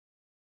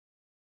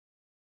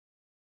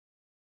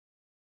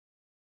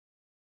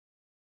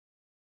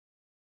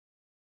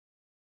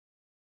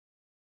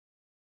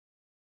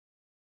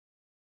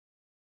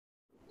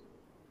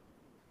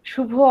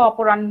শুভ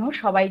অপরাহ্ন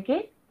সবাইকে।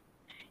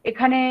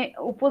 এখানে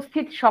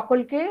উপস্থিত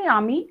সকলকে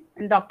আমি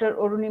doctor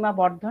Arunima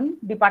Vardhan,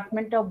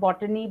 department of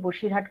বটানি,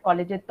 Basirhat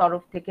কলেজের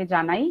তরফ থেকে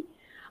জানাই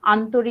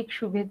আন্তরিক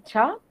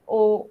শুভেচ্ছা ও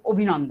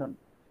অভিনন্দন।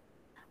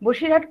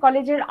 বসিরহাট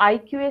কলেজের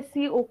IQAC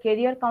ও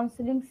ক্যারিয়ার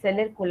কাউন্সেলিং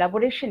সেলের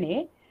কোলাবোরেশনে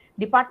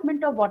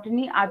ডিপার্টমেন্ট অফ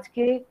বটানি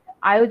আজকে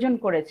আয়োজন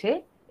করেছে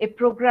এ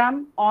প্রোগ্রাম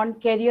অন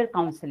ক্যারিয়ার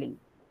কাউন্সেলিং।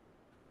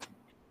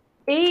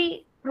 এই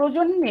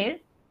প্রজন্মের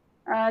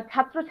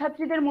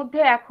ছাত্রছাত্রীদের মধ্যে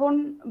এখন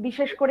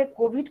বিশেষ করে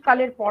কোভিড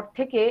কালের পর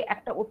থেকে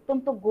একটা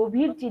অত্যন্ত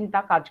গভীর চিন্তা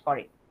কাজ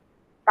করে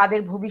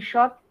তাদের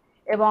ভবিষ্যৎ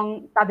এবং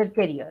তাদের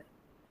ক্যারিয়ার।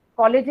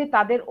 কলেজে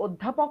তাদের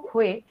অধ্যাপক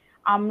হয়ে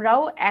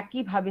আমরাও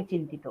একইভাবে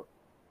চিন্তিত।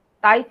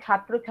 তাই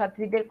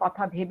ছাত্রছাত্রীদের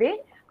কথা ভেবে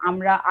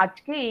আমরা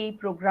আজকে এই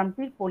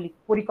প্রোগ্রামটির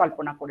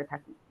পরিকল্পনা করে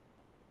থাকি।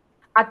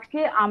 আজকে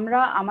আমরা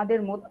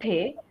আমাদের মধ্যে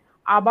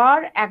আবার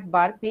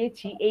একবার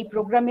পেয়েছি এই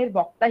প্রোগ্রামের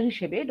বক্তা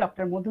হিসেবে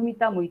ডক্টর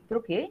মধুমিতা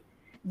মৈত্রকে,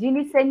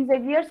 যিনি সেন্ট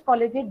জেভিয়ার্স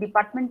কলেজের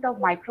ডিপার্টমেন্ট অফ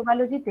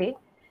মাইক্রোবায়োলজিতে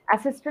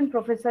অ্যাসিস্ট্যান্ট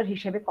প্রফেসর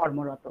হিসেবে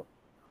কর্মরত।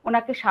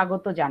 ওনাকে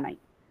স্বাগত জানাই।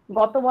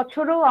 গত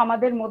বছরও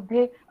আমাদের মধ্যে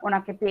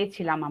ওনাকে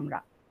পেয়েছিলাম আমরা।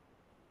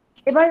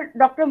 এবার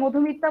ডক্টর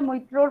মধুমিতা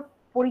মৈত্রর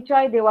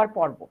পরিচয় দেওয়ার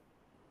পর্ব।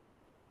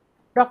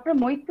 ডক্টর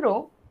মৈত্র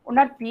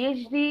ওনার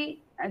পিএইচডি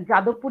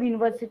যাদবপুর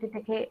ইউনিভার্সিটি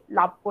থেকে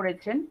লাভ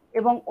করেছেন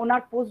এবং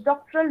ওনার post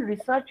doctoral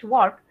research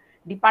work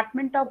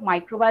department of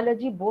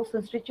microbiology Bose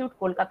institute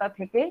Kolkata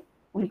থেকে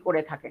উনি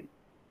করে থাকেন।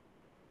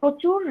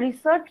 প্রচুর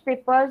রিসার্চ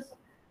পেপারস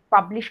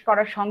পাবলিশ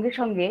করার সঙ্গে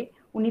সঙ্গে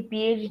উনি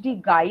পিএইচডি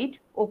গাইড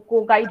ও কো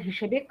গাইড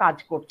হিসেবে কাজ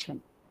করছেন।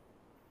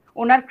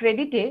 ওনার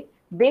ক্রেডিটে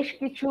বেশ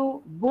কিছু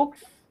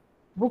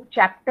বুক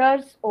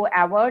চ্যাপ্টার্স ও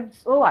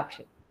অ্যাওয়ার্ডসও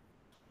আছে।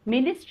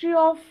 মিনিস্ট্রি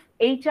অফ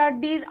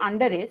HRDর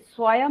আন্ডারে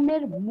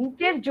সোয়ামের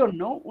মুকের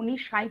জন্য উনি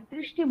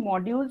 37টি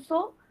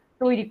মডিউলসও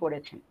তৈরি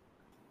করেছেন।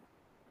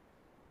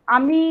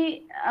 আমি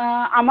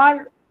আমার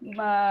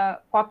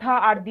কথা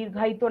আর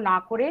দীর্ঘায়িত না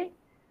করে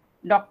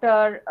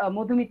ডক্টর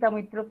মধুমিতা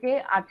মৈত্রকে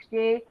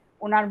আজকে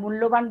ওনার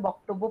মূল্যবান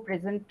বক্তব্য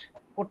প্রেজেন্ট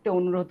করতে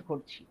অনুরোধ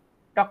করছি।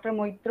 Doctor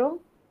Maitra,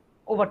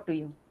 over to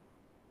you.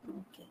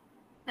 Okay.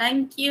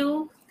 Thank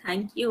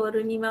you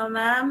Arunima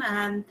ma'am,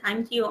 and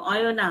thank you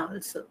Oyona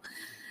also.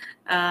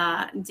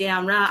 যে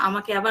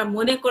আমাকে আবার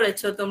মনে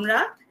করেছো তোমরা,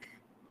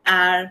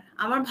 আর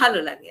আমার ভালো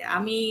লাগে।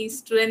 আমি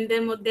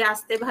স্টুডেন্টদের মধ্যে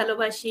আসতে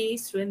ভালোবাসি,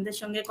 স্টুডেন্টদের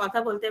সঙ্গে কথা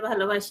বলতে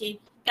ভালোবাসি।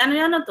 কেন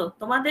জানো তো?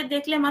 তোমাদের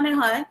দেখলে মনে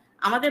হয়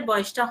আমাদের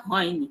বয়সটা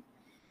হয়নি।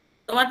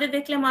 তোমাদের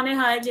দেখলে মনে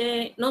হয় যে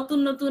নতুন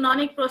নতুন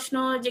অনেক প্রশ্ন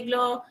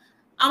যেগুলো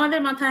আমাদের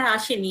মাথায়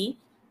আসেনি,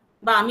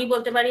 বা আমি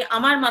বলতে পারি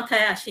আমার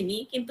মাথায় আসেনি,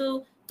 কিন্তু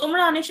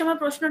তোমরা অনেক সময়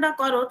প্রশ্নটা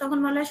করো, তখন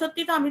মনে হয়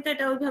সত্যি তো আমি তো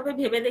এটা ওইভাবে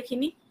ভেবে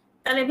দেখিনি,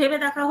 তাহলে ভেবে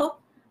দেখা হোক।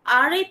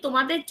 আর এই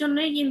তোমাদের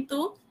জন্যই কিন্তু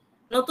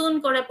নতুন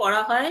করে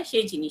পড়া হয়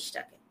সেই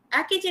জিনিসটাকে।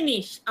 একই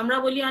জিনিস আমরা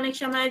বলি অনেক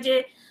সময়, যে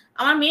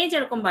আমার মেয়ে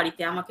যেরকম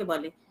বাড়িতে আমাকে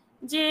বলে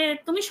যে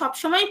তুমি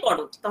সবসময়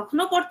পড়ো,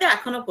 তখনও পড়তে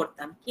এখনো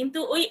পড়তাম, কিন্তু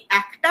ওই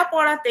একটা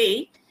পড়াতেই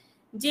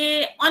যে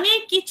অনেক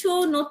কিছু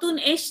নতুন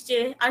এসছে,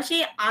 আর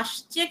সেই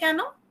আসছে কেন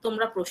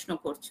তোমরা প্রশ্ন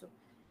করছো।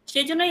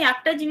 সেই জন্য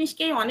একটা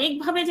জিনিসকে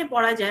অনেকভাবে যে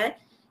পড়া যায়,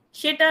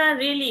 সেটা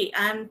really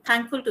I am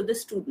thankful to the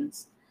students.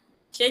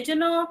 সেই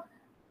জন্য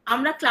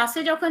আমরা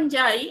ক্লাসে যখন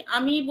যাই,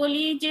 আমি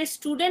বলি যে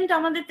স্টুডেন্ট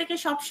আমাদের থেকে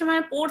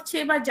সবসময় পড়ছে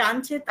বা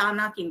জানছে তা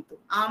না, কিন্তু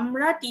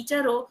আমরা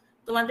টিচারও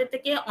তোমাদের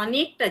থেকে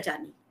অনেকটা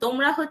জানি।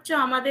 তোমরা হচ্ছে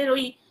আমাদের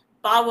ওই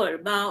পাওয়ার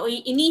বা ওই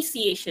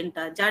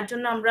ইনিশিয়েশনটা, যার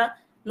জন্য আমরা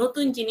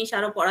নতুন জিনিস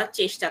আরো পড়ার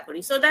চেষ্টা করি,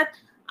 সো দ্যাট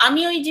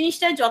আমি ওই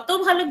জিনিসটা যত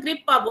ভালো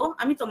গ্রিপ পাবো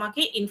আমি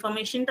তোমাকে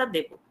ইনফরমেশনটা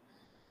দেব।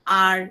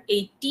 আর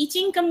এই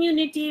টিচিং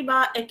কমিউনিটি বা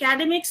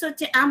একাডেমিক্স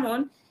হচ্ছে এমন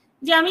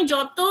যে আমি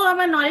যত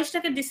আমার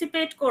নলেজটাকে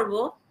ডিসিপেট করব,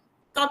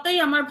 ততই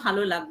আমার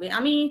ভালো লাগবে।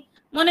 আমি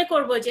মনে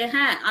করব যে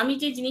হ্যাঁ, আমি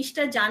যে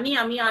জিনিসটা জানি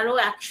আমি আরো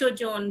 100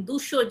 জন,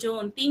 200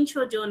 জন,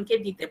 300 জনকে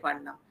দিতে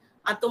পারলাম,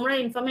 আর তোমরা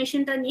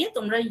ইনফরমেশনটা নিয়ে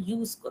তোমরা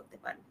ইউজ করতে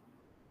পারবে।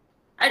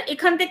 আর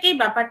এখান থেকেই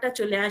ব্যাপারটা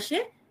চলে আসে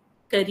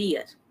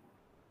ক্যারিয়ার।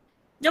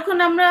 যখন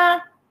আমরা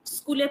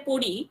স্কুলে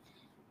পড়ি,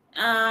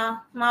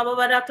 মা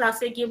বাবারা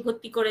ক্লাসে গিয়ে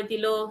ভর্তি করে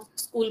দিল,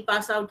 স্কুল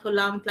পাস আউট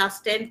হলাম, ক্লাস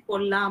 10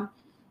 পড়লাম,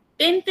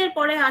 10th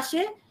পরে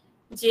আসে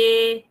যে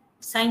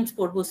সায়েন্স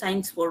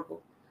পড়বো,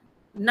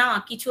 না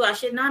কিছু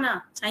আসে না,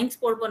 সায়েন্স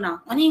পড়বো না,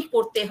 অনেক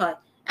পড়তে হয়,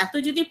 এত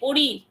যদি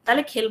পড়ি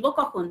তাহলে খেলবো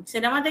কখন,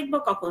 সিনেমা দেখবো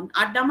কখন,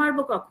 আড্ডা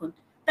মারবো কখন,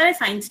 তাহলে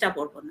সায়েন্সটা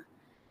পড়বো না।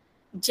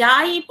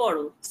 যাই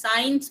পড়ো,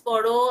 সায়েন্স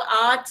পড়ো,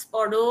 আর্টস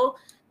পড়ো,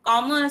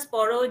 কমার্স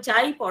পড়ো,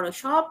 যাই পড়ো,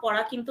 সব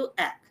পড়া কিন্তু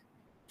এক,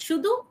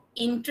 শুধু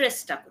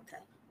ইন্টারেস্টটা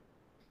কোথায়।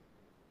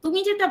 তুমি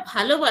যেটা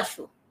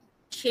ভালোবাসো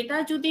সেটা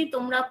যদি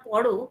তোমরা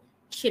পড়ো,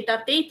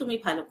 সেটাতেই তুমি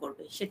ভালো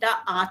করবে। সেটা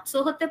আর্টসও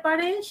হতে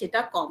পারে, সেটা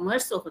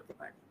কমার্সও হতে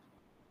পারে।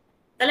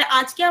 তাহলে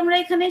আজকে আমরা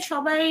এখানে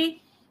সবাই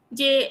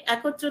যে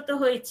একত্রিত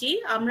হয়েছি,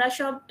 আমরা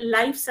সব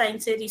লাইফ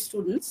সায়েন্সেরই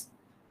স্টুডেন্টস।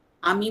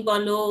 আমি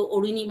বলো,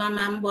 অরুণিমা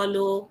ম্যাম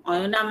বলো,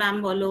 অয়না ম্যাম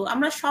বলো,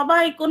 আমরা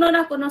সবাই কোনো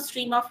না কোনো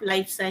স্ট্রিম অফ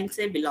লাইফ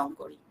সায়েন্সে বিলং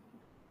করি।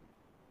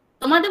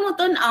 তোমাদের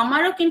মতন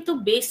আমারও কিন্তু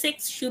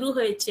বেসিক্স শুরু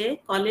হয়েছে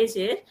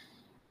কলেজের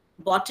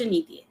বটানি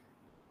দিয়ে।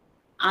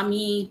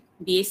 আমি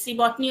বিএসসি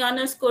বটানি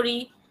অনার্স করি,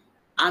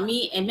 আমি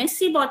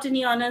এমএসসি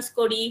বটানি অনার্স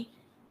করি,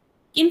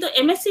 কিন্তু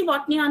এমএসসি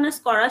বটানি অনার্স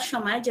করার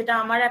সময় যেটা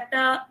আমার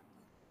একটা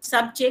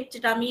সাবজেক্ট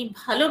যেটা আমি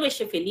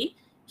ভালোবেসে ফেলি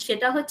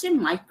সেটা হচ্ছে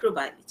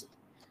মাইক্রোবায়োলজি।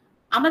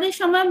 আমাদের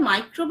সময়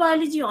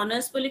মাইক্রোবায়োলজি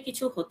অনার্স বলে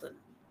কিছু হতো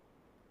না।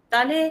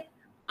 তাহলে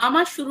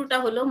আমার শুরুটা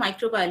হলো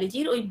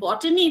মাইক্রোবায়োলজির ওই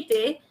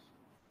বটানিতে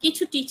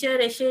কিছু টিচার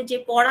এসে যে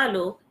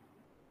পড়ালো,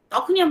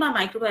 তখনই আমার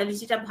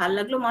মাইক্রোবায়োলজিটা ভালো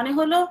লাগলো। মনে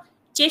হলো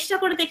চেষ্টা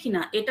করে দেখি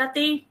না,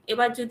 এটাতেই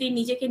এবার যদি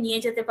নিজেকে নিয়ে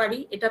যেতে পারি,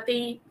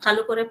 এটাতেই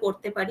ভালো করে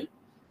পড়তে পারি।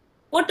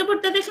 পড়তে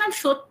পড়তে দেখলাম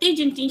সত্যি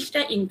জিনিসটা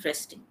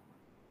ইন্টারেস্টিং।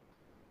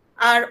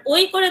 আর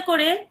ওই করে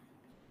করে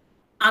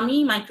আমি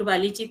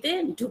মাইক্রোবায়োলজিতে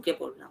ঢুকে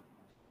পড়লাম,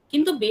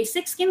 কিন্তু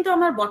বেসিক্স কিন্তু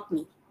আমার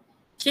বটনি।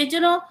 সেই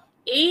জন্য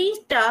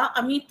এইটা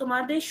আমি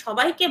তোমাদের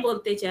সবাইকে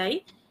বলতে চাই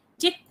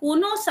যে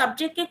কোনো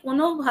সাবজেক্টকে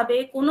কোনোভাবে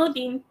কোনো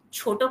দিন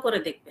ছোট করে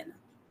দেখবে না।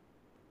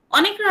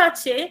 অনেকরা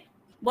আছে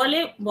বলে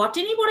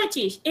বটানি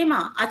পড়েছিস, এ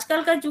মা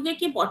আজকালকার যুগে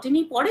কি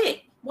বটানি পড়ে?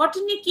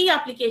 বটানি কি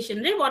অ্যাপ্লিকেশন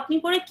রে? বটানি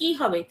পড়ে কি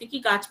হবে? তুই কি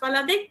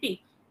গাছপালা দেখবি?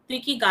 তুই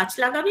কি গাছ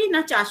লাগাবি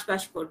না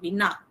চাষবাস করবি?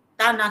 না,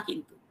 তা না।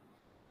 কিন্তু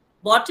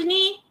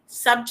বটানি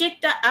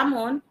সাবজেক্টটা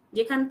এমন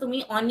যেখানে তুমি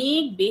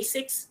অনেক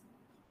বেসিক্স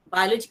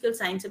বায়োলজিক্যাল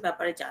সায়েন্সের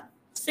ব্যাপারে জানো।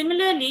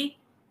 সিমিলারলি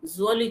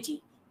জুওলজি,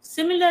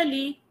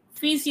 সিমিলারলি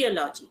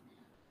ফিজিওলজি,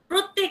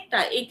 প্রত্যেকটা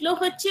এগুলো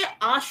হচ্ছে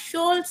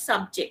আসল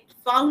সাবজেক্ট,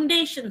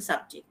 ফাউন্ডেশন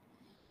সাবজেক্ট,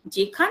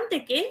 যেখান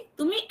থেকে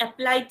তুমি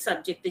অ্যাপ্লাইড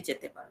সাবজেক্টে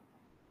যেতে পারো।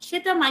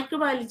 সেটা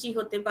মাইক্রোবায়োলজি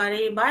হতে পারে,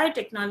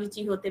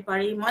 বায়োটেকনোলজি হতে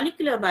পারে,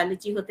 মলিকুলার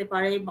বায়োলজি হতে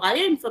পারে,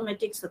 বায়ো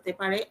ইনফরমেটিক্স হতে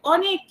পারে,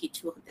 অনেক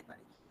কিছু হতে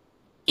পারে।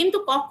 কিন্তু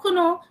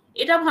কখনো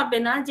এটা ভাববে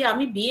না যে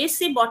আমি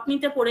বিএসসি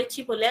বটনিতে পড়েছি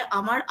বলে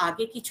আমার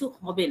আগে কিছু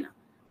হবে না,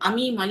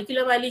 আমি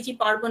মলিকুলার বায়োলজি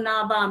পারবো না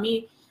বা আমি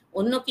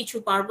অন্য কিছু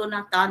পারবো না,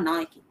 তা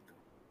নয়। কিন্তু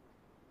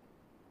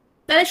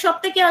তাহলে সব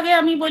থেকে আগে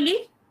আমি বলি,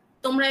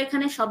 তোমরা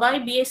এখানে সবাই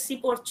বিএসসি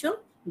পড়ছো,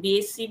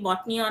 বিএসসি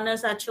বটনি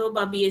অনার্স আছো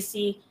বা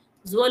বিএসসি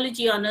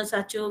জুওলজি অনার্স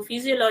আছো,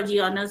 ফিজিওলজি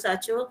অনার্স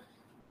আছো,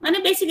 মানে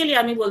বেসিক্যালি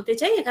আমি বলতে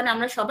চাই এখানে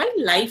আমরা সবাই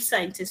লাইফ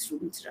সায়েন্সের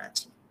স্টুডেন্টসরা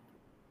আছি।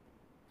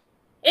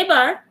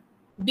 এবার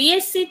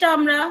বিএসসিটা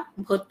আমরা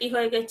ভর্তি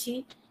হয়ে গেছি।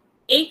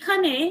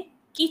 এইখানে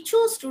কিছু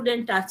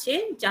স্টুডেন্ট আছে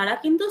যারা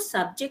কিন্তু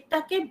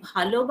সাবজেক্টটাকে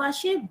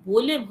ভালোবাসে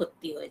বলে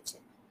ভর্তি হয়েছে,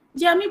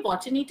 যে আমি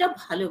বটানিটা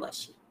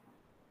ভালোবাসি।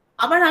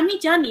 আবার আমি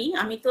জানি,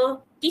 আমি তো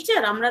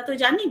টিচার, আমরা তো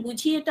জানি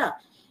বুঝি এটা,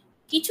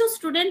 কিছু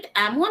স্টুডেন্ট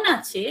এমন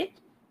আছে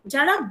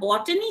যারা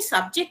বটানি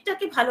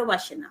সাবজেক্টটাকে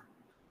ভালোবাসে না,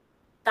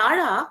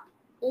 তারা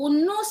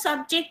অন্য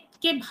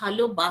সাবজেক্টকে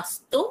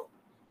ভালোবাসতো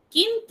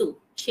কিন্তু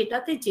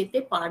সেটাতে যেতে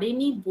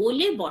পারেনি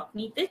বলে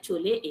বটনিতে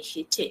চলে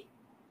এসেছে।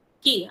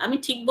 কি আমি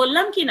ঠিক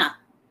বললাম কি না?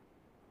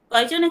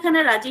 কয়জন এখানে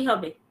রাজি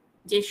হবে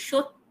যে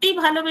সত্যি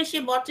ভালোবেসে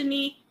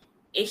বটনি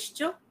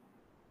এসছো?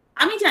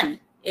 আমি জানি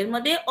এর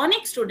মধ্যে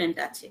অনেক স্টুডেন্ট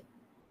আছে,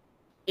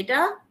 এটা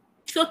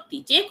সত্যি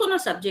যে কোনো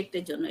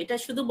সাবজেক্টের জন্য, এটা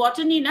শুধু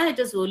বটানি না,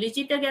 এটা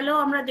জুওলজিতে গেলেও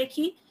আমরা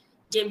দেখি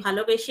যে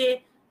ভালোবেসে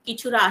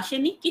কিছুরা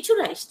আসেনি,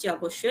 কিছুরা এসছে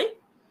অবশ্যই।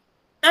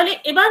 তাহলে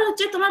এবার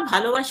হচ্ছে তোমার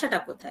ভালোবাসাটা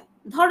কোথায়?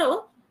 ধরো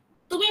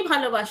তুমি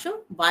ভালোবাসো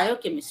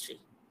বায়োকেমিস্ট্রি,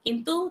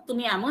 কিন্তু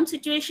তুমি এমন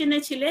সিচুয়েশনে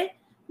ছিলে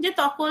যে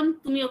তখন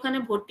তুমি ওখানে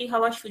ভর্তি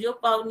হওয়ার সুযোগ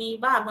পাওনি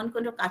বা এমন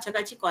কোনো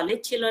কাছাকাছি কলেজ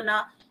ছিল না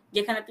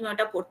যেখানে তুমি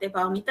ওটা পড়তে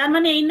পাওনি। তার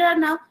মানে এই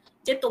না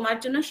যে তোমার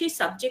জন্য সেই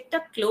সাবজেক্টটা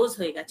ক্লোজ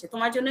হয়ে গেছে,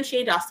 তোমার জন্য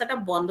সেই রাস্তাটা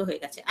বন্ধ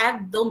হয়ে গেছে,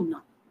 একদম না।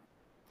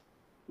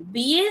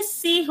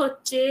 বিএসসি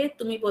হচ্ছে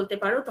তুমি বলতে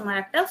পারো তোমার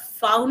একটা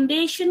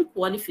ফাউন্ডেশন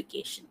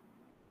কোয়ালিফিকেশন,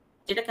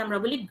 যেটাকে আমরা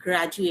বলি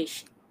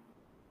গ্রাজুয়েশন।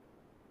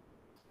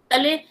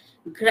 তাহলে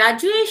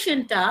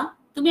গ্রাজুয়েশনটা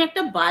তুমি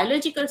একটা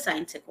বায়োলজিক্যাল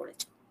সায়েন্সে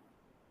করেছো।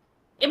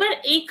 এবার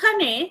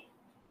এইখানে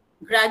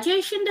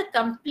গ্রাজুয়েশনটা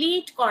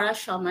কমপ্লিট করার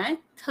সময়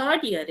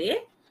থার্ড ইয়ারে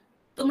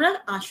তোমরা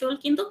আসল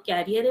কিন্তু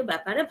ক্যারিয়ারের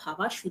ব্যাপারে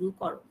ভাবা শুরু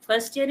করো।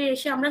 ফার্স্ট ইয়ারে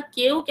এসে আমরা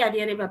কেউ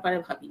ক্যারিয়ারের ব্যাপারে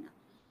ভাবি না,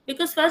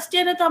 বিকজ ফার্স্ট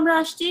ইয়ারে তো আমরা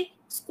আসছি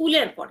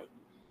স্কুলের পরে,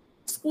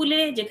 স্কুলে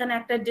যেখানে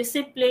একটা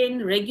ডিসিপ্লিন,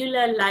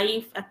 রেগুলার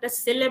লাইফ, একটা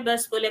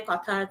সিলেবাস বলে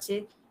কথা আছে।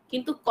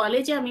 কিন্তু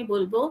কলেজে আমি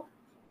বলবো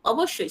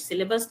অবশ্যই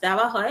সিলেবাস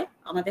দেওয়া হয়,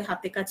 আমাদের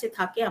হাতে কাছে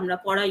থাকে, আমরা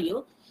পড়াইও,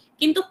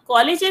 কিন্তু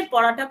কলেজের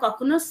পড়াটা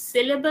কখনো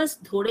সিলেবাস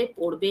ধরে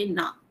পড়বে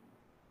না।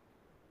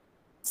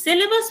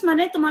 সিলেবাস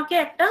মানে তোমাকে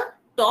একটা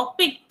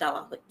টপিক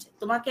দেওয়া হচ্ছে,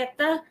 তোমাকে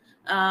একটা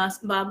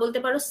বা বলতে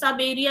পারো সাব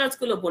এরিয়াস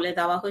গুলো বলে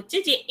দেওয়া হচ্ছে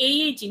যে এই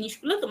এই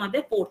জিনিসগুলো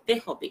তোমাদের পড়তে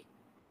হবে।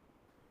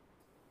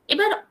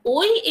 এবার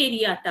ওই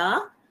এরিয়াটা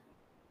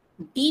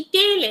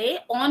ডিটেলে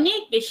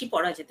অনেক বেশি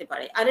পড়া যেতে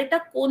পারে, আর এটা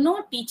কোনো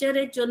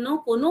টিচারের জন্য,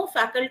 কোনো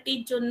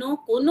ফ্যাকাল্টির জন্য,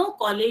 কোনো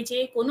কলেজে,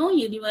 কোনো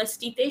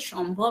ইউনিভার্সিটিতে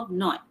সম্ভব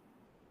নয়।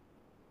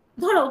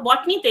 ধরো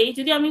বটনিতেই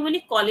যদি আমি বলি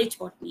কলেজ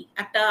বটনি,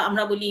 একটা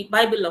আমরা বলি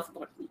বাইবেল অফ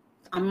বটনি,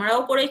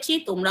 আমরাও পড়েছি,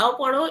 তোমরাও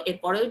পড়ো,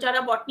 এরপরেও যারা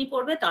বটনি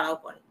পড়বে তারাও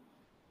পড়ে,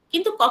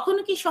 কিন্তু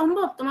কখনো কি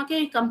সম্ভব তোমাকে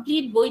ওই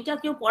কমপ্লিট বইটা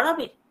কেউ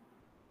পড়াবে?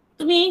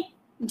 তুমি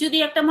যদি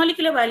একটা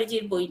মলিকুলার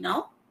বায়োলজির বই নাও,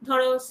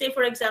 ধরো সে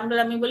ফর এক্সাম্পল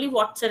আমি বলি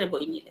ওয়াটসনের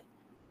বই নিলে,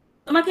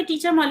 তোমাকে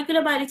টিচার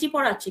মলিকুলার বায়োলজি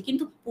পড়াচ্ছে,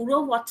 কিন্তু পুরো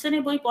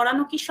ওয়াটসনের বই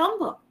পড়ানো কি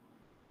সম্ভব?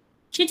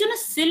 সেজন্য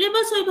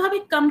সিলেবাস ওইভাবে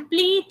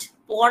কমপ্লিট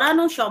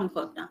পড়ানো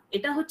সম্ভব না।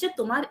 এটা হচ্ছে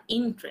তোমার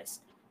ইন্টারেস্ট,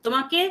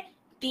 তোমাকে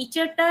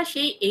টিচারটা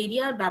সেই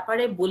এরিয়ার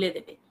ব্যাপারে বলে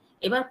দেবে।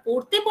 এবার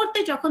পড়তে পড়তে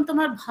যখন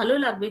তোমার ভালো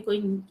লাগবে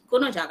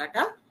কোনো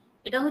জায়গাটা,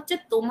 এটা হচ্ছে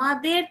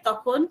তোমাদের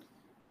তখন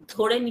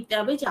ধরে নিতে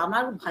হবে যে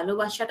আমার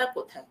ভালোবাসাটা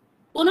কোথায়।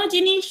 কোনো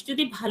জিনিস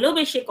যদি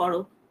ভালোবেসে করো,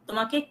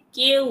 তোমাকে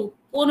কেউ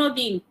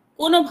কোনোদিন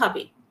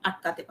কোনোভাবে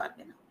আটকাতে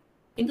পারবে না,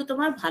 কিন্তু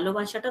তোমার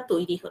ভালোবাসাটা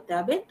তৈরি হতে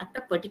হবে একটা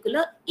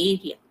পার্টিকুলার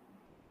এরিয়া।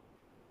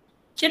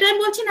 সেটা আমি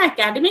বলছি না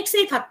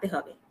একাডেমিক্সেই থাকতে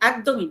হবে,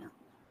 একদমই না।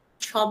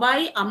 সবাই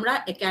আমরা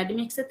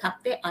একাডেমিক্সে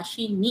থাকতে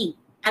আসিনি,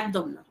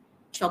 একদম না।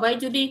 সবাই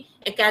যদি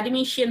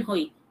একাডেমিশিয়ান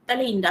হই,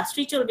 তাহলে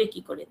ইন্ডাস্ট্রি চলবে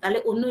কি করে, তাহলে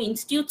অন্য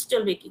ইনস্টিটিউট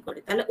চলবে কি করে,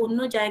 তাহলে অন্য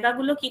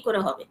জায়গাগুলো কি করে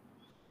হবে?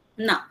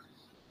 না,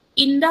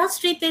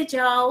 ইন্ডাস্ট্রিতে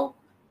যাও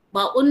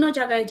বা অন্য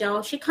জায়গায় যাও,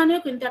 সেখানেও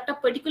কিন্তু একটা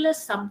পার্টিকুলার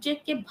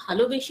সাবজেক্টকে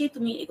ভালোবেসে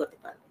তুমি এগোতে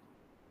পারবে।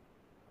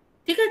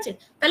 ঠিক আছে,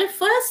 তাহলে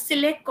ফার্স্ট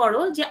সিলেক্ট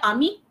করো যে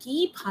আমি কি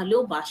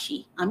ভালোবাসি।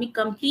 আমি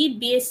কমপ্লিট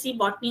বিএসসি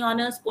বটনি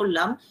অনার্স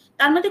করলাম,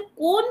 তার মধ্যে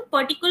কোন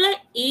পার্টিকুলার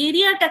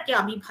এরিয়াটাকে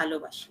আমি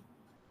ভালোবাসি,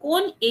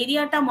 কোন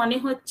এরিয়াটা মনে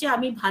হচ্ছে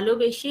আমি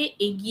ভালোবেসে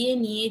এগিয়ে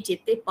নিয়ে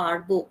যেতে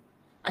পারবো।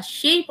 আর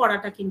সেই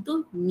পড়াটা কিন্তু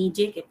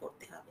নিজেকে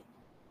পড়তে হবে।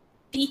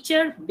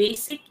 টিচার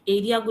বেসিক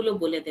এরিয়াগুলো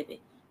বলে দেবে।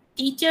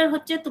 টিচার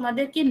হচ্ছে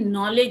তোমাদেরকে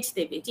নলেজ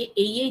দেবে যে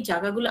এই এই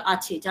জায়গাগুলো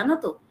আছে, জানো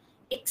তো।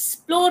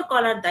 এক্সপ্লোর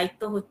করার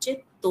দায়িত্ব হচ্ছে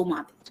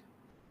তোমাদের।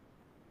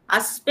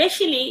 আর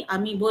স্পেশালি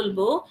আমি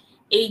বলবো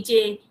এই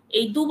যে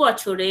এই 2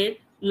 বছরের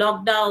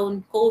লকডাউন,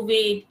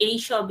 কোভিড,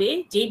 এইসবে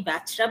যে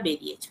ব্যাচরা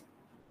বেরিয়েছে,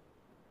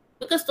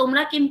 বিকজ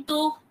তোমরা কিন্তু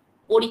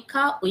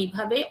পরীক্ষা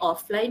ওইভাবে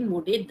অফলাইন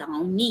মোডে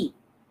দাওনি।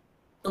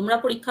 তোমরা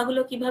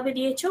পরীক্ষাগুলো কিভাবে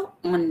দিয়েছো?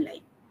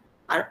 অনলাইন।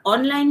 আর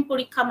অনলাইন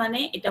পরীক্ষা মানে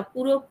এটা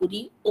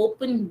পুরোপুরি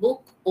ওপেন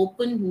বুক,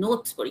 ওপেন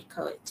নোটস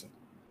পরীক্ষা হয়েছে।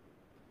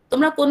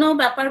 তোমরা কোনো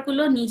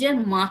ব্যাপারগুলো নিজের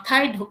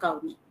মাথায়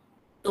ঢোকাওনি,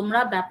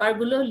 তোমরা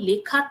ব্যাপারগুলো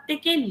লেখার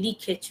থেকে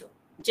লিখেছো,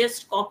 জাস্ট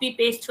কপি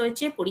পেস্ট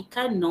হয়েছে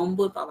পরীক্ষায়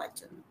নম্বর পাওয়ার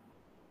জন্য।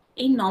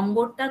 এই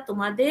নম্বরটা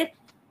তোমাদের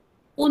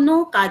কোনো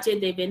কাজে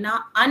দেবে না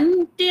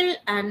আনটিল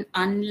অ্যান্ড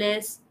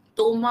আনলেস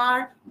তোমার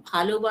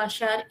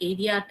ভালোবাসার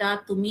এরিয়াটা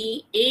তুমি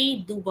এই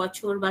 2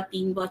 বছর বা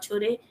 3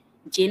 বছরে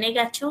জেনে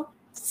গেছো,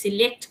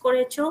 সিলেক্ট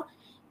করেছো।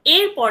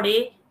 এরপরে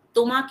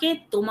তোমাকে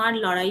তোমার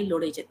লড়াই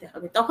লড়ে যেতে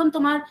হবে। তখন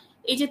তোমার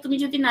এই যে তুমি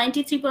যদি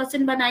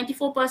 93% বা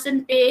 94%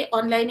 পেয়ে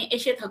অনলাইনে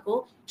এসে থাকো,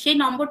 সেই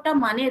নম্বরটা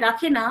মানে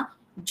রাখে না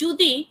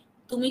যদি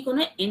তুমি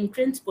কোনো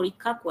এন্ট্রেন্স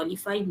পরীক্ষা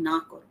কোয়ালিফাই না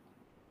করো।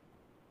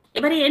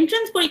 এবারে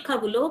এন্ট্রেন্স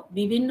পরীক্ষাগুলো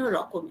বিভিন্ন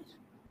রকমের।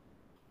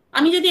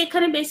 আমি যদি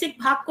এখানে বেসিক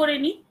ভাগ করে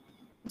নিই,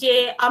 যে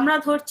আমরা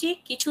ধরছি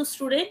কিছু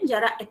স্টুডেন্ট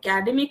যারা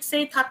একাডেমিক্সে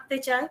থাকতে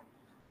চায়,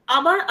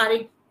 আবার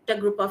আরেকটা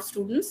গ্রুপ অফ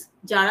স্টুডেন্টস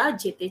যারা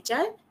যেতে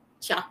চায়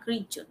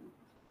চাকরির জন্য।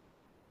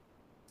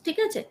 ঠিক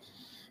আছে,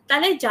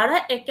 তাহলে যারা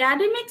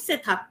একাডেমিক্সে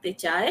থাকতে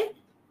চায়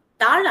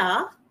তারা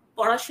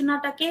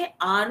পড়াশোনাটাকে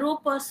আরো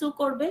পার্সু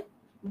করবে।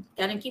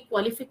 কারণ কি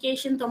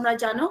কোয়ালিফিকেশন তোমরা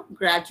জানো,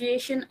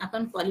 গ্রাজুয়েশন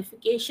এখন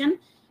কোয়ালিফিকেশন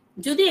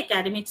যদি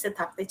একাডেমিক্সে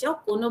থাকতে চাও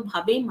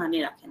কোনোভাবেই মানে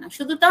রাখে না।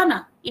 শুধু তা না,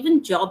 ইভেন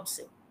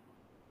জবসে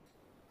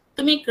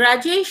তুমি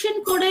গ্রাজুয়েশন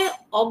করে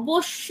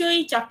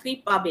অবশ্যই চাকরি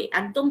পাবে,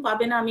 একদম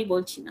পাবে না আমি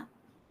বলছি না,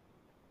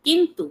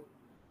 কিন্তু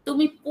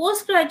তুমি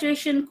পোস্ট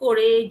গ্রাজুয়েশন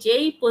করে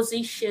যেই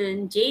পজিশন,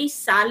 যেই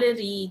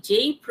স্যালারি,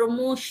 যেই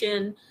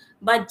প্রমোশন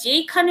বা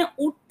যেইখানে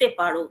উঠতে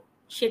পারো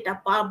সেটা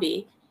পাবে,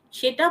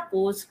 সেটা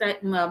পোস্ট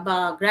বা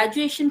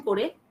গ্রাজুয়েশন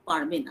করে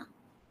পারবে না।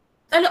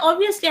 তাহলে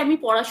অবভিয়াসলি আমি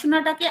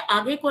পড়াশোনাটাকে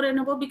আগে করে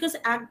নেব, বিকজ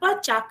একবার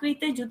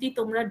চাকরিতে যদি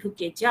তোমরা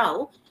ঢুকে যাও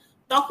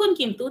তখন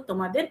কিন্তু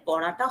তোমাদের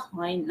পড়াটা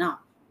হয় না,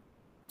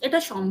 এটা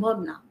সম্ভব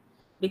না।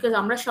 বিকজ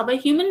আমরা সবাই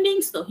হিউম্যান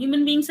বিংস, তো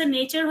হিউম্যান বিংস এর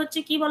নেচার হচ্ছে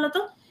কি বলতো,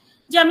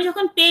 যে আমি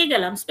যখন পেয়ে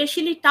গেলাম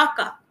স্পেশালি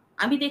টাকা,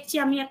 আমি দেখছি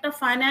আমি একটা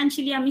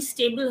ফাইন্যান্সিয়ালি আমি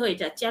স্টেবল হয়ে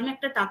যাচ্ছি, আমি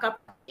একটা টাকা,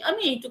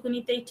 আমি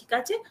এইটুকুনিতেই ঠিক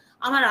আছে,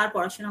 আমার আর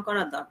পড়াশোনা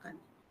করার দরকার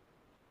নেই,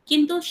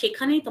 কিন্তু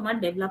সেখানেই তোমার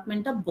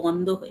ডেভেলপমেন্টটা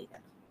বন্ধ হয়ে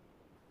গেল।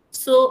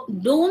 So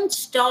don't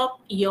stop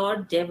your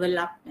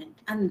development,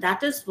 and that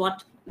is what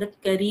the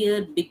career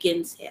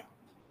begins here.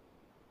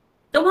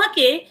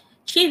 তোমাকে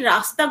সেই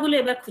রাস্তাগুলো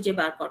এবার খুঁজে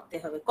বার করতে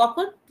হবে।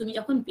 কখন? তুমি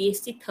যখন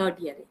বিএসসি থার্ড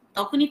ইয়ারে,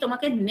 তখনই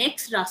তোমাকে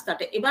নেক্সট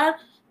রাস্তাটা, এবার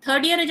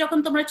থার্ড ইয়ারে যখন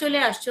তোমরা চলে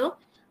আসছো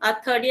আর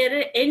থার্ড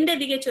ইয়ারের এন্ডের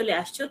দিকে চলে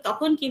আসছো,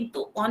 তখন কিন্তু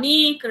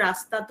অনেক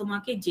রাস্তা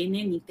তোমাকে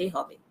জেনে নিতে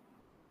হবে,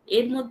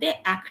 এর মধ্যে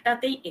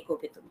একটাতেই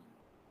এগোবে তুমি।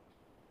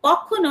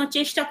 কখনো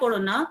চেষ্টা করো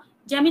না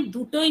যে আমি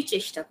দুটোই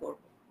চেষ্টা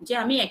করব, যে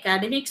আমি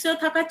একাডেমিক্সেও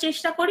থাকার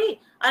চেষ্টা করি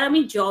আর আমি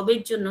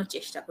জবের জন্য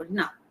চেষ্টা করি,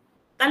 না,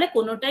 তাহলে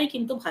কোনোটাই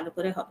কিন্তু ভালো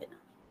করে হবে না।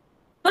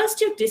 ফার্স্ট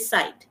ইউ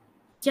ডিসাইড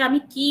যে আমি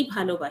কি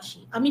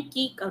ভালোবাসি, আমি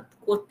কি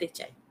করতে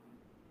চাই।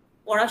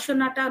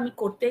 পড়াশোনাটা আমি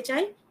করতে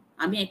চাই,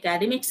 আমি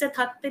একাডেমিক্সে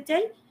থাকতে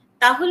চাই,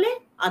 তাহলে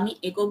আমি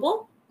এগোবো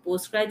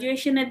পোস্ট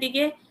গ্রাজুয়েশনের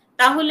দিকে,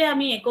 তাহলে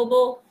আমি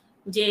এগোবো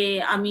যে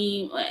আমি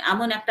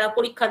এমন একটা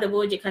পরীক্ষা দেবো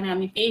যেখানে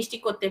আমি পিএইচডি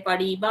করতে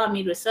পারি, বা আমি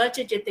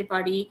রিসার্চে যেতে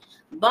পারি,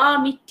 বা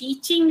আমি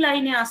টিচিং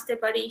লাইনে আসতে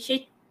পারি। সেই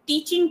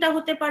টিচিংটা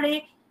হতে পারে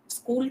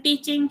স্কুল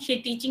টিচিং, সেই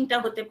টিচিংটা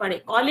হতে পারে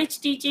কলেজ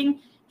টিচিং,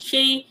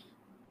 সেই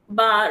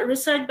বা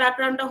রিসার্চ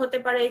ব্যাকগ্রাউন্ডটা হতে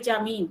পারে যে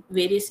আমি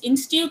ভেরিয়াস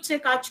ইনস্টিটিউটসে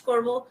কাজ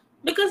করব,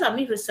 বিকজ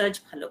আমি রিসার্চ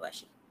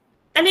ভালোবাসি।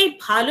 তাহলে এই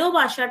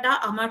ভালোবাসাটা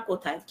আমার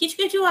কোথায়? কিছু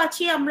কিছু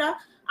আছি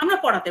আমরা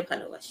পড়াতে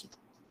ভালোবাসি,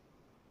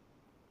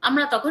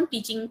 আমরা তখন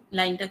টিচিং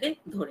লাইনটাকে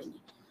ধরে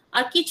নিই।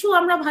 আর কিছু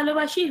আমরা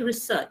ভালোবাসি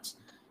রিসার্চ।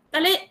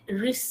 তাহলে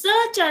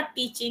রিসার্চ আর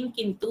টিচিং,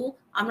 কিন্তু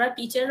আমরা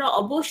টিচাররা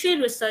অবশ্যই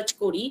রিসার্চ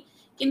করি,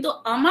 কিন্তু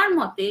আমার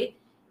মতে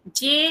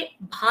যে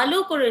ভালো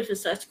করে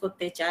রিসার্চ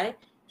করতে চায়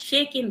সে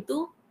কিন্তু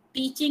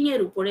টিচিং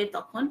এর উপরে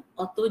তখন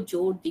অত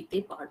জোর দিতে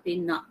পারবে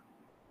না।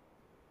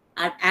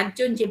 আর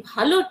একজন যে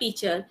ভালো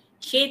টিচার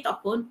সে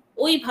তখন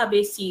ওইভাবে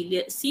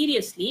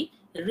সিরিয়াসলি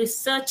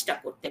রিসার্চটা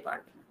করতে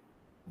পারবে না।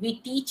 We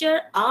teacher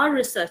are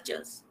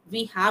researchers.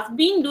 We have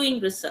been doing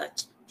research.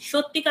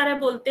 সত্যিকারে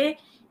বলতে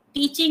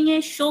টিচিং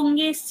এর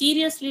সঙ্গে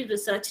সিরিয়াসলি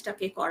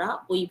রিসার্চটাকে করা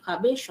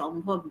ওইভাবে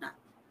সম্ভব না।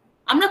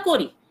 আমরা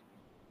করি,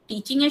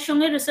 টিচিং এর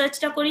সঙ্গে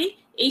রিসার্চটা করি,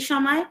 এই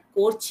সময়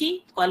করছি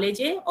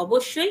কলেজে,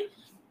 অবশ্যই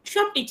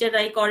সব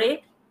টিচাররাই করে,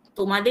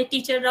 তোমাদের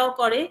টিচাররাও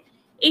করে।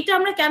 এটা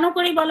আমরা কেন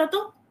করি বলতো?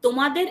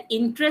 তোমাদের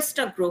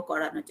ইন্টারেস্টটা গ্রো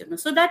করানোর জন্য,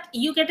 so that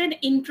you get N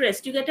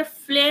interest, you get A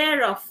flair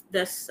of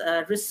this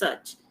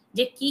research,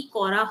 যে কি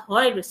করা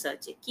হয়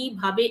রিসার্চে,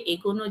 কিভাবে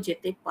এগোনো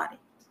যেতে পারে।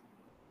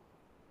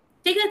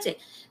 ঠিক আছে?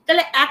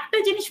 তাহলে একটা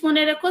জিনিস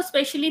মনে রেখো,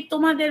 স্পেশালি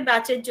তোমাদের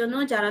ব্যাচের জন্য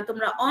যারা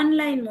তোমরা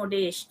অনলাইন মোডে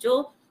এসছো,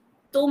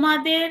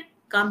 তোমাদের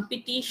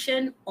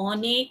কম্পিটিশন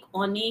অনেক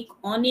অনেক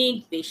অনেক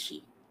বেশি।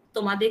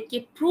 তোমাদেরকে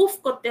প্রুফ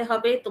করতে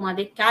হবে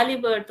তোমাদের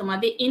ক্যালিবার,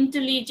 তোমাদের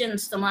ইন্টেলিজেন্স,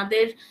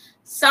 তোমাদের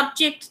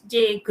সাবজেক্ট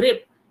যে গ্রিপ,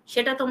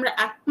 সেটা তোমরা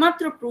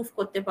একমাত্র প্রুফ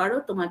করতে পারো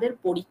তোমাদের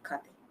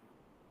পরীক্ষাতে।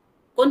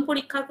 কোন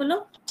পরীক্ষাগুলো?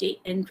 যে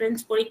এন্ট্রান্স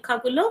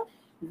পরীক্ষাগুলো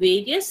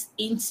ভেরিয়াস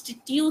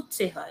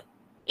ইনস্টিটিউটসে হয়।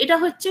 এটা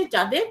হচ্ছে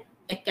যাদের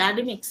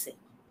একাডেমিক্সে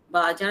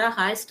বা যারা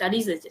হায়ার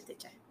স্টাডিজে যেতে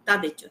চায়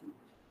তাদের জন্য।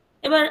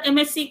 এবার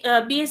এমএসসি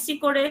বিএসসি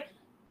করে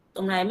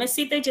তোমরা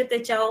এমএসসি তে যেতে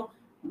চাও,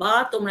 বা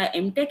তোমরা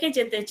এমটেকে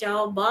যেতে চাও,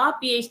 বা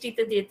পিএইচডি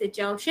তে যেতে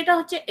চাও, সেটা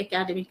হচ্ছে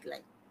একাডেমিক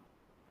লাইন।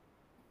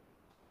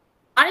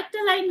 আরেকটা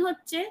লাইন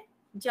হচ্ছে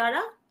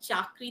যারা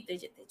চাকরিতে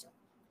যেতে চাও।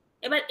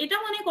 এবার এটা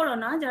মনে করো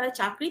না যারা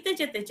চাকরিতে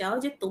যেতে চাও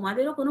যে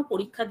তোমাদেরও কোনো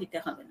পরীক্ষা দিতে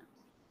হবে না,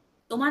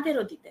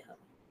 তোমাদেরও দিতে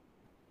হবে।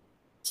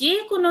 যে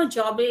কোনো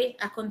জবে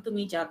এখন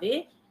তুমি যাবে,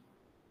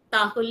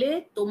 তাহলে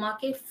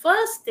তোমাকে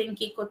ফার্স্ট থিং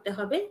কি করতে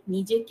হবে?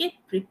 নিজেকে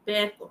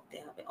প্রিপেয়ার করতে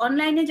হবে।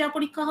 অনলাইনে যা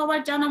পরীক্ষা হওয়ার,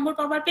 যা নম্বর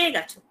পাবার পেয়ে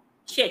গেছো,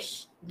 শেষ,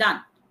 ডান,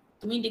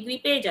 তুমি ডিগ্রি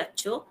পেয়ে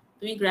যাচ্ছ,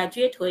 তুমি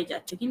গ্রাজুয়েট হয়ে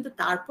যাচ্ছ, কিন্তু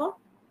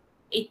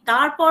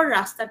তারপর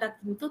রাস্তাটা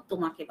কিন্তু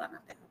তোমাকে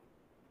বানাতে হবে।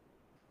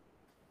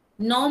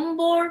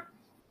 নম্বর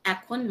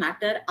এখন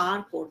ম্যাটার আর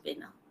করবে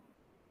না,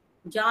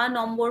 যা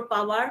নম্বর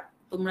পাওয়ার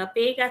তোমরা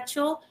পেয়ে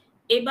গেছো,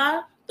 এবার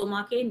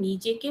তোমাকে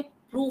নিজেকে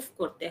প্রুফ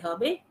করতে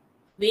হবে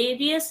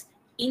ভেরিয়াস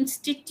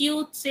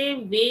ইনস্টিটিউটসে,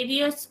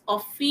 ভেরিয়াস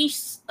অফিস,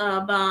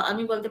 বা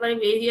আমি বলতে পারি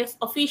ভেরিয়াস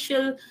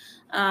অফিসিয়াল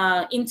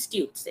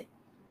ইনস্টিটিউটসে।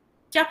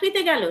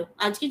 চাকরিতে গেল,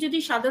 আজকে যদি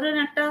সাধারণ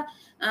একটা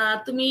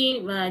তুমি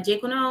যে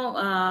কোনো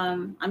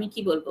আমি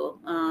কি বলবো,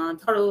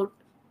 ধরো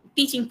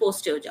টিচিং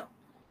পোস্টেও যাও,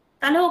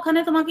 তাহলে ওখানে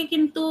তোমাকে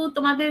কিন্তু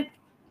তোমাদের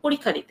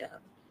পরীক্ষা দিতে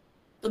হবে।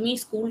 তুমি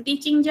স্কুল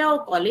টিচিং যাও,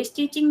 কলেজ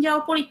টিচিং যাও,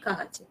 পরীক্ষা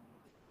আছে।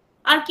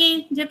 আর কি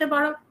যেতে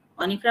পারো,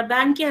 অনেকরা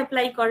ব্যাংকে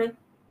অ্যাপ্লাই করে,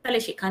 তাহলে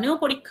সেখানেও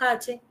পরীক্ষা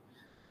আছে।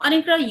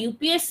 অনেকরা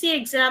ইউপিএসসি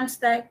এক্সামস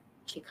দেয়,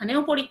 সেখানেও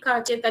পরীক্ষা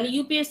আছে। তাহলে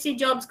ইউপিএসসি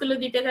জবস গুলো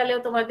দিতে গেলেও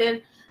তোমাদের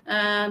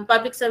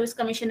পাবলিক সার্ভিস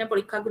কমিশনের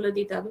পরীক্ষাগুলো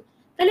দিতে হবে।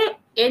 তাহলে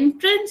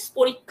এন্ট্রান্স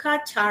পরীক্ষা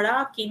ছাড়া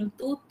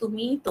কিন্তু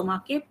তুমি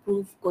তোমাকে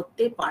প্রুভ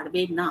করতে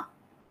পারবে না।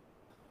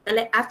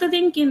 তাহলে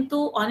এতদিন কিন্তু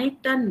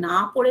অনেকটা না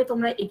পড়ে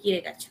তোমরা এগিয়ে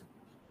গেছো।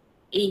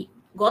 এই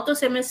গত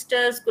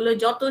সেমেস্টার্স গুলো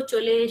যত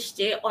চলে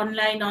এসছে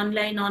অনলাইন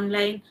অনলাইন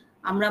অনলাইন,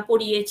 আমরা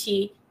পড়িয়েছি,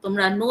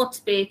 তোমরা নোটস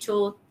পেয়েছো,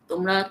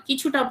 তোমরা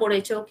কিছুটা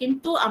পড়েছো,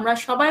 কিন্তু আমরা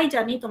সবাই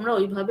জানি তোমরা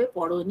ওইভাবে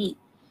পড়োনি।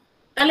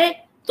 তাহলে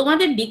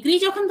তোমাদের ডিগ্রি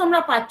যখন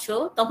তোমরা পাচ্ছ,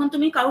 তখন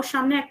তুমি কারোর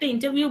সামনে একটা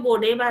ইন্টারভিউ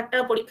বোর্ডে বা একটা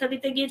পরীক্ষা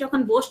দিতে গিয়ে যখন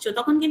বসছো,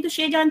 তখন কিন্তু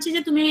সে জানছে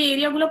যে তুমি এই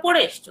এরিয়াগুলো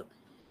পড়ে এসছো।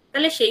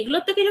 তাহলে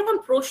সেইগুলোর থেকে যখন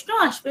প্রশ্ন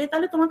আসবে,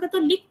 তাহলে তোমাকে তো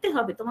লিখতে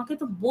হবে, তোমাকে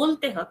তো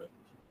বলতে হবে।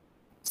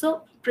 So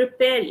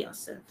prepare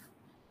yourself.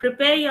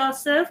 Prepare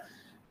yourself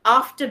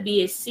after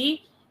BSc.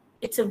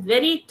 It's a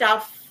very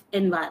tough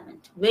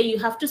environment where you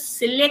have to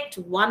select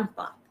one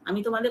path. আমি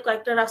তোমাদের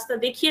কয়েকটা রাস্তা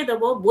দেখিয়ে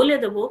দেবো, বলে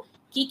দেবো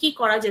কি কি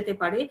করা যেতে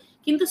পারে,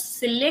 কিন্তু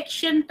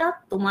সিলেকশনটা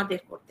তোমাদের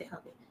করতে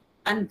হবে।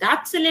 And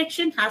that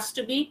selection has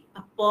to be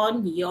upon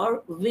your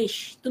wish.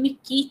 তুমি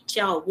কি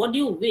চাও, what do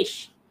you wish?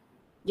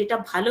 যেটা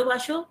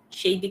ভালোবাসো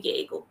সেই দিকে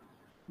এগো।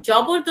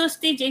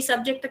 জবরদস্তি যে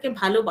সাবজেক্টটাকে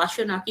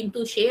ভালোবাসো না, কিন্তু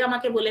সে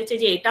আমাকে বলেছে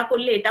যে এটা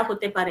করলে এটা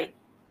হতে পারে,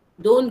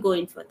 don't go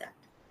in for that.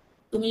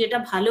 তুমি যেটা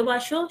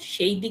ভালোবাসো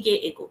সেই দিকে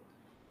এগো,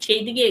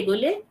 সেই দিকে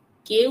এগোলে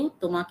কেউ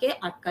তোমাকে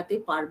আটকাতে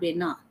পারবে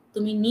না।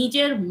 তুমি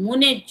নিজের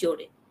মনের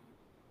জোরে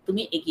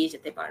তুমি এগিয়ে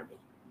যেতে পারবে।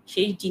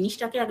 সেই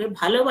জিনিসটাকে আগে,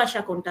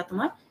 ভালোবাসা কোনটা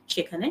তোমার,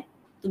 সেখানে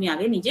তুমি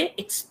আগে নিজে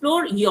এক্সপ্লোর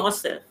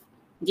ইয়োরসেলফ।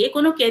 যে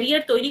কোনো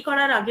ক্যারিয়ার তৈরি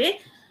করার আগে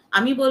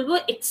আমি বলবো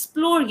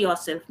এক্সপ্লোর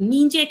ইয়োরসেলফ,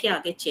 নিজেকে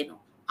আগে চেনো।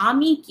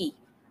 আমি কি,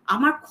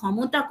 আমার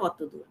ক্ষমতা কত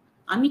দূর,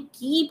 আমি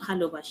কি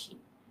ভালোবাসি,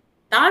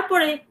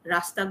 তারপরে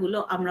রাস্তাগুলো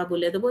আমরা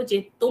বলে দেবো যে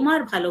তোমার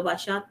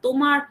ভালোবাসা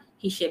তোমার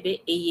হিসেবে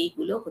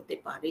এইগুলো হতে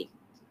পারে।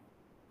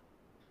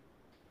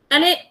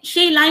 তাহলে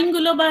সেই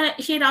লাইনগুলো বা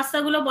সেই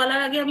রাস্তাগুলো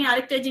বলার আগে আমি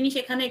আরেকটা জিনিস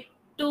এখানে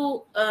একটু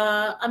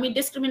আমি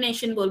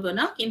ডিসক্রিমিনেশন বলবো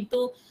না, কিন্তু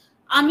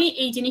আমি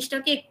এই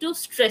জিনিসটাকে একটু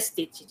স্ট্রেস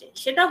দিচ্ছি, যে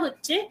সেটা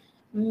হচ্ছে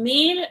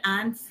মেল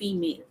অ্যান্ড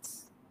ফিমেলস।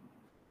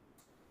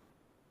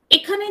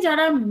 এখানে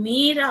যারা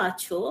মেয়েরা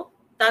আছো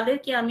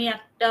তাদেরকে আমি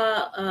একটা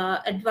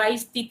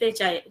অ্যাডভাইস দিতে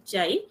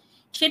চাই,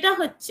 সেটা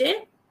হচ্ছে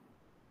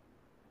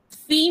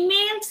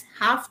females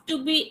have to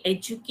be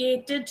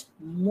educated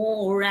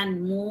more and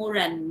more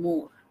and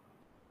more.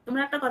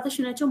 তোমরা একটা কথা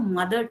শুনেছো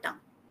মাদার টাং,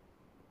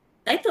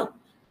 তাই তো?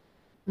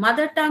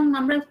 মাদার টাং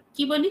আমরা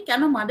কি বলি,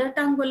 কেন মাদার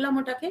টাং বললাম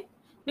ওটাকে?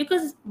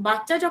 বিকজ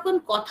বাচ্চা যখন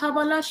কথা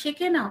বলা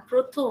শেখে না,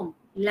 প্রথম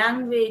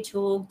ল্যাঙ্গুয়েজ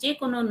হোক, যে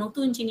কোনো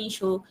নতুন জিনিস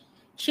হোক,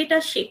 সেটা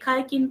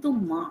শেখায় কিন্তু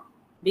মা।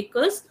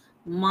 বিকজ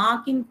মা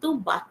কিন্তু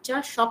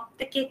বাচ্চার সব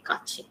থেকে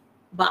কাছে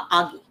বা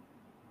আগে।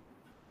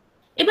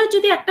 এবার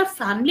যদি একটা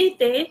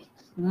ফ্যামিলিতে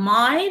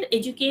মায়ের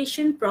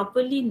এডুকেশন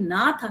প্রপারলি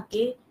না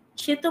থাকে,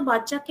 সে তো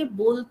বাচ্চাকে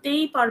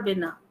বলতেই পারবে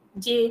না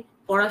যে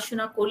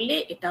পড়াশোনা করলে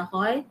এটা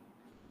হয়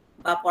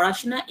বা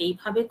পড়াশোনা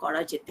এইভাবে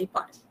করা যেতে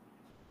পারে।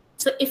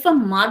 So if a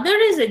mother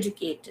is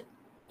educated,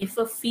 if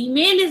a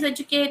female is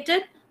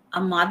educated,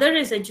 a mother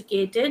is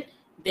educated,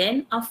 then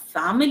a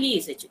family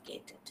is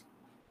educated.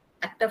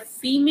 একটা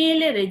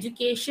ফিমেলের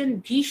এডুকেশন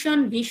ভীষণ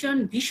ভীষণ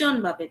ভীষণ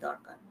ভাবে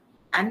দরকার,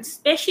 and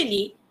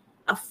especially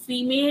a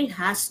female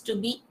has to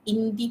be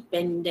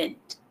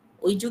independent.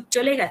 ওই যুগ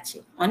চলে গেছে,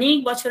 অনেক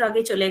বছর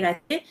আগে চলে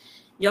গেছে,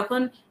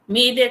 যখন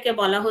মেয়েদেরকে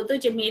বলা হতো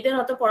যে মেয়েদের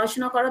অত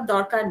পড়াশোনা করার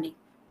দরকার নেই,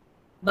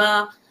 বা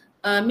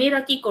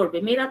মেয়েরা কি করবে,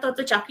 মেয়েরা তো অত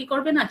চাকরি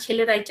করবে না,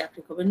 ছেলেরাই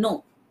চাকরি করবে। No,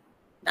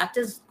 that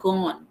is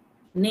gone.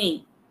 নেই।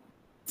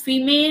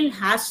 Female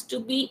has to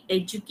be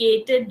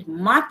educated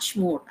much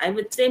more, I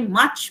would say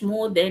much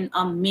more than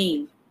a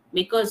male,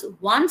 because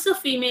once a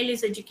female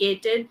is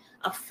educated,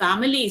 a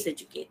family is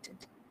educated.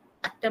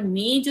 একটা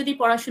মেয়ে যদি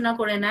পড়াশোনা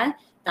করে নেয়,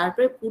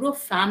 তারপরে পুরো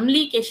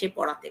ফ্যামিলিকে সে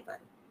পড়াতে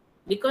পারে,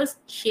 বিকজ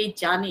সে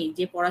জানে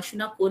যে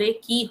পড়াশোনা করে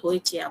কি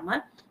হয়েছে আমার,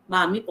 বা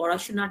আমি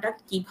পড়াশোনাটা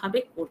কিভাবে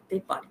করতে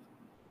পারি।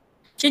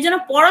 সেজন্য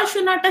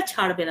পড়াশোনাটা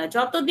ছাড়বে না,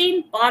 যতদিন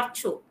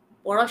পারছো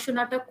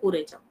পড়াশোনাটা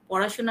করে যাও।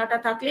 পড়াশোনাটা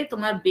থাকলে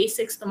তোমার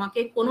বেসিক্স তোমাকে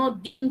কোনো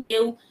দিন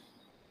কেউ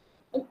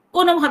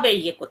কোনোভাবে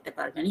ইয়ে করতে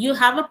পারবে না। You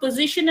have a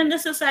position in the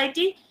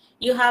society,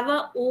 you have a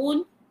on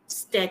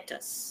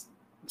status,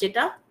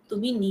 যেটা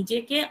তুমি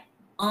নিজেকে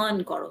আর্ন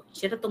করো,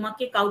 সেটা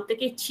তোমাকে কাউর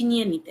থেকে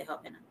ছিনিয়ে নিতে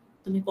হবে না।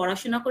 তুমি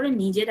পড়াশোনা করে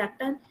নিজের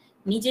একটা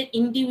নিজের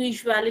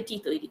ইন্ডিভিজুয়ালিটি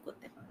তৈরি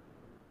করতে পারো।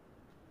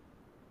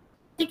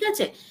 ঠিক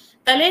আছে?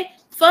 তাহলে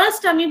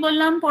ফার্স্ট আমি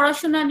বললাম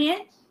পড়াশোনা নিয়ে,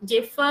 যে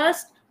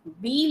first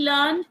B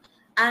learn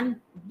and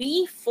B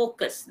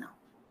focus now.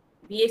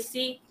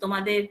 BSc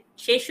তোমাদের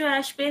শেষ হয়ে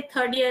আসবে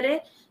থার্ড ইয়ারে।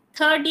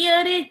 থার্ড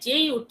ইয়ারে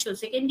যেই উঠছো,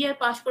 সেকেন্ড ইয়ার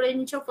পাস করে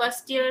নিচ্ছ,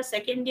 ফার্স্ট ইয়ার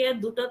সেকেন্ড ইয়ার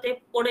দুটোতে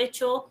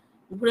পড়েছো,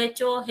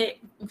 ঘুরেছো,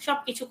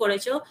 সবকিছু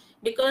করেছো,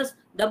 because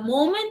the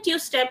moment you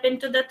step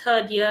into the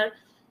third year,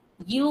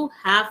 you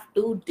have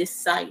to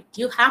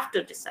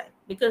decide,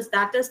 because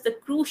that is the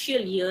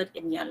crucial year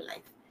in your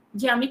life.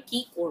 যে আমি কি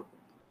করব,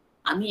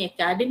 আমি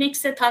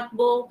একাডেমিক্সে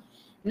থাকবো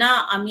না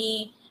আমি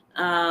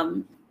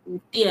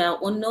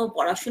অন্য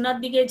পড়াশোনার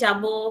দিকে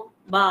যাব,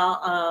 বা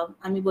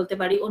আমি বলতে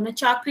পারি অন্য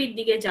চাকরির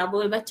দিকে যাব।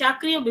 এবার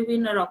চাকরিও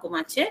বিভিন্ন রকম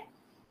আছে।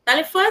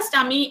 তাহলে ফার্স্ট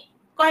আমি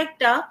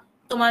কয়েকটা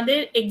তোমাদের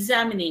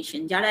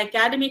এক্সামিনেশন, যারা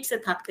একাডেমিক্সে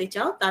থাকতে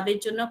চাও তাদের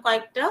জন্য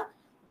কয়েকটা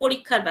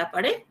পরীক্ষার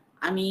ব্যাপারে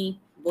আমি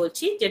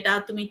বলছি, যেটা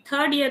তুমি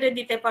থার্ড ইয়ারে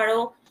দিতে পারো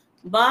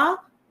বা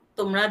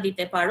তোমরা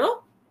দিতে পারো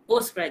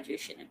পোস্ট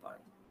গ্রাজুয়েশনের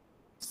পরে।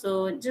 So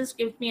just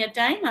give me a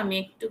time, আমি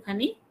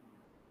একটুখানি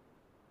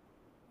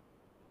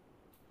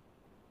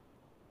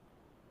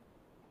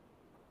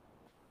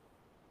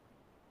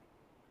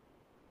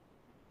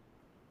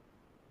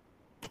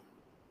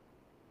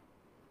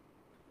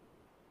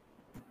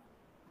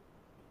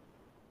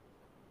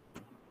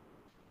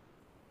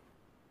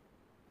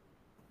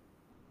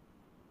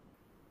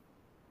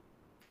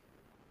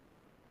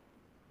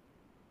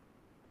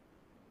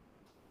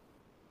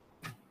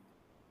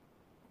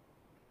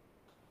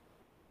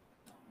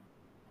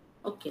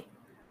ওকে।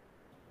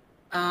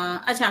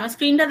 আচ্ছা, আমার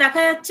স্ক্রিনটা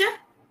দেখা যাচ্ছে?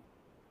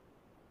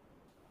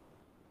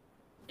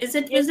 Is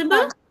it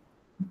visible?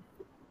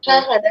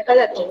 হ্যাঁ হ্যাঁ দেখা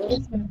যাচ্ছে।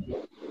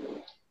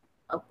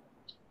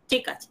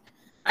 ঠিক আছে।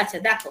 আচ্ছা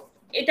দেখো,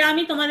 এটা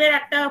আমি তোমাদের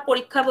একটা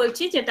পরীক্ষা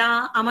বলছি, যেটা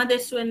আমাদের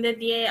স্টুডেন্টদের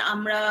দিয়ে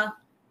আমরা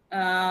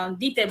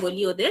দিতে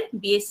বলি ওদের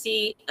বিএসসি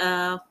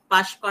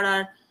পাস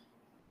করার,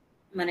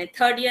 মানে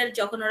থার্ড ইয়ার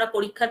যখন ওরা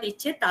পরীক্ষা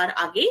দিচ্ছে তার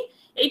আগে।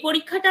 এই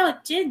পরীক্ষাটা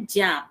হচ্ছে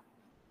জ্যাম,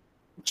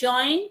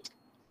 জয়েন্ট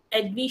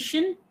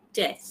অ্যাডমিশন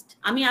টেস্ট।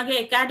 আমি আগে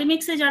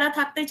একাডেমিক্সে যারা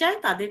থাকতে চায়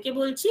তাদেরকে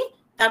বলছি,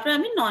 তারপরে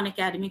আমি নন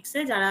একাডেমিক্সে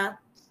যারা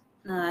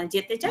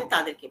যেতে চায়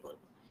তাদেরকে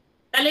বলবো।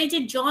 তাহলে এই যে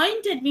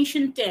জয়েন্ট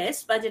অ্যাডমিশন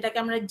টেস্ট বা যেটাকে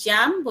আমরা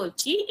জ্যাম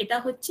বলছি, এটা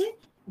হচ্ছে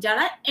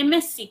যারা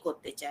এমএসসি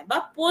করতে চায় বা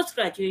পোস্ট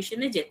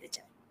গ্রাজুয়েশনে যেতে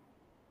চায়।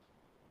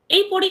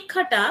 এই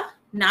পরীক্ষাটা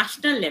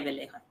ন্যাশনাল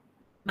লেভেলে হয়,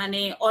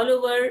 মানে অল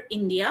ওভার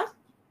ইন্ডিয়া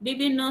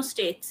বিভিন্ন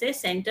স্টেটসে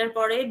সেন্টার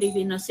পড়ে,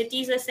 বিভিন্ন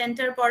সিটিজে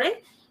সেন্টার পড়ে,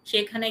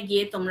 সেখানে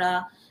গিয়ে তোমরা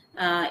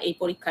এই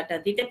পরীক্ষাটা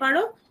দিতে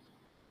পারো।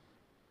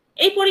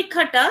 এই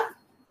পরীক্ষাটা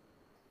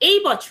এই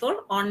বছর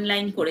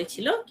অনলাইন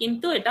করেছিল,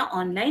 কিন্তু এটা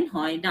অনলাইন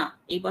হয় না।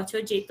 এই বছর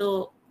যেহেতু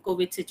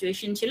কোভিড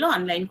সিচুয়েশন ছিল,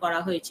 অনলাইন করা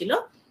হয়েছিল,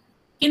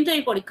 কিন্তু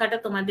এই পরীক্ষাটা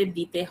তোমাদের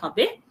দিতে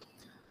হবে।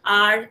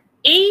 আর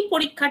এই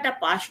পরীক্ষাটা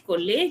পাশ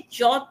করলে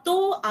যত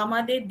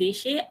আমাদের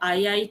দেশে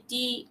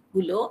আইআইটি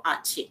গুলো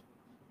আছে,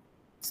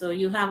 so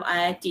you have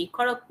IIT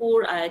Kharagpur,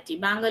 IIT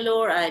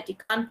Bangalore, IIT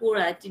Kanpur,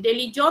 IIT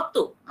Delhi, যত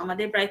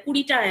আমাদের প্রায়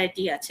 20টা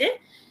আইআইটি আছে,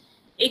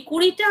 এই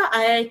 20টা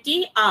IIT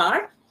R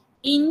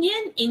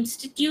Indian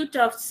institute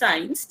of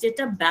science,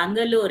 যেটা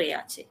ব্যাঙ্গালোরে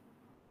আছে,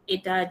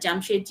 এটা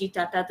জামশেদজি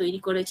টাটা তৈরি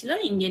করেছিল,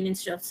 ইন্ডিয়ান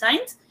ইনস্টিটিউট অফ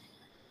সায়েন্স।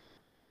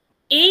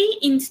 এই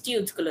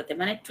ইনস্টিটিউটস গুলোতে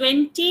মানে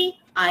 20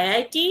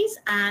 আইআইটিস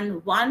and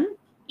 1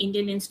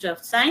 Indian institute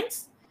of science,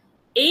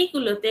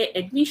 এইগুলোতে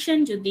এডমিশন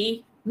যদি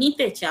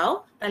নিতে চাও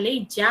তাহলে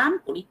এই জ্যাম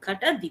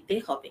পরীক্ষাটা দিতে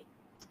হবে।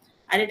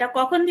 আর এটা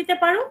কখন দিতে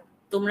পারো?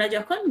 তোমরা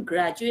যখন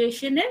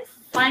গ্রাজুয়েশনের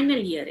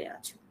ফাইনাল ইয়ারে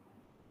আছো,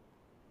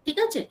 ঠিক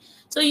আছে?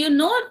 So you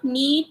not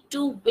need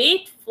to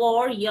wait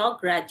for your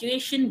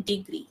graduation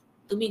degree.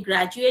 তুমি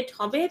গ্রাজুয়েট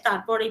হবে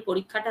তারপর এই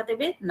পরীক্ষাটা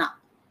দেবে না,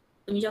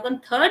 তুমি যখন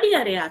 3rd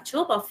ইয়ারে আছো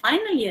বা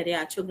ফাইনাল ইয়ারে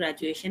আছো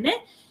গ্রাজুয়েশনে,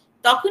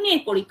 তখনই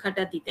এই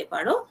পরীক্ষাটা দিতে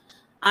পারো।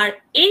 আর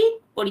এই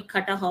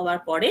পরীক্ষাটা হওয়ার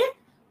পরে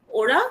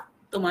ওরা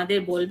তোমাদের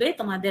বলবে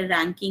তোমাদের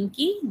র্যাঙ্কিং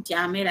কি,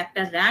 জ্যামের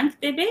একটা র্যাঙ্ক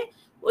দেবে।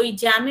 ওই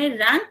জ্যামের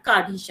র্যাঙ্ক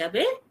কার্ড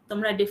হিসাবে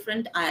তোমরা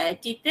ডিফারেন্ট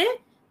আইআইটিতে,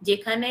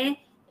 যেখানে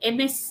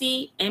এমএসসি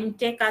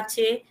এমটেক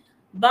আছে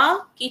বা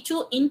কিছু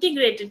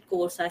ইন্টিগ্রেটেড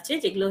কোর্স আছে,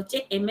 যেগুলো হচ্ছে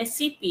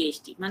এমএসসি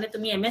পিএইচডি, মানে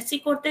তুমি এমএসসি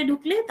করতে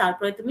ঢুকলে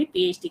তারপরে তুমি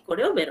পিএইচডি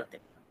করেও বেরোতে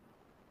পারো,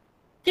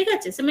 ঠিক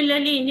আছে?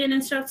 সিমিলারলি ইন্ডিয়ান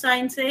ইনস্টিটিউট অফ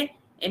সায়েন্সে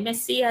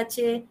এমএসসি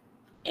আছে,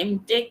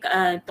 এমটেক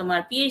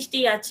তোমার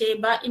পিএইচডি আছে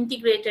বা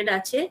ইন্টিগ্রেটেড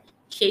আছে,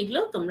 সেইগুলো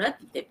তোমরা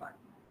দিতে পারো।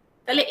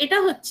 তাহলে এটা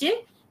হচ্ছে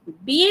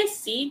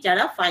বিএসসি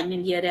যারা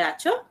ফাইনাল ইয়ারে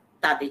আছো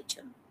তাদের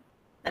জন্য।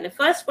 তাহলে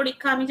ফার্স্ট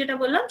পরীক্ষা আমি যেটা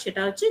বললাম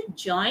সেটা হচ্ছে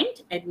জয়েন্ট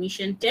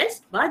অ্যাডমিশন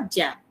টেস্ট বা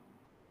জ্যাম।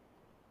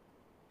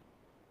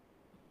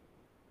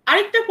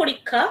 আরেকটা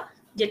পরীক্ষা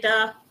যেটা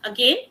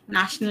अगेन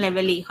ন্যাশনাল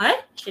লেভেলেই হয়,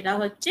 সেটা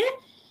হচ্ছে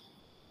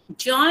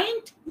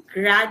joint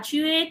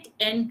graduate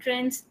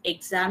entrance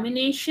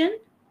examination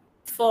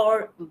for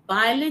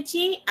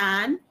biology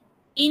and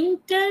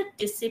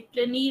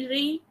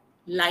interdisciplinary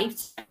life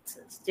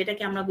sciences,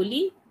 যেটাকে আমরা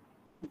বলি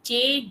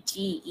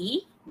JGE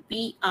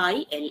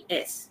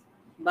BILS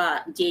বা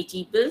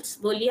JGBILS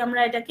বলি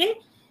আমরা এটাকে।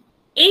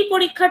 এই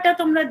পরীক্ষাটা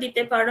তোমরা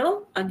দিতে পারো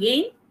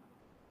again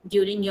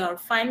during your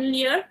final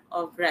year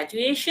of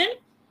graduation।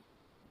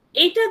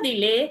 এইটা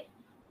দিলে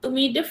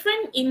তুমি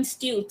ডিফারেন্ট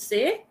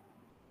ইনস্টিটিউটসে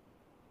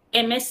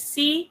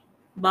এমএসসি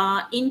বা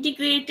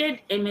ইন্টিগ্রেটেড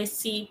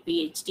এমএসসি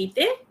পিএইচডি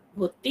তে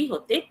ভর্তি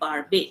হতে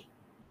পারবে।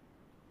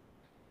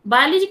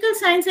 বায়োলজিক্যাল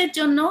সায়েন্সের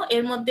জন্য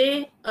এর মধ্যে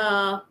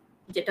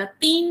যেটা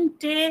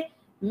 3টে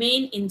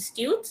মেইন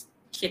ইনস্টিটিউটস,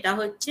 সেটা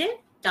হচ্ছে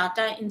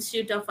tata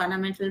institute of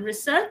fundamental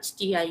research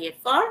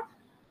TIFR,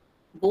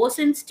 Bose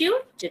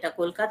institute যেটা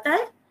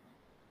কলকাতায়,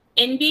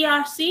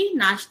 NBRC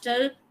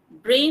national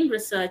brain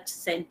research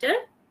centre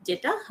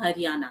যেটা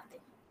হরিয়ানাতে,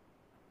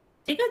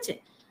 ঠিক আছে?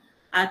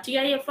 আর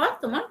TIFR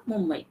তোমার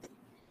মুম্বাইতে।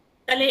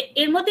 তাহলে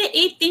এর মধ্যে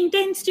এই 3টে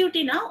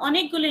ইনস্টিটিউটই না,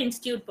 অনেকগুলো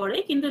ইনস্টিটিউট পড়ে,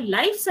 কিন্তু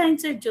লাইফ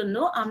সায়েন্সের জন্য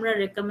আমরা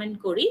রেকমেন্ড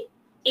করি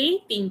এই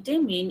 3টে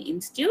মেইন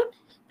ইনস্টিটিউট।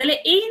 তাহলে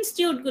এই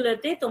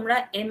ইনস্টিটিউটগুলোতে তোমরা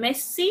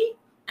এমএসসি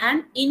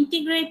অ্যান্ড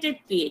ইন্টিগ্রেটেড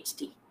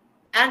পিএইচডি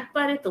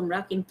একবারে তোমরা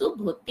কিন্তু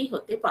ভর্তি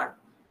হতে পারো।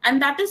 And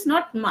that is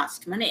not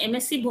must, মানে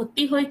এমএসসি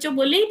ভর্তি হয়েছো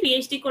বলেই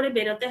পিএইচডি করে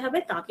বেরোতে হবে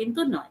তা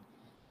কিন্তু নয়।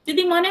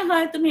 যদি মনে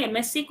হয় তুমি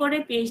এমএসসি করে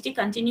পিএইচডি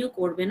কন্টিনিউ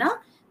করবে না,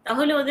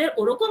 তাহলে ওদের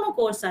ওরকমও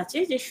কোর্স আছে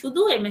যে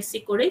শুধু এমএসসি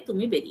করেই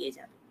তুমি বেরিয়ে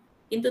যাবে।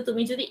 কিন্তু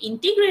তুমি যদি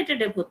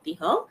ইন্টিগ্রেটেডে ভর্তি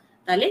হও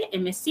তাহলে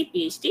এমএসসি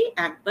পিএইচডি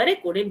একবারে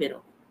করে বেরো।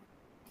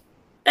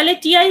 তাহলে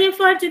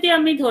TIFR যদি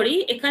আমি ধরি,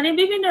 এখানে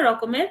বিভিন্ন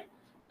রকমের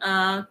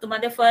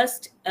তোমাদের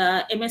ফার্স্ট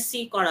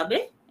এমএসসি করাবে।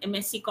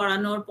 এমএসসি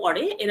করানোর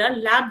পরে এরা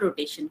ল্যাব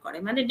রোটেশন করে,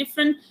 মানে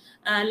ডিফারেন্ট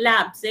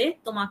ল্যাবসে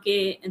তোমাকে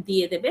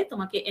দিয়ে দেবে,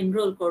 তোমাকে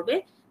এনরোল করবে।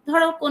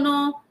 ধরো কোনো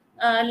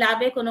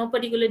ল্যাবে কোনো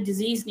পার্টিকুলার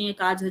ডিজিজ নিয়ে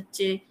কাজ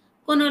হচ্ছে,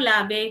 কোনো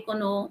ল্যাবে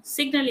কোনো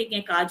সিগন্যালিং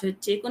এ কাজ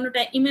হচ্ছে,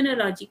 কোনোটা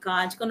ইমিউনোলজি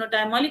কাজ, কোনোটা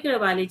মলিকুলার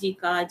বায়োলজি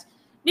কাজ,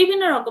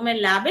 বিভিন্ন রকমের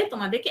ল্যাবে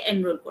তোমাদেরকে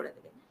এনরোল করে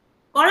দেবে।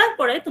 করার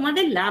পরে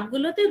তোমাদের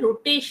ল্যাবগুলোতে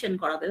রোটেশন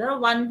করাবে, ধরো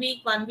 1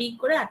 উইক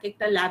করে এক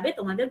একটা ল্যাবে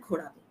তোমাদের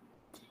ঘোরাবে।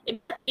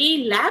 এই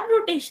ল্যাব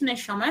রোটেশনের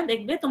সময়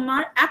দেখবে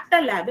তোমার একটা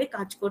ল্যাবে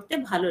কাজ করতে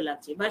ভালো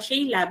লাগছে, বা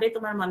সেই ল্যাবে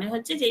তোমার মনে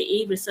হচ্ছে যে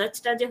এই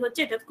রিসার্চটা যে হচ্ছে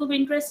এটা খুব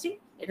ইন্টারেস্টিং,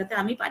 এটাতে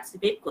আমি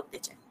পার্টিসিপেট করতে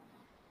চাই,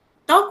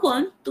 তখন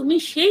তুমি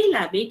সেই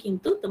ল্যাবে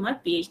কিন্তু তোমার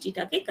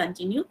পিএইচডিটাকে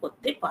কন্টিনিউ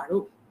করতে পারো।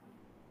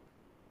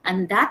 and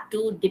that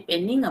too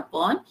depending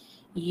upon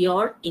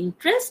your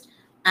interest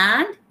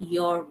and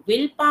your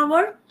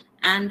willpower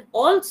and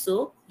also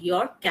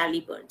your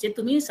caliber, যে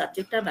তুমি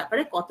সাবজেক্টটার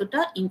ব্যাপারে কতটা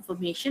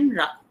ইনফরমেশন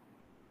রাখো।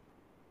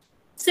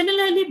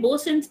 সিমিলারলি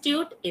বোস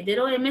ইনস্টিটিউট,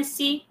 এদেরও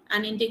এমএসসি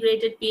অ্যান্ড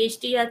ইন্টিগ্রেটেড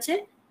পিএইচডি আছে,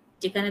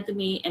 যেখানে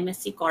তুমি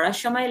এমএসসি করার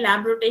সময়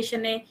ল্যাব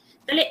রোটেশনে।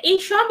 তাহলে এই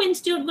সব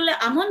ইনস্টিটিউটগুলো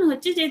এমন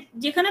হচ্ছে যে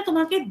যেখানে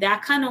তোমাকে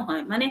দেখানো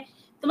হয়, মানে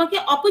তোমাকে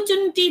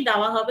অপরচুনিটি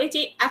দেওয়া হবে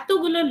যে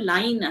এতগুলো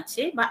লাইন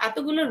আছে বা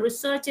এতগুলো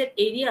রিসার্চের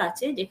এরিয়া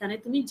আছে যেখানে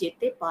তুমি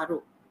যেতে পারো।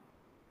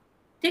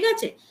 ঠিক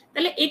আছে,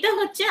 তাহলে এটা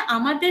হচ্ছে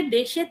আমাদের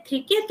দেশে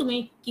থেকে তুমি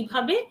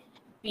কিভাবে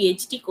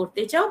পিএইচডি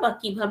করতে চাও বা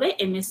কিভাবে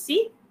এমএসসি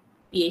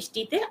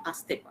পিএইচডি তে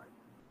আসতে পারো।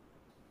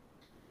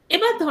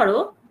 এবার ধরো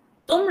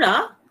তোমরা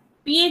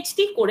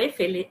পিএইচডি করে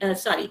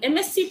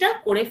এমএসসিটা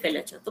করে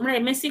ফেলেছো, তোমরা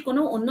এমএসসি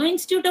কোনো অন্য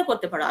ইনস্টিটিউটও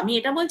করতে পারো। আমি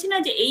এটা বলছি না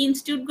যে এই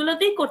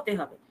ইনস্টিটিউটগুলোতেই করতে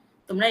হবে।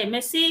 তোমরা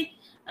এমএসসি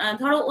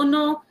ধরো অন্য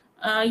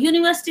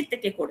ইউনিভার্সিটি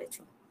থেকে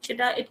করেছো,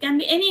 সেটা it can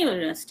be any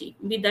university,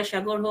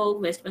 Vidyasagar হোক,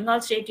 ওয়েস্ট বেঙ্গল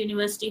স্টেট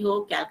ইউনিভার্সিটি হোক,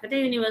 ক্যালকাটা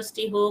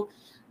ইউনিভার্সিটি হোক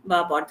বা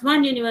বর্ধমান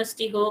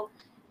ইউনিভার্সিটি হোক,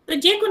 তো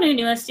যে কোনো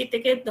ইউনিভার্সিটি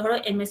থেকে ধরো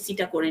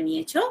এমএসসিটা করে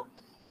নিয়েছো।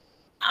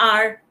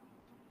 আর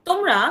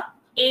তোমরা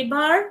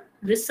এবার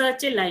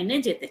রিসার্চের লাইনে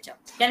যেতে চাও,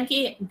 কেন কি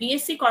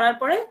বিএসসি করার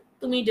পরে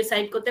তুমি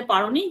ডিসাইড করতে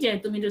পারোনি যে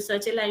তুমি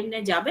রিসার্চের লাইনে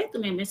যাবে,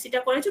 তুমি এমএসসিটা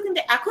করেছো কিন্তু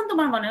এখন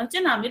তোমার মনে হচ্ছে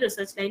না আমি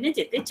রিসার্চ লাইনে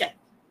যেতে চাই,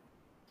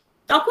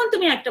 তখন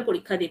তুমি একটা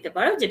পরীক্ষা দিতে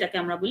পারো যেটাকে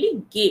আমরা বলি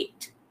গেট।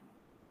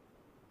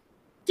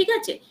 ঠিক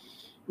আছে,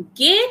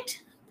 গেট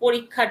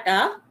পরীক্ষাটা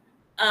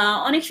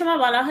অনেক সময়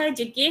বলা হয়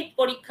যে গেট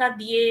পরীক্ষা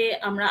দিয়ে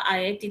আমরা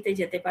আইআইটি তে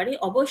যেতে পারি,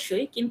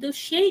 অবশ্যই, কিন্তু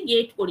সেই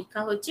গেট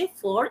পরীক্ষা হচ্ছে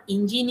ফর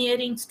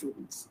ইঞ্জিনিয়ারিং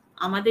স্টুডেন্টস,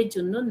 আমাদের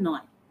জন্য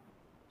নয়।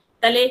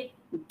 তাহলে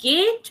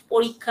গেট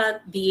পরীক্ষা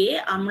দিয়ে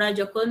আমরা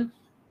যখন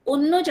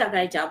অন্য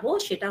জায়গায় যাব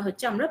সেটা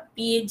হচ্ছে আমরা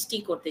পিএইচডি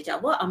করতে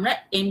যাব, আমরা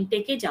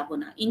এমটেকে যাব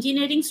না।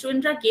 ইঞ্জিনিয়ারিং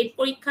স্টুডেন্টরা গেট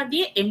পরীক্ষা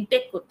দিয়ে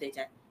এমটেক করতে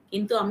যায়,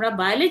 কিন্তু আমরা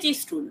বায়োলজি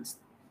স্টুডেন্টস,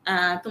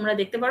 তোমরা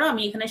দেখতে পারো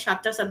আমি এখানে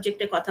 7টা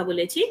সাবজেক্টে কথা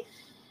বলেছি,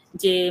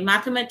 যে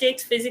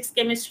ম্যাথমেটিক্স, ফিজিক্স,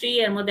 কেমিস্ট্রি,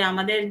 এর মধ্যে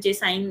আমাদের যে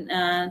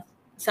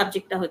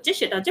সাবজেক্টটা হচ্ছে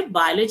সেটা হচ্ছে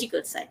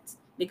বায়োলজিক্যাল সায়েন্স,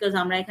 বিকজ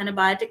আমরা এখানে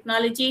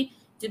বায়োটেকনোলজি,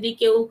 যদি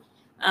কেউ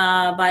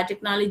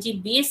বায়োটেকনোলজি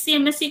বিএসসি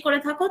এমএসসি করে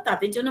থাকো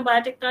তাদের জন্য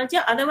বায়োটেকনোলজি,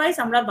 আদারওয়াইজ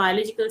আমরা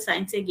বায়োলজিক্যাল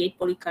সায়েন্সে গেট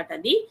পরীক্ষাটা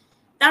দিই,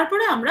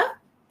 তারপরে আমরা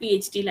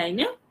পিএইচডি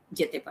লাইনে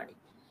যেতে পারি।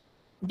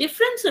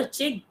 ডিফারেন্স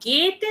হচ্ছে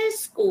গেটের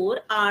স্কোর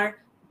আর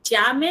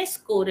জ্যামের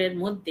স্কোরের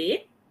মধ্যে,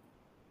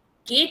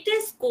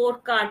 গেটের স্কোর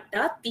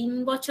কার্ডটা 3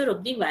 বছর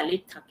অবধি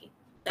ভ্যালিড থাকে।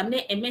 তার মানে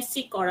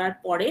এমএসসি করার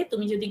পরে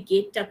তুমি যদি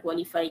গেটটা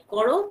কোয়ালিফাই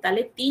করো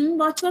তাহলে 3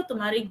 বছর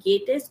তোমার এই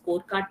গেটের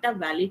স্কোর কার্ডটা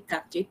ভ্যালিড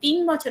থাকছে, 3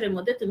 বছরের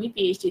মধ্যে তুমি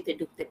পিএইচডি তে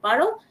ঢুকতে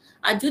পারো।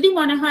 আর যদি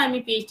মনে হয় আমি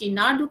পিএইচডি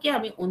না ঢুকে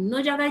আমি অন্য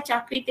জায়গায়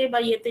চাকরিতে বা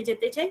ইয়েতে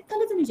যেতে চাই,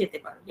 তাহলে তুমি যেতে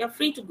পারো, you R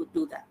free to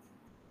do that.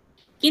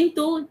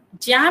 কিন্তু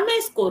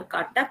জ্যামের স্কোর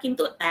কার্ডটা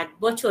কিন্তু 1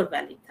 বছর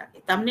ভ্যালিড থাকে।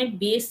 তার মানে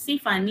বিএসসি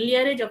ফাইনাল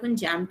ইয়ারে যখন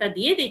জ্যামটা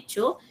দিয়ে দিচ্ছ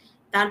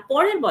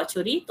তারপরের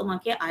বছরই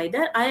তোমাকে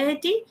আইদার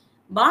আইআইটি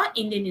বা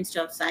ইন্ডিয়ান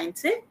ইনস্টিটিউট অফ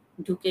সায়েন্সে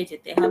ঢুকে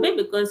যেতে হবে,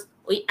 বিকজ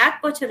ওই 1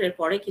 বছরের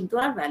পরে কিন্তু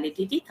আর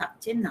ভ্যালিডিটি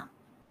থাকছে না।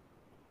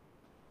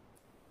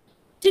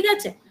 ঠিক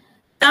আছে,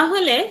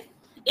 তাহলে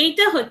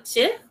এইটা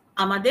হচ্ছে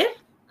আমাদের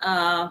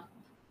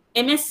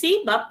এমএসসি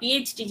বা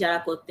পিএইচডি যারা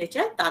করতে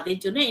চায় তাদের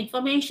জন্য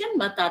ইনফরমেশন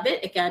বা তাদের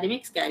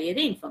একাডেমিক্স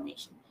ক্যারিয়ারে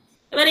ইনফরমেশন।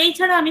 এবার এই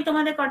ছাড়া আমি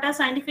তোমাদের কটা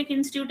সায়েন্টিফিক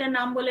ইনস্টিটিউটের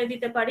নাম বলে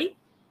দিতে পারি।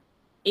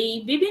 এই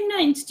বিভিন্ন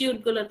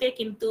ইনস্টিটিউটগুলোতে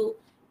কিন্তু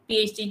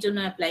পিএইচডির জন্য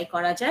অ্যাপ্লাই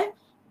করা যায়,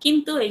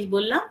 কিন্তু এই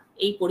বললাম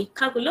এই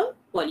পরীক্ষাগুলো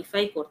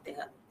কোয়ালিফাই করতে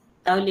হবে।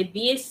 তাহলে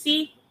বিএসসি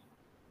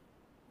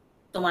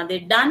তোমাদের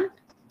ডান,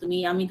 তুমি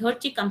আমি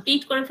ধরছি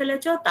কমপ্লিট করে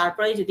ফেলেছো,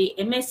 তারপরে যদি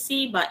এমএসসি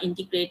বা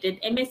ইন্টিগ্রেটেড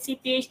এমএসসি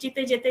পিএইচডি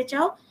তে যেতে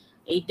চাও,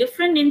 এই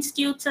ডিফারেন্ট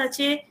ইনস্টিটিউটস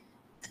আছে,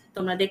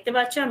 তোমরা দেখতে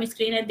পাচ্ছ আমি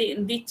স্ক্রিনে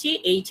দিচ্ছি।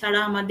 এই ছাড়া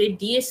আমাদের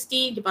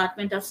DST,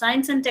 department of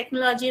science and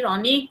টেকনোলজির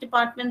অনেক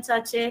ডিপার্টমেন্টস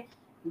আছে,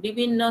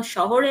 বিভিন্ন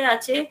শহরে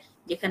আছে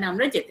যেখানে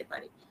আমরা যেতে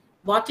পারি।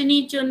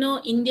 বটানির জন্য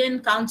Indian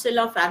council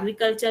of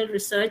agriculture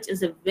research is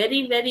a very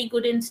very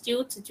good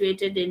institute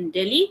situated in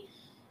Delhi,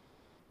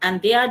 and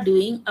they are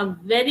doing a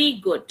very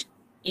good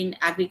in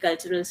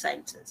agricultural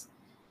sciences.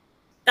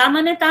 তার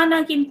মানে তা না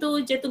কিন্তু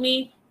যে তুমি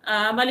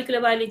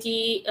মলিকুলার বায়োলজি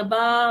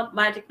বা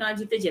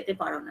বায়োটেকনোলজিতে যেতে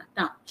পারো না,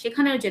 না,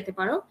 সেখানেও যেতে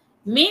পারো।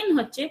 মেন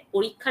হচ্ছে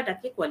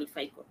পরীক্ষাটাকে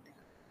কোয়ালিফাই করতে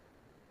হবে।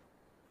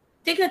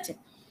 ঠিক আছে,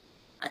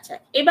 আচ্ছা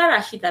এবার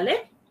আসি তাহলে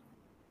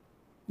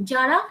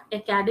যারা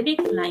একাডেমিক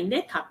লাইনে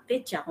থাকতে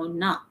চাও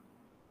না।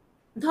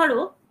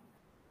 ধরো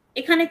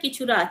এখানে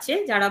কিছুরা আছে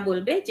যারা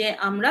বলবে যে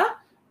আমরা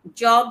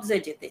জবসে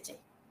যেতে চাই,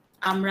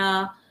 আমরা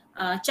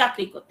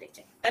চাকরি করতে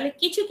চাই। তাহলে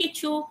কিছু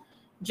কিছু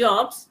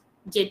জবস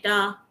যেটা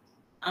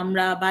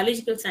আমরা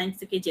বায়োলজিক্যাল সায়েন্স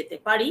থেকে যেতে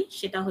পারি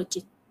সেটা হচ্ছে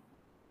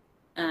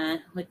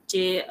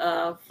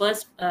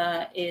first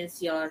is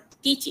your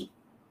teaching.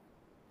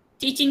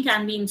 Teaching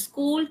can be in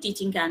school,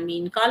 teaching can be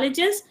in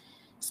colleges.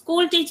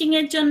 School teaching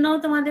এর জন্য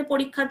তোমাদের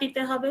পরীক্ষা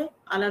দিতে হবে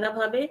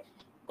আলাদাভাবে।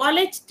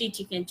 কলেজ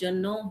টিচিং এর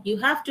জন্য you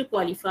have to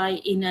qualify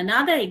in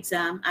another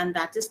exam and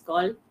that is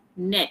called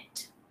NET।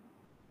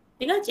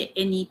 ঠিক আছে,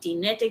 NET,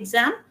 NET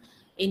exam।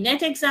 এই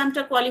NET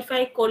এক্সামটা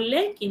কোয়ালিফাই করলে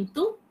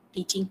কিন্তু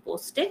টিচিং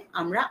পোস্টে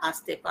আমরা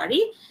আসতে পারি।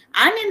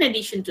 and in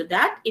addition to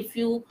that, if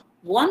you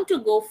want to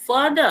go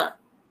further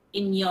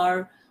in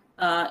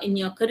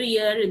your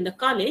career in the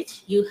college,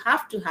 you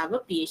have to have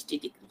a PhD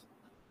degree।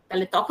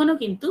 তাহলে তখনও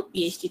কিন্তু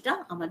পিএইচডিটা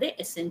আমাদের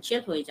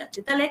এসেনশিয়াল হয়ে যাচ্ছে।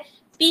 তাহলে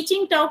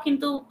টিচিংটাও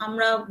কিন্তু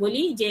আমরা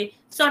বলি যে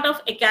সর্ট অফ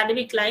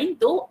একাডেমিক লাইন,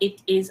 দো ইট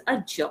ইজ আ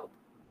জব।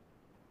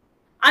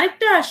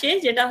 আরেকটা আসে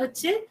যেটা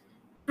হচ্ছে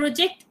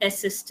প্রজেক্ট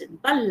অ্যাসিস্ট্যান্ট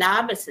বা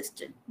ল্যাব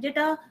অ্যাসিস্ট্যান্ট,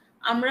 যেটা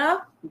আমরা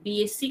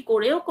বিএসসি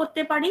করেও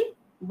করতে পারি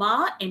বা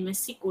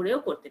এমএসসি করেও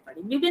করতে পারি।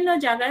 বিভিন্ন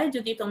জায়গায়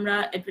যদি তোমরা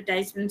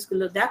অ্যাডভার্টাইজমেন্টস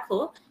গুলো দেখো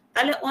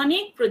তাহলে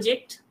অনেক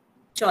প্রজেক্ট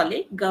চলে,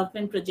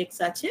 গভর্নমেন্ট প্রজেক্টস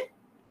আছে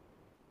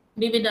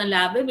বিভিন্ন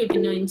ল্যাবে,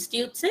 বিভিন্ন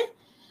ইনস্টিটিউটসে,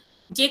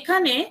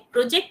 যেখানে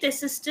প্রজেক্ট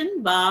অ্যাসিস্ট্যান্ট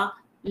বা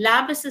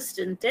ল্যাব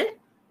অ্যাসিস্ট্যান্টের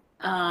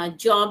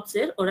জবস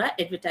এর ওরা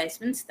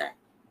অ্যাডভার্টাইজমেন্টস দেয়।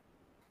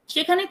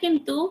 সেখানে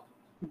কিন্তু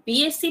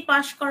বিএসসি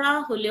পাস করা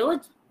হলেও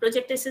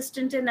প্রজেক্ট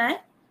অ্যাসিস্ট্যান্টে নেয়,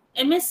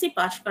 এমএসসি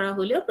পাস করা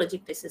হলেও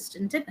প্রজেক্ট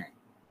অ্যাসিস্ট্যান্টে নেয়,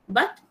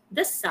 বাট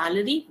দ্য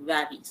স্যালারি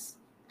ভ্যারিজ।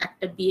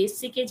 একটা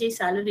বিএসসি কে যে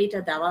স্যালারিটা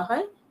দেওয়া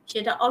হয়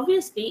সেটা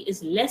obviously is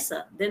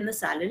lesser than the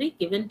salary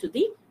given to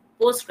the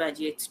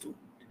postgraduate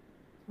student,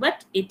 but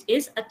it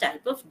is a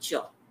type of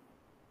job.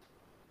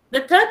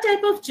 The third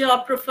type of job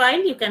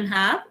profile you can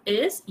have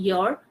is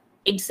your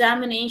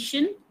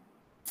examination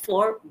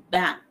for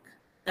bank.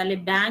 তাহলে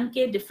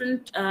ব্যাংকে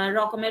different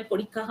রকমের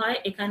পরীক্ষা হয়।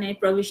 এখানে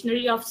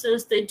provisionary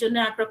অফিসার্সদের জন্য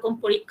একরকম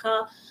পরীক্ষা,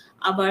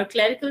 আবার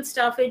ক্লারিক্যাল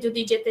স্টাফে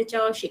যদি যেতে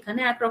চাও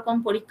সেখানে একরকম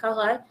পরীক্ষা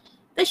হয়।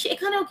 তো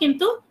সেখানেও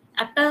কিন্তু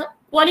একটা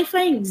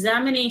কোয়ালিফাইং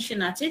এক্সামিনেশন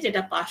আছে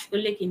যেটা পাশ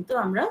করলে কিন্তু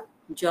আমরা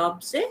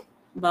জবসে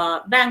বা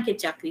ব্যাংকের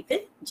চাকরিতে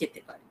যেতে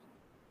পারি।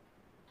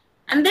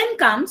 And then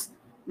comes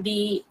the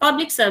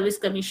Public Service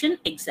Commission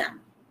exam,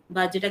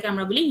 বা যেটাকে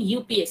আমরা বলি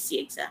ইউপিএসসি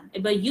এক্সাম।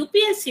 এবার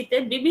ইউপিএসসি তে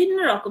বিভিন্ন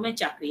রকমের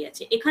চাকরি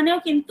আছে। এখানেও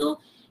কিন্তু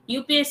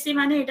ইউপিএসসি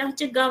মানে এটা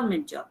হচ্ছে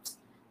গভর্নমেন্ট জবস।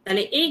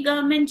 তাহলে এই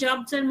গভর্নমেন্ট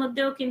জবস এর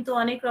মধ্যেও কিন্তু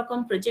অনেক রকম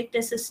প্রজেক্ট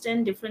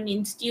অ্যাসিস্ট্যান্ট, ডিফারেন্ট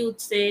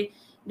ইনস্টিটিউটসে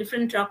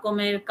ডিফারেন্ট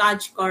রকমের কাজ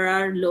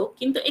করার লোক,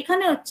 কিন্তু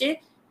এখানে হচ্ছে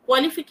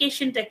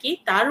কোয়ালিফিকেশনটা কি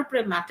তার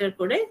উপরে ম্যাটার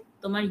করে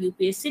তোমার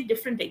ইউপিএসসি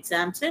ডিফারেন্ট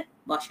এক্সামসে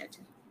বসা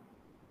যায়।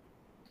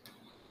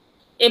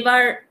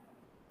 এবার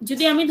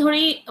যদি আমি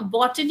ধরি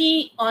বটানি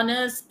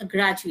অনার্স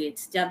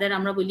গ্রাজুয়েটস, যাদের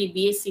আমরা বলি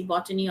বিএসসি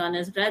বটানি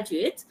অনার্স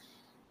গ্রাজুয়েটস,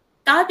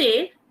 তাদের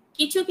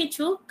কিছু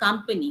কিছু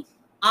কোম্পানি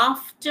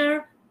আফটার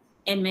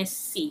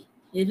এমএসসি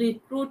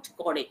রিক্রুট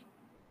করে,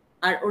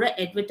 আর ওরা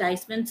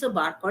অ্যাডভার্টাইজমেন্টসও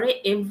বার করে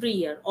every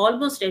year,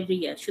 almost every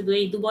year. শুধু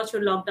এই 2 বছর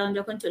লকডাউন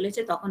যখন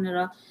চলেছে তখন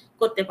ওরা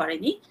করতে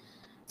পারেনি।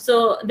 So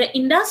the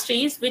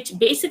industries which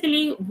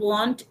basically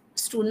want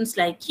students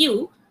like you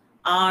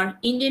are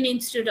Indian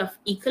Institute of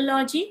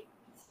Ecology.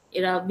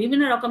 এরা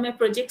বিভিন্ন রকমের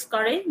প্রজেক্টস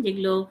করে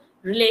যেগুলো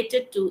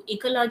related to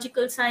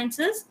ecological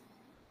sciences,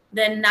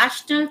 then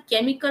national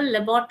chemical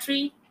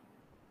laboratory,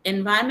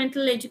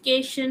 environmental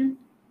education,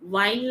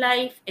 wild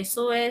life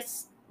SOS,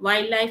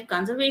 wild life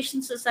conservation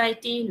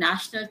society,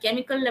 national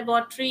chemical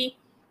laboratory,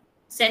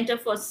 centre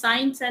for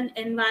science and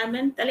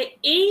environment. তাহলে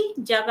এই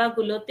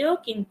জায়গাগুলোতেও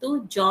কিন্তু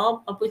job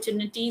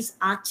opportunities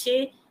আছে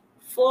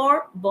for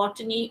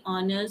বটানি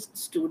honours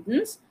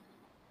students.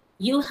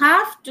 You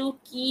have to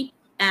keep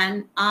an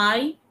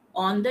eye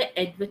on the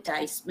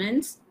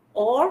advertisements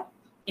or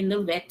in the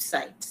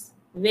websites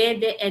where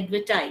they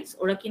advertise.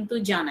 ওরা কিন্তু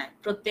জানায়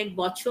প্রত্যেক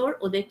বছর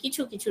ওদের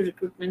কিছু কিছু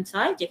রিক্রুটমেন্টস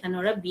হয় যেখানে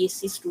ওরা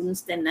বিএসসি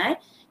স্টুডেন্টসদের নেয়,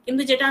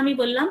 কিন্তু যেটা আমি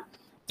বললাম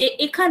যে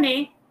এখানে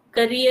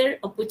career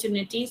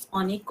opportunities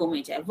অনেক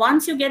কমে যায়।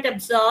 Once you get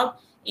absorbed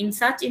in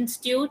such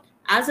institute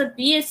as a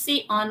BSc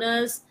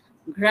honors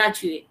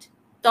graduate,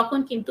 তখন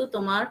কিন্তু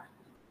তোমার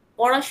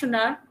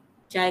পড়াশোনার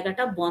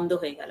জায়গাটা বন্ধ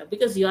হয়ে গেল,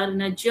 because you are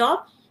in a job,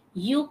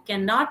 you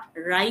cannot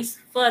rise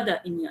further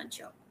in your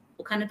job.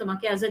 ওখানে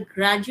তোমাকে as a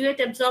graduate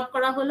absorb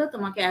করা হলো,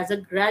 তোমাকে as a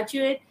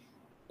graduate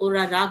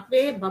ওরা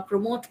রাখবে বা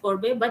প্রমোট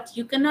করবে, but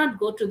you cannot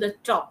go to the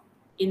top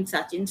in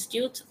such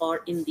institutes or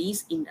in these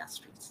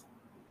industries.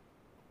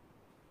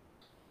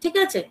 ঠিক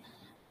আছে?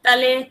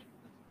 তাহলে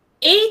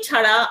এই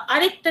ছাড়া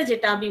আরেকটা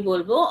যেটা আমি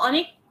বলবো,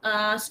 অনেক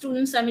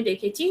স্টুডেন্টস আমি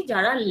দেখেছি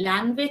যারা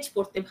ল্যাঙ্গুয়েজ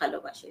পড়তে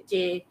ভালোবাসে,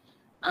 যে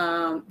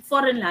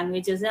ফরেন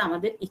ল্যাঙ্গুয়েজেসে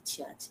আমাদের ইচ্ছে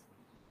আছে,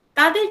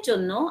 তাদের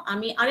জন্য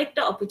আমি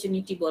আরেকটা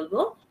অপরচুনিটি বলবো,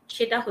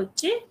 সেটা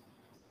হচ্ছে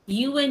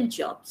ইউএন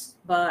জবস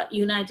বা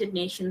ইউনাইটেড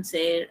নেশনস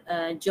এর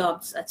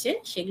জবস আছে,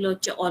 সেগুলো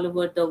হচ্ছে all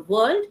over the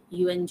world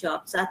UN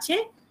jobs আছে।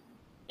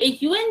 এই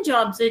ইউএন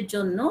জবস এর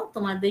জন্য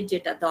তোমাদের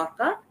যেটা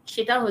দরকার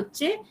সেটা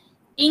হচ্ছে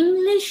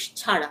ইংলিশ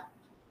ছাড়া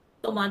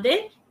তোমাদের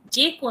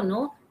যে কোনো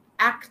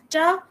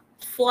একটা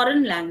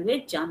ফরেন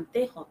ল্যাঙ্গুয়েজ জানতে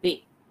হবে।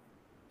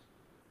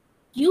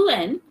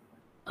 UN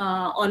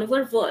all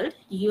over world,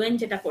 UN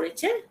যেটা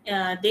করেছে,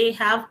 they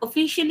have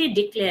officially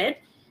declared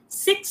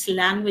 6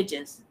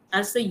 languages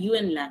as the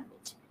UN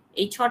language.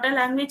 এই 6টা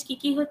ল্যাঙ্গুয়েজ কি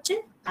কি হচ্ছে?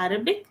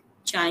 Arabic,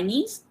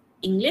 Chinese,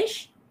 English,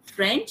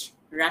 French,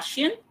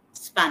 Russian,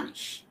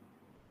 Spanish.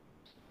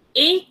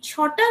 এই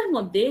 6টার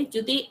মধ্যে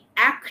যদি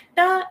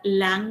একটা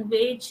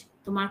ল্যাঙ্গুয়েজ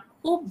তোমার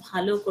খুব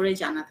ভালো করে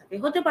জানা থাকে,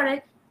 হতে পারে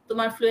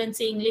তোমার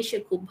ফ্লুয়েন্সি ইংলিশে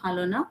খুব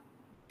ভালো না,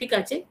 ঠিক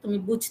আছে, তুমি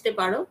বুঝতে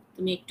পারো,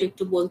 তুমি একটু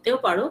একটু বলতেও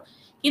পারো,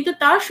 কিন্তু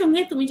তার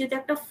সঙ্গে তুমি যদি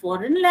একটা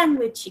ফরেন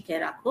ল্যাঙ্গুয়েজ শিখে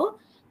রাখো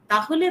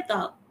তাহলে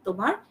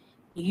তোমার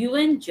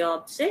ইউএন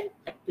জবসে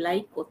অ্যাপ্লাই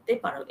করতে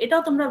পারো।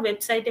 এটাও তোমরা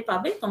ওয়েবসাইটে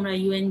পাবে, তোমরা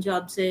ইউএন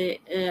জবসে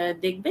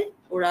দেখবে,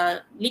 ওরা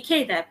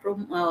লিখেই দেয়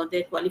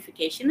ওদের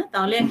কোয়ালিফিকেশনে।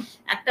 তাহলে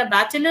একটা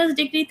ব্যাচেলার্স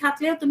ডিগ্রি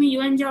থাকলেও তুমি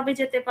ইউএন জবে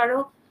যেতে পারো,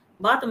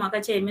 বা তোমার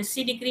কাছে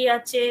এমএসসি ডিগ্রি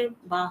আছে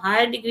বা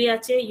হায়ার ডিগ্রি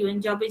আছে, ইউএন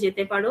জবে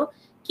যেতে পারো।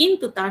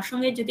 কিন্তু তার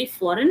সঙ্গে যদি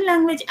ফরেন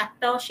ল্যাঙ্গুয়েজ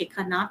একটাও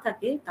শেখা না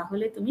থাকে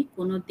তাহলে তুমি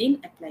কোনোদিন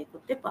অ্যাপ্লাই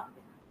করতে পারবে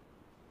না।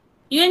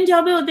 ইউএন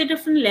জবে ওদের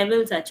ডিফারেন্ট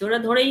লেভেলস আছে, ওরা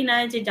ধরেই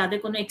নেয় যে যাদের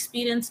কোনো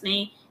এক্সপিরিয়েন্স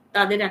নেই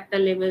তাদের একটা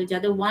লেভেল,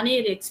 যাদের 1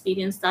 year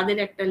এক্সপিরিয়েন্স তাদের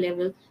একটা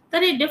লেভেল।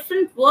 তার এই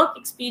ডিফারেন্ট ওয়ার্ক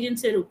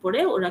এক্সপিরিয়েন্সের উপরে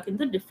ওরা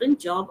কিন্তু ডিফারেন্ট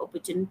জব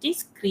অপরচুনিটিস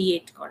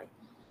ক্রিয়েট করে।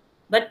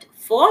 But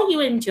for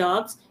UN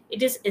jobs,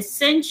 it is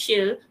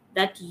essential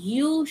that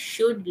you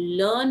should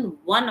learn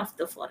one of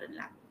the foreign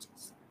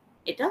languages.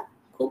 এটা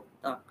খুব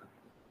দরকার।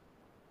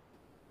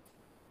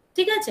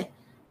 ঠিক আছে,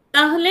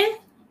 তাহলে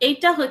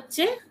এইটা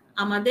হচ্ছে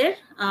আমাদের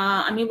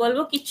আমি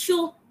বলবো কিছু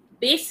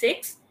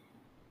বেসিক্স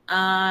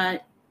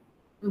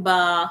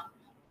বা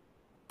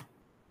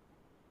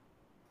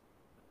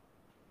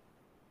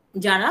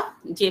যারা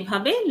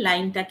যেভাবে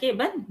লাইনটাকে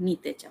এবার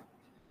নিতে চাও।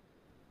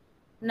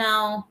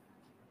 নাও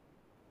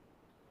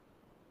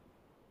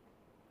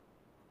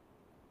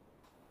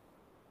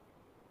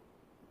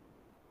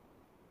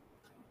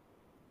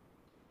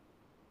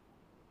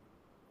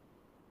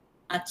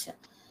আচ্ছা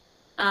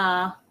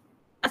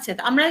আচ্ছা,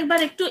 আমরা একবার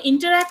একটু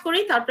ইন্টারঅ্যাক্ট করি,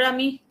 তারপরে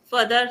আমি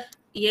ফার্দার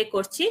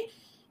করছি।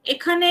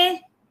 এখানে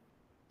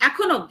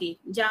এখন অবধি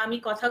যা আমি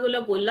কথাগুলো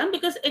বললাম,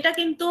 বিকজ এটা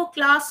কিন্তু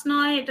ক্লাস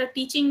নয়, এটা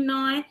টিচিং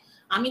নয়,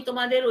 আমি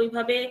তোমাদের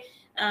ওইভাবে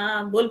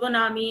বলবো না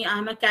আমি I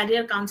am a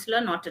career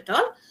councillor, not at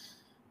all.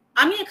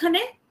 আমি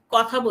এখানে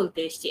কথা বলতে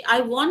এসেছি। I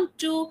want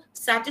to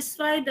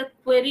satisfy the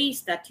queries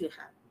that you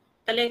have.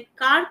 তাহলে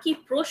কার কি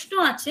প্রশ্ন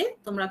আছে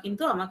তোমরা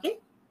কিন্তু আমাকে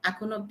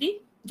এখন অবধি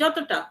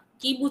যতটা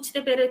কি বুঝতে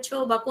পেরেছো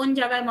বা কোন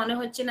জায়গায় মনে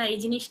হচ্ছে না এই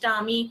জিনিসটা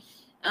আমি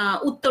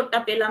উত্তরটা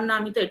পেলাম না,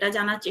 আমি তো এটা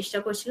জানার চেষ্টা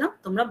করছিলাম,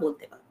 তোমরা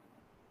বলতে পারো।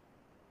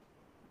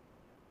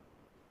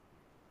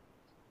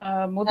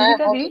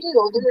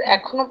 ওদের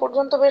এখনো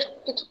পর্যন্ত বেশ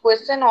কিছু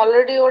কোয়েশ্চেন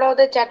অলরেডি ওরা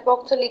ওদের চ্যাট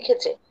বক্সে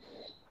লিখেছে।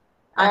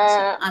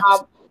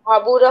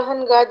 আবু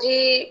রাহান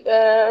গাজী,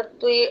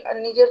 তুই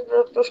নিজের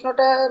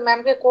প্রশ্নটা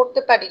ম্যামকে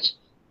করতে পারিস।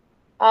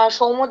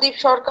 সৌম্যদীপ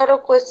সরকারও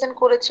কোয়েশ্চেন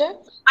করেছে,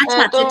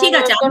 তো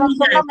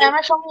তোমরা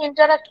ম্যামের সঙ্গে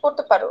ইন্টারঅ্যাক্ট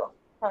করতে পারো।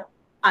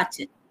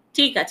 আচ্ছা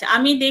ঠিক আছে,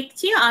 আমি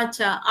দেখছি।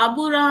 আচ্ছা,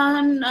 আবু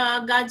রাহান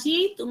গাজী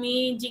তুমি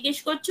জিজ্ঞেস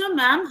করছো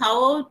ma'am how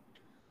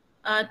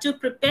to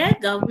prepare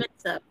government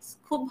service.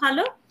 খুব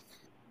ভালো।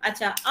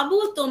 আচ্ছা আবু,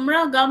 তোমরা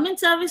গভর্নমেন্ট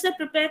সার্ভিসে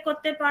প্রিপেয়ার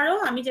করতে পারো।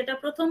 আমি যেটা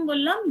প্রথম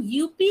বললাম,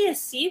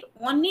 ইউপিএসসির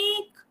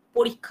অনেক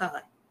পরীক্ষা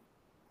হয়,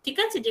 ঠিক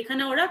আছে,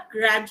 যেখানে ওরা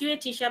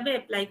গ্রাজুয়েট হিসাবে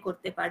অ্যাপ্লাই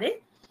করতে পারে।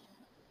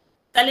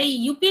 তাহলে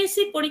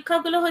ইউপিএসসি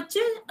পরীক্ষাগুলো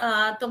হচ্ছে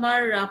তোমার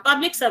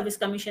পাবলিক সার্ভিস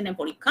কমিশনের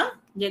পরীক্ষা,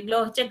 যেগুলো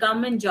হচ্ছে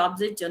গভর্নমেন্ট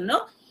জবস এর জন্য।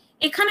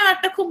 এখানেও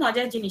একটা খুব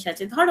মজার জিনিস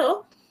আছে। ধরো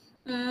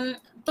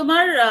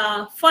তোমার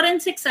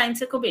ফরেন্সিক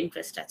সায়েন্সে খুব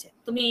ইন্টারেস্ট আছে,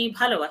 তুমি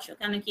ভালোবাসো,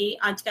 কেন কি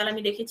আজকাল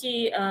আমি দেখেছি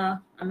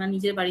আমার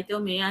নিজের বাড়িতেও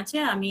মেয়ে আছে,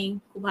 আমি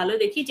খুব ভালো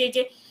দেখি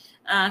যে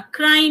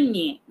ক্রাইম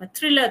নিয়ে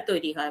থ্রিলার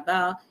তৈরি হয় বা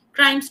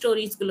ক্রাইম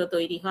স্টোরিজ গুলো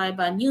তৈরি হয়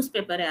বা নিউজ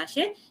পেপারে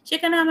আসে,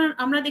 সেখানে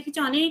আমরা দেখেছি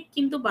অনেক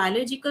কিন্তু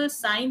বায়োলজিক্যাল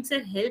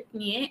সায়েন্সের হেল্প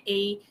নিয়ে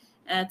এই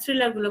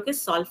থ্রিলার গুলোকে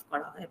সলভ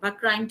করা হয় বা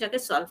ক্রাইমটাকে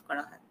সলভ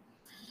করা হয়।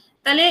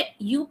 তাহলে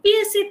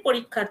ইউপিএসসি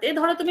পরীক্ষাতে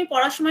ধরো তুমি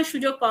পড়ার সময়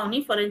সুযোগ পাওনি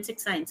ফরেন্সিক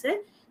সায়েন্সে,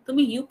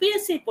 তুমি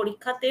ইউপিএসসি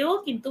পরীক্ষাতেও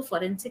কিন্তু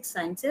ফরেন্সিক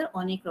সায়েন্সের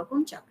অনেক রকম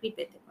চাকরি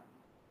পেতে পারো,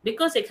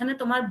 বিকজ এখানে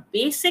তোমার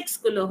বেসিক্স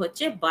গুলো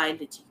হচ্ছে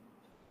বায়োলজি।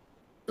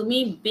 তুমি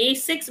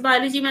বেসিক্স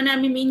বায়োলজি মানে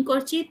আমি মিন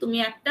করছি তুমি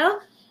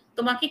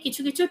তোমাকে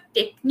কিছু কিছু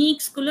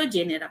টেকনিক্স গুলো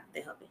জেনে রাখতে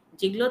হবে,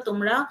 যেগুলো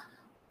তোমরা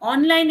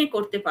অনলাইনে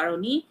করতে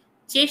পারোনি।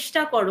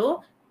 চেষ্টা করো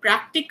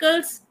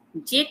প্র্যাকটিক্যালস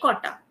যে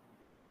কটা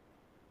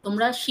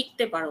তোমরা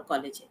শিখতে পারো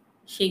কলেজে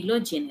সেগুলো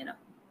জেনে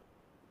রাখো,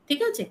 ঠিক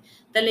আছে।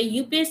 তাহলে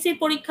ইউপিএসসি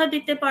পরীক্ষা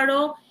দিতে পারো।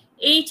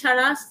 এই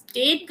ছাড়া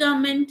স্টেট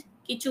গভর্নমেন্ট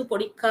কিছু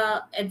পরীক্ষা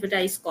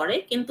অ্যাডভার্টাইজ করে,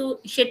 কিন্তু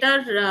সেটার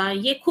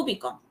খুবই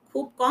কম,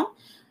 খুব কম।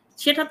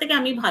 সেটা থেকে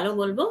আমি ভালো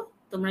বলবো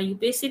তোমরা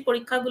ইউপিএসসি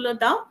পরীক্ষাগুলো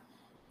দাও।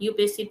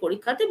 ইউপিএসসি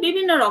পরীক্ষাতে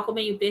বিভিন্ন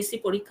রকমের ইউপিএসসি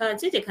পরীক্ষা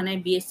আছে, যেখানে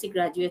বিএসসি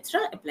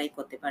গ্রাজুয়েটসরা অ্যাপ্লাই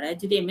করতে পারে।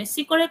 যদি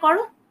এমএসসি করে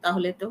করো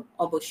তাহলে তো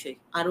অবশ্যই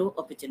আরো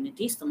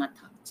অপরচুনিটিস তোমার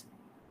থাকছে,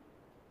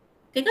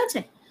 ঠিক আছে।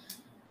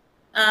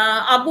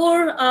 আবুর,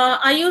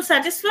 আর ইউ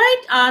স্যাটিসফাইড?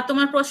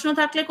 তোমার প্রশ্ন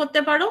থাকলে করতে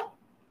পারো।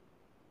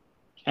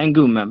 Thank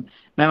you ma'am.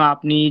 ম্যাম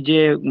আপনি যে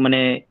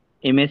মানে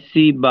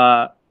এমএসসি বা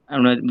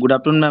গুড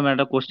আফটারনুন ম্যাম,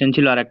 একটা কোশ্চেন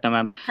ছিল আর একটা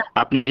ম্যাম,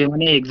 আপনি যে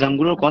মানে এক্সাম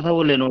গুলোর কথা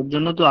বললেন, ওর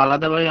জন্য তো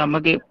আলাদাভাবে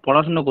আমাকে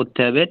পড়াশোনা করতে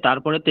হবে,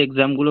 তারপরে তো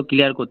এক্সাম গুলো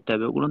ক্লিয়ার করতে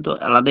হবে, ওগুলো তো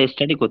আলাদা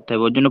স্টাডি করতে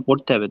হবে, ওর জন্য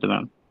পড়তে হবে তো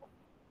ম্যাম?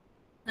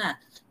 হ্যাঁ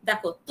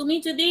দেখো, তুমি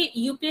যদি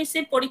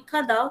ইউপিএসসি পরীক্ষা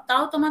দাও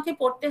তাও তোমাকে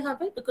পড়তে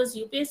হবে, বিকজ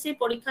ইউপিএসসি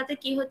পরীক্ষাতে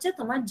কি হচ্ছে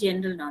তোমার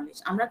জেনারেল নলেজ।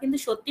 আমরা কিন্তু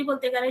সত্যি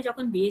বলতে গেলে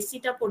যখন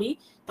বিএসসিটা পড়ি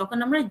তখন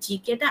আমরা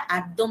জিকেটা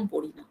একদম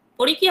পড়ি না।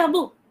 পড়ি কি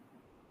আবু?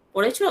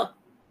 পড়েছো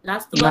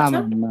লাস্ট 2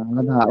 বছর?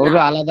 ওটা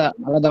আলাদা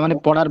আলাদা মানে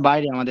পড়ার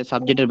বাইরে, আমাদের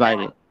সাবজেক্টের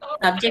বাইরে।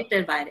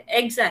 সাবজেক্টের বাইরে,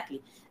 এক্স্যাক্টলি।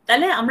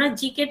 তাহলে আমরা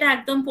জিকেটা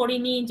একদম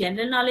পড়িনি,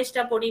 জেনারেল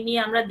নলেজটা পড়িনি,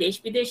 আমরা দেশ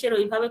বিদেশের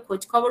ওইভাবে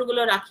খোঁজ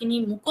খবরগুলো রাখিনি,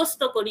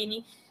 মুখস্থ করিনি,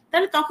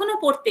 তাহলে তখনও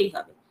পড়তেই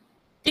হবে,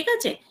 ঠিক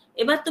আছে।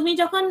 এবার তুমি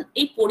যখন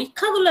এই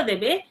পরীক্ষাগুলো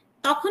দেবে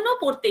তখনও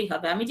পড়তেই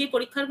হবে। আমি যে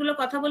পরীক্ষাগুলোর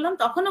কথা বললাম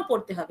তখনও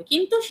পড়তে হবে,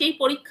 কিন্তু সেই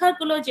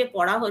পরীক্ষাগুলো যে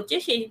পড়া হচ্ছে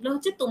সেইগুলো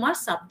হচ্ছে তোমার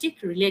সাবজেক্ট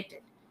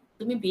রিলেটেড।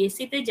 তুমি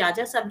বিএসসি তে যা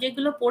যা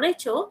সাবজেক্টগুলো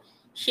পড়েছো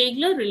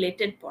সেইগুলো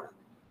রিলেটেড পড়া।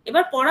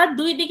 এবার পড়ার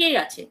দুই দিকেই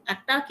আছে,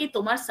 একটা কি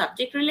তোমার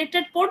সাবজেক্ট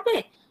রিলেটেড পড়বে,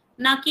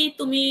 নাকি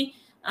তুমি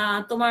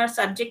তোমার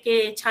সাবজেক্টকে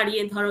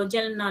ছাড়িয়ে ধরো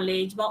জেনারেল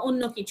নলেজ বা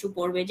অন্য কিছু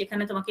পড়বে,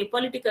 যেখানে তোমাকে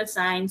political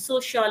science,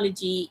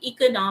 sociology,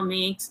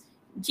 economics,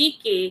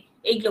 GK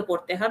এইগুলো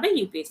পড়তে হবে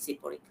ইউপিএসসি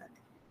পরীক্ষাতে।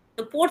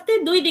 তো পড়তে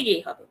দুই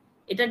দিকেই হবে,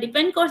 এটা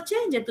ডিপেন্ড করছে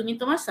যে তুমি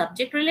তোমার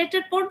সাবজেক্ট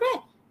রিলেটেড পড়বে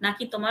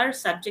নাকি তোমার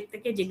সাবজেক্ট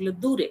থেকে যেগুলো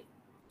দূরে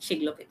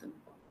সেগুলোকে তুমি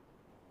পড়বে।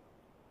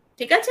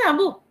 ঠিক আছে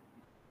Abu?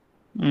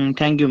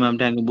 Thank you ma'am,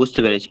 thank you, বুঝতে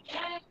পেরেছি।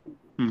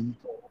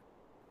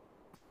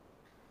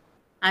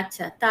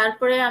 আচ্ছা,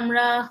 তারপরে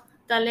আমরা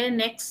তাহলে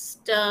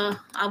নেক্সট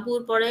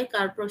আবুর পরে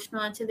কার প্রশ্ন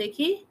আছে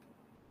দেখি।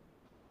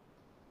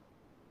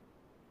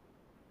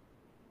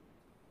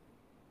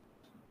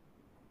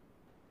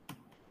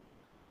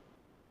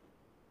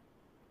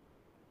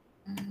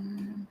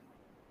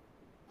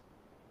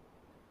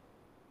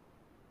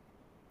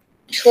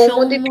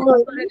 সৌম্যদীপ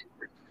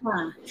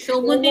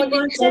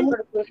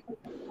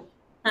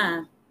হ্যাঁ,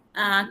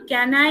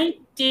 can I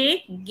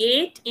take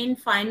GATE in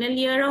final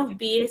year of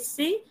BSc?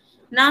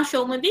 না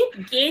সৌম্যদীপ,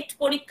 গেট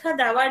পরীক্ষা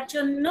দেওয়ার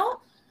জন্য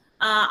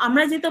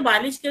আমরা যেহেতু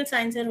বায়োলজিক্যাল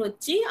সায়েন্সের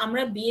হচ্ছি,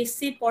 আমরা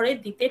বিএসসি পরে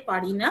দিতে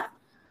পারি না,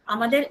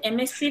 আমাদের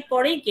এমএসসি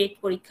পরেই গেট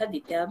পরীক্ষা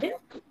দিতে হবে।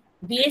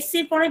 বিএসসি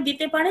পরে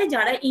দিতে পারে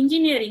যারা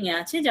ইঞ্জিনিয়ারিং এ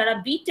আছে, যারা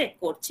বিটেক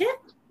করছে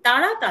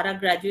তারা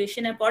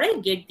গ্রাজুয়েশনের পরে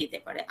গেট দিতে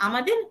পারে,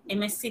 আমাদের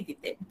এমএসসি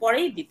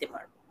পরেই দিতে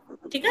পারবে।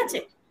 ঠিক আছে?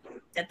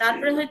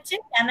 তারপরে হচ্ছে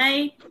can I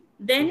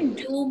then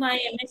do my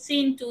MSc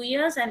in 2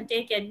 years and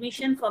take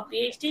admission for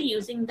PhD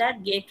using that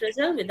GATE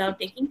result without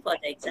taking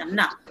further exam?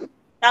 না,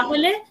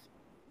 তাহলে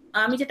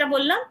আমি যেটা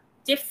বললাম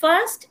যে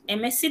ফার্স্ট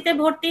এমএসসি তে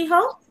ভর্তি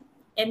হও,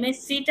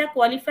 এমএসসি টা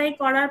কোয়ালিফাই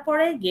করার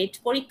পরে গেট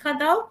পরীক্ষা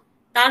দাও,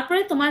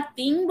 তারপরে তোমার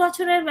 3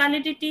 বছরের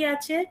ভ্যালিডিটি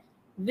আছে,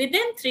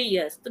 উইদিন 3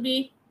 ইয়ার্স তুমি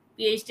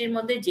পিএইচডির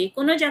মধ্যে যে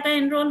কোনো জায়গায়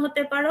এনরোল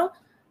হতে পারো।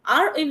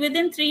 আর ওই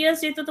উইদিন 3 ইয়ার্স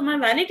যেহেতু তোমার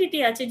ভ্যালিডিটি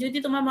আছে, যদি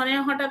তোমার মনে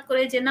হয় হঠাৎ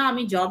করে যে না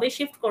আমি জবে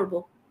শিফট করব,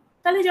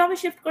 তাহলে জবে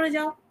শিফট করে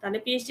যাও, তাহলে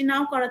পিএইচডি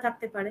নাও করা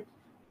থাকতে পারে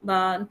বা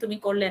তুমি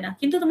করলে না,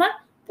 কিন্তু তোমার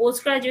পোস্ট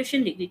গ্রাজুয়েশন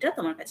ডিগ্রিটা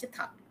তোমার কাছে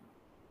থাকবে।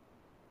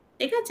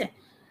 ঠিক আছে?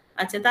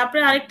 আচ্ছা,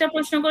 তারপরে আরেকটা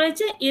প্রশ্ন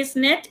করেছে, is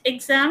net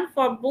exam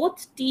for both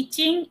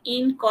teaching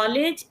in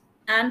college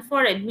and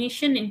for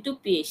admission into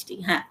PhD?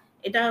 হ্যাঁ,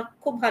 এটা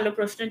খুব ভালো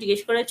প্রশ্ন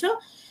জিজ্ঞেস করেছো।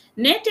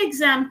 নেট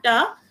এক্সামটা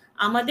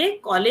আমাদের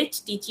কলেজ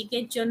টিচিং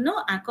এর জন্য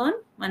এখন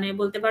মানে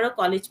বলতে পারো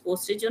কলেজ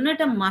পোস্টের জন্য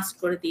এটা মাস্ট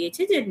করে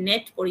দিয়েছে যে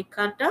নেট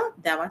পরীক্ষাটা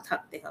দেওয়া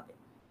থাকতে হবে।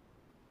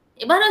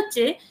 এবার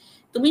হচ্ছে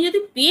তুমি যদি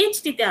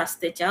পিএইচডি তে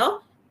আসতে চাও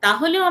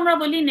তাহলেও আমরা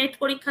বলি নেট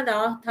পরীক্ষা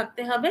দেওয়া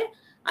থাকতে হবে,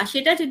 আর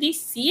সেটা যদি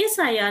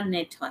সিএসআইআর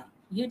নেট হয়,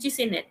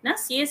 ইউজিসি নেট না,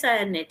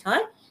 সিএসআইআর নেট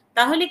হয়,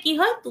 তাহলে কি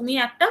হয় তুমি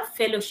একটা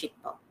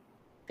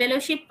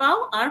ফেলোশিপ পাও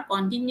আর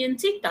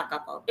কন্টিনজেন্সি টাকা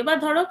পাও। এবার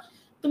ধরো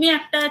তুমি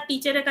একটা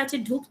টিচারের কাছে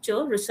ঢুকছো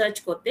রিসার্চ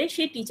করতে,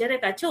 সেই টিচারের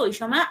কাছে ওই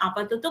সময়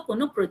আপাতত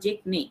কোনো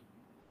প্রজেক্ট নেই,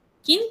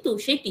 কিন্তু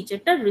সেই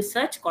টিচারটা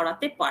রিসার্চ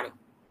করাতে পারে।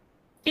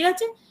 ঠিক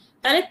আছে?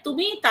 তাহলে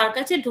তুমি তার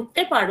কাছে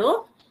ঢুকতে পারো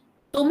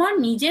তোমার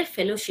নিজের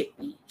ফেলোশিপ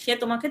নিয়ে, সে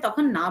তোমাকে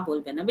তখন না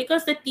বলবে না, because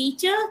the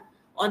teacher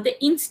or the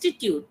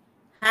institute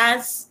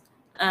has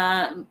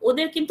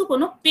ওদের কিন্তু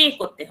কোনো পে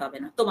করতে হবে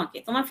না তোমাকে,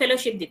 তোমার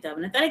ফেলোশিপ দিতে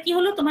হবে না। তাহলে কি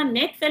হলো, তোমার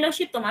নেট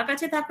ফেলোশিপ তোমার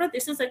কাছে থাকলো,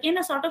 this is again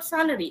a sort of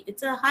salary,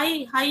 it's a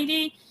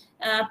highly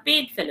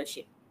paid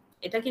fellowship.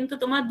 এটা কিন্তু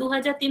তোমার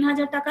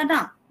 2000-3000 টাকা না,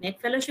 নেট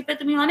ফেলোশিপে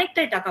তুমি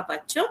অনেকটাই টাকা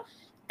পাচ্ছ,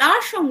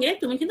 তার সঙ্গে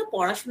তুমি কিন্তু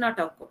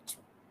পড়াশোনাটাও করছো,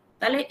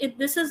 তাহলে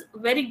দিস ইজ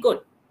ভেরি গুড।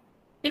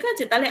 ঠিক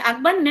আছে? তাহলে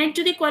একবার নেট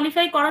যদি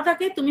কোয়ালিফাই করা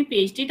থাকে তুমি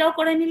পিএইচডিটাও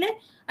করে নিলে,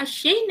 আর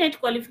সেই নেট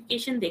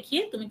কোয়ালিফিকেশন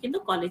দেখিয়ে তুমি কিন্তু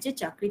কলেজে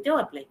চাকরিতেও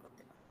অ্যাপ্লাই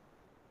করতে পারো,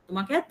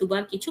 তোমাকে আর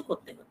দুবার কিছু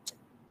করতে হচ্ছে।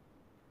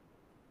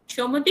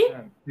 সৌম্যদীপ,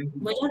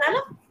 বোঝা গেল?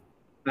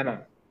 Ma'am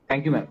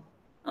thank you ma'am.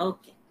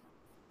 ওকে,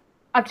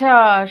 আচ্ছা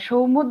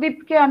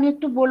সৌম্যদীপকে আমি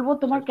একটু বলবো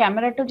তোমার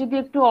ক্যামেরাটা যদি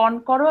একটু অন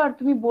করো, আর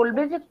তুমি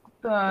বলবে যে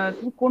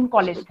তুমি কোন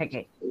কলেজ থেকে।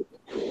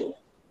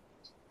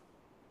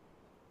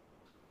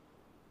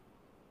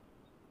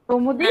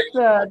 সৌম্যদীপ,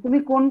 তুমি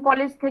কোন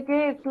কলেজ থেকে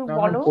একটু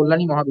বলো।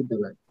 কল্যাণী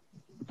মহাবিদ্যালয়।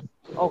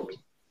 ওকে,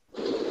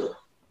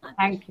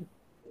 thank you.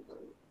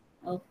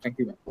 Thank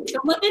you ma'am.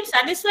 Soumyadip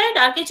satisfied?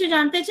 আর কিছু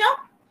জানতে চাও?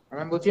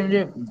 আমি বলছিলাম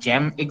যে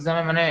জ্যাম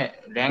এক্সামে মানে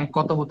র‍্যাঙ্ক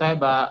কত হতে হয়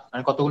বা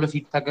মানে কতগুলো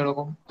সিট থাকে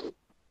এরকম?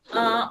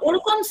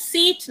 ওরকম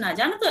সিট না,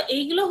 জানো তো,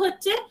 এইগুলো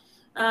হচ্ছে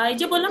এই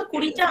যে বললাম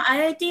 20টা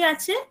আইআইটি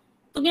আছে,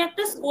 তুমি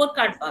একটা স্কোর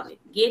কার্ড পাবে,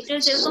 গেটের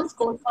যেরকম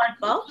স্কোর কার্ড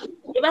পাও।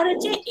 এবার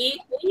হচ্ছে এই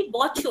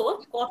বছর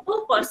কত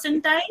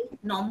পার্সেন্টাইল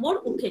নম্বর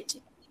উঠেছে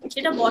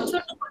সেটা বছর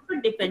টু বছর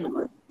ডিপেন্ড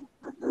করে।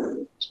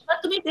 এবার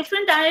তুমি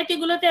ডিফারেন্ট আইআইটি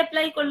গুলোতে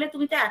অ্যাপ্লাই করলে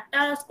তুমি তো একটা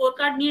স্কোর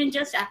কার্ড নিয়ে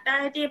জাস্ট একটা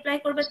আইআইটি অ্যাপ্লাই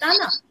করবে তা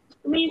না,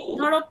 তুমি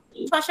ধরো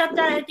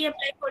 6-7টা আইআইটি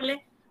অ্যাপ্লাই করলে,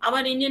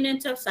 আবার ইন্ডিয়ান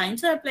ইনস্টিটিউট অফ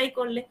সায়েন্সও অ্যাপ্লাই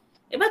করলে,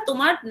 এবার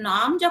তোমার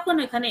নাম যখন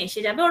এখানে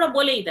এসে যাবে ওরা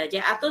বলেই দেয় যে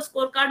এত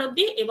স্কোর কার্ড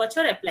অবধি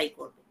এবছর অ্যাপ্লাই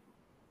করবে,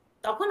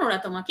 তখন ওরা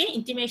তোমাকে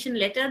ইন্টিমেশন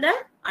লেটার দেয়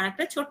আর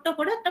একটা ছোট্ট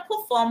করে একটা খুব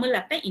ফর্মাল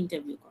একটা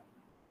ইন্টারভিউ করে।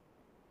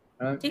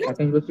 ঠিক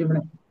আছে, বলছি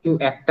মানে কেউ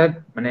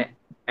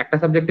একটা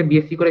সাবজেক্টে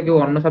বিএসসি করে কেউ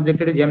অন্য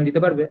সাবজেক্টের জ্যাম দিতে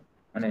পারবে,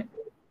 মানে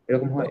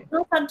এরকম হয়?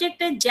 অন্য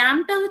সাবজেক্টের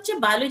জ্যামটা হচ্ছে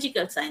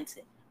বায়োলজিক্যাল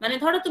সায়েন্সে। মানে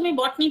ধরো তুমি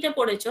বটনিতে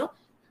পড়েছো,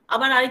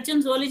 আবার আরেকজন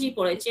জুওলজি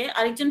পড়েছে,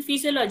 আরেকজন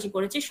ফিজিওলজি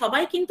পড়েছে,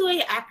 সবাই কিন্তু এই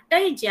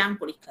একটাই জ্যাম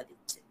পরীক্ষা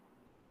দিচ্ছে।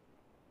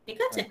 ঠিক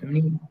আছে, এমনি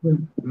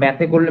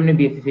ম্যাথে করলে এমনি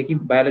বিএসসি সে কি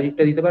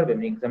বায়োলজিটা দিতে পারবে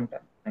এমনি এক্সামটা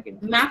নাকি?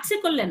 ম্যাথসে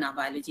করলে না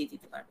বায়োলজি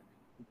দিতে পারবে না,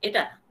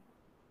 এটা না।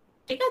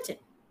 ঠিক আছে,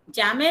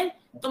 জ্যামের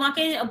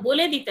তোমাকে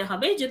বলে দিতে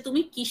হবে যে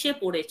তুমি কিসে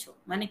পড়েছো,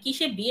 মানে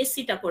কিসে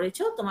বিএসসিটা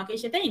করেছো, তোমাকে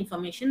সেটা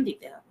ইনফরমেশন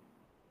দিতে হবে।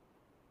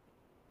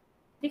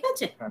 ঠিক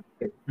আছে,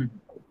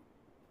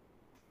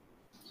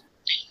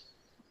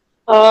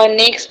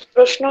 নেক্সট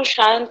প্রশ্ন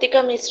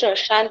সায়ন্তিকা মিশ্র।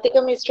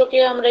 সায়ন্তিকা মিশ্রকে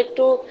আমরা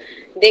একটু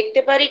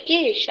দেখতে পারি কি?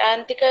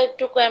 সায়ন্তিকা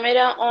একটু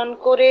ক্যামেরা অন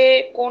করে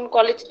কোন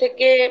কলেজ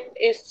থেকে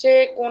এসছে,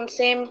 কোন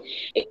সেম,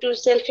 একটু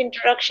সেলফ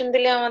ইন্ট্রোডাকশন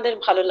দিলে আমাদের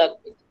ভালো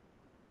লাগবে,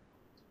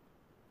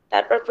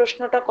 তারপর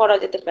প্রশ্নটা করা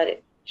যেতে পারে।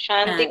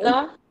 সায়ন্তিকা?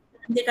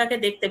 শান্তিকাকে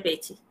দেখতে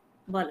পেয়েছি,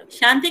 বলো।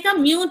 শান্তিকা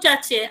মিউট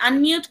আছে,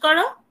 আনমিউট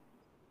করো।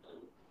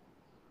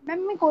 ম্যাম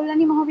আমি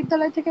কল্যাণী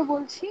মহাবিদ্যালয় থেকে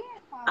বলছি।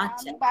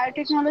 আচ্ছা, আমি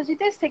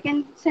বায়োটেকনোলজিতে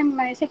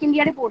সেকেন্ড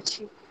ইয়ারে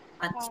পড়ছি।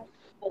 আচ্ছা,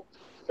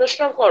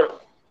 প্রশ্ন করো।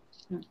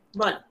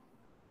 বলো।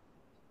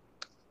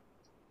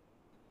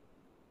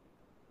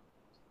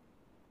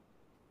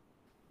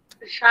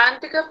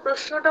 শান্তিকা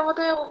প্রশ্নটা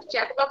বোধহয়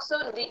চ্যাট বক্সে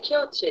লিখে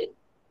হচ্ছে।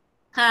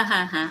 হ্যাঁ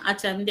হ্যাঁ হ্যাঁ,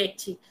 আচ্ছা আমি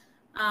দেখছি।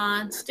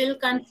 Still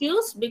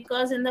confused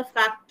because in the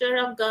factor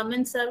of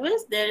government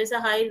service there is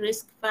a high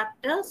risk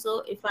factor, so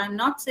if I'm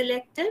not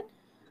selected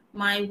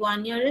my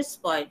 1 year is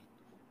spoiled.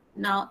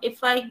 Now if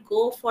I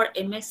go for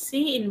MSc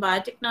in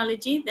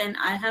biotechnology then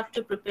I have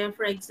to prepare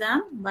for exam,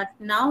 but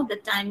now the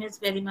time is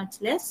very much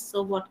less, so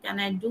what can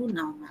I do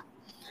now, ma'am?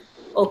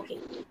 Okay,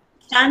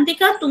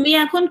 Shantika তুমি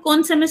এখন কোন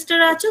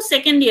সেমিস্টারে আছো?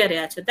 Second ইয়ারে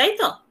আছো তাই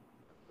তো?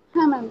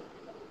 হ্যাঁ ম্যাম।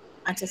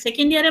 আচ্ছা,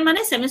 সেকেন্ড ইয়ারে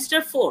মানে সেমিস্টার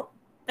 4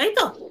 তাই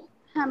তো?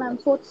 হ্যাঁ ম্যাম,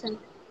 ফোর্থ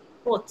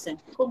সেম।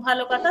 খুব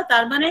ভালো কথা।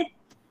 তার মানে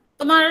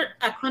তোমার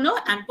এখনো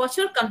 1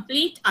 বছর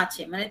কমপ্লিট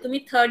আছে, মানে তুমি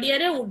থার্ড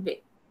ইয়ারে উঠবে।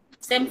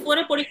 সেম 4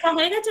 এ পরীক্ষা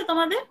হয়ে গেছে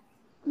তোমাদের?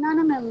 না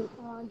না ম্যাম,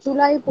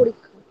 জুলাই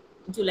পরীক্ষা।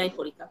 জুলাই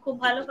পরীক্ষা, খুব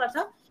ভালো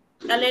কথা।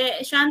 তাহলে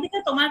শান্তিকা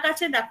তোমার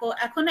কাছে দেখো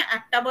এখনো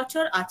 1টা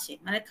বছর আছে,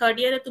 মানে থার্ড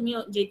ইয়ারে তুমি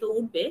যেহেতু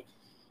উঠবে,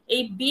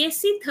 এই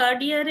বিএসসি থার্ড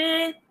ইয়ারে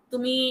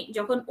তুমি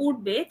যখন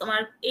উঠবে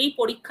তোমার এই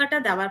পরীক্ষাটা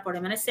দেওয়ার পরে,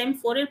 মানে সেম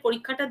 4 এর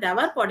পরীক্ষাটা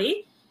দেওয়ার পরে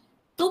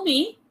তুমি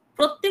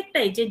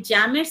প্রত্যেকটাই যে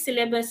জ্যামের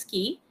সিলেবাস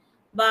কি,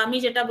 বা আমি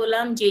যেটা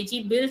বললাম জেজি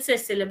বিলস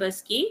এর সিলেবাস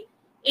কি,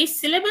 এই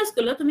সিলেবাস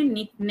গুলো তুমি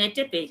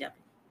নেটে পেয়ে যাবে।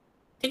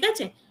 ঠিক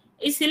আছে,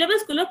 এই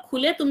সিলেবাস গুলো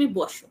খুলে তুমি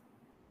বসো।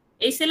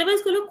 এই সিলেবাস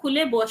গুলো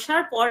খুলে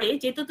বসার পরে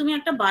যেহেতু তুমি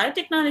একটা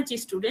বায়োটেকনোলজি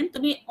স্টুডেন্ট,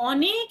 তুমি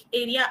অনেক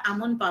এরিয়া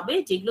এমন পাবে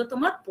যেগুলো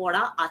তোমার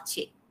পড়া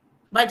আছে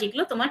বা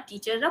যেগুলো তোমার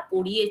টিচাররা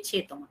পড়িয়েছে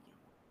তোমাকে।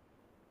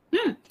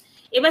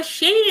 এবার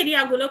সেই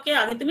এরিয়াগুলোকে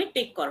আগে তুমি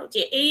টিক করো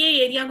যে এই এই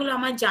এরিয়াগুলো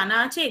আমার জানা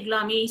আছে, এগুলো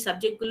আমি এই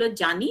সাবজেক্টগুলো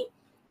জানি,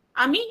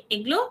 আমি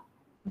এগুলো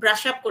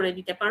ব্রাশ আপ করে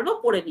দিতে পারবো,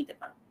 পড়ে নিতে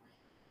পারবো।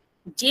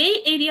 যে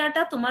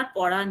এরিয়াটা তোমার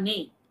পড়া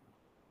নেই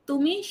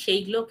তুমি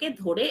সেইগুলোকে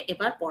ধরে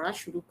এবার পড়া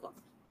শুরু করো।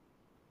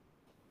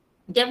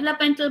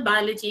 ডেভেলপমেন্টাল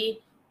বায়োলজি,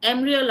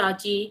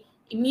 এমব্রিওলজি,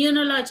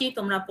 ইমিউনোলজি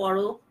তোমরা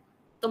পড়ো।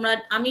 তোমরা,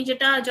 আমি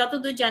যেটা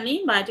যতদূর জানি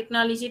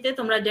বায়োটেকনোলজিতে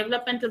তোমরা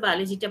ডেভেলপমেন্টাল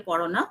বায়োলজিতে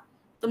পড়ো না,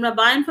 তোমরা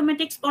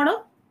বায়োইনফরমেটিক্স পড়ো।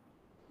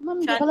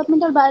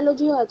 ডেভেলপমেন্টাল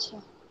বায়োলজিও আছে,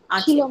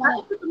 ছিল মানে।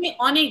 তুমি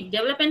অনেক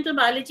ডেভেলপমেন্টাল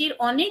বায়োলজির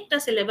অনেকটা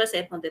সিলেবাস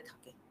এর মধ্যে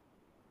থাকে।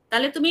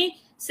 তাহলে তুমি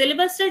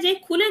সিলেবাসটা যে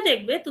খুলে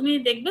দেখবে, তুমি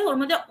দেখবে ওর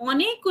মধ্যে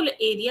অনেকগুলো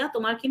এরিয়া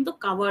তোমার কিন্তু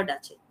কভার্ড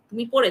আছে,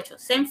 তুমি পড়েছো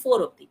সেম 4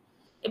 অবধি।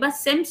 এবার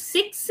সেম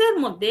 6 এর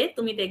মধ্যে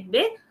তুমি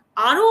দেখবে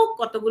আরো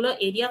কতগুলো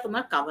এরিয়া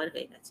তোমার কভার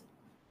হয়ে গেছে।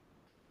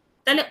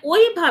 তাহলে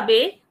ওইভাবে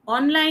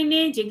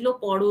অনলাইনে যেগুলো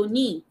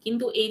পড়োনি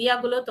কিন্তু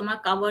এরিয়াগুলো তোমার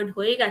কভার্ড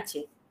হয়ে গেছে,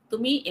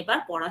 তুমি এবার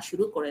পড়া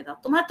শুরু করে দাও।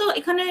 তোমার তো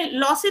এখানে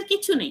লসের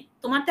কিছু নেই,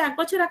 তোমার তো 1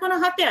 বছর এখনো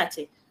হাতে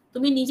আছে।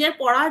 তুমি নিজের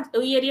পড়া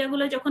ওই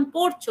এরিয়াগুলো যখন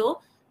পড়ছো,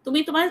 তুমি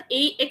তোমার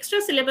এই এক্সট্রা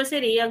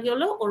সিলেবাসের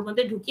এরিয়াগুলো ওর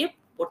মধ্যে ঢুকিয়ে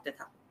পড়তে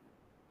থাকো।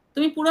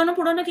 তুমি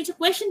পুরনো কিছু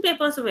কোয়েশ্চেন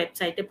পেপারস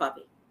ওয়েবসাইটে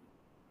পাবে,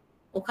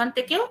 ওখান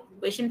থেকেও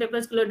কোয়েশ্চেন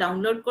পেপারস গুলো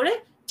ডাউনলোড করে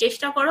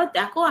চেষ্টা করো,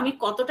 দেখো আমি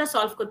কতটা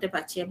সলভ করতে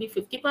পারছি। আমি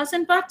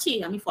 50% পারছি,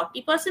 আমি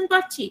 40%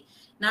 পারছি,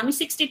 না আমি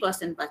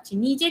 60% পারছি।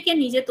 নিজেকে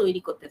নিজে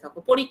তৈরি করতে থাকো,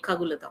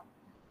 পরীক্ষাগুলো দাও।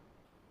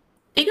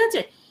 ঠিক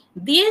আছে,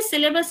 দিয়ে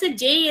সিলেবাসে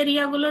যেই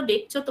এরিয়াগুলো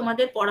দেখছো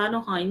তোমাদের পড়ানো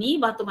হয়নি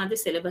বা তোমাদের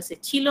সিলেবাসে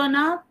ছিল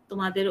না,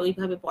 তোমাদের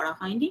ওইভাবে পড়া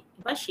হয়নি,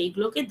 এবার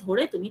সেইগুলোকে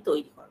ধরে তুমি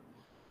তৈরি করো।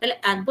 তাহলে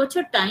 1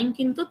 বছর টাইম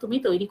কিন্তু তুমি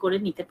তৈরি করে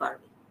নিতে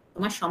পারবে,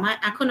 তোমার সময়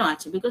এখনো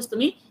আছে, বিকজ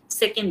তুমি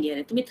সেকেন্ড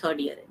ইয়ারে, তুমি থার্ড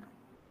ইয়ারে না।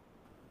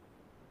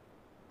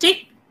 ঠিক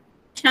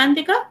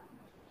শান্তিকা?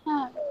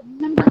 হ্যাঁ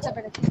ম্যাম, বুঝতে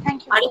পেরেছি, থ্যাংক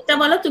ইউ। আরেকটা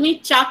বলো, তুমি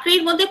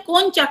চাকরির মধ্যে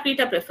কোন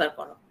চাকরিটা প্রেফার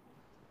করো,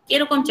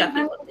 কিরকম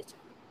চাকরি করতে চাও?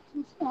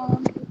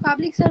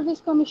 Public service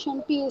commission,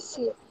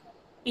 PSC.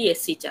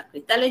 PSC চাকরি,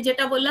 তাহলে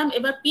যেটা বললাম,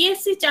 এবার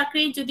পিএসসি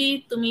চাকরি যদি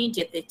তুমি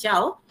যেতে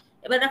চাও,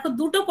 এবার দেখো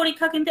দুটো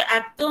পরীক্ষা কিন্তু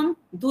একদম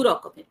দু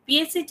রকমের।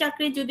 পিএসসি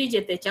চাকরি যদি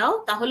যেতে চাও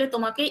তাহলে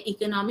তোমাকে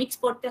ইকোনমিক্স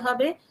পড়তে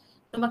হবে,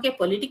 তোমাকে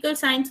পলিটিক্যাল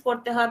সায়েন্স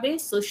পড়তে হবে,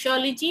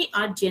 সোশিয়োলজি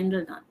আর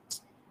জেনারেল নলেজ,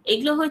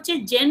 এগুলো হচ্ছে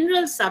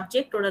জেনারেল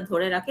সাবজেক্ট ওরা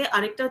ধরে রাখে।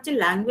 আরেকটা হচ্ছে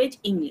ল্যাঙ্গুয়েজ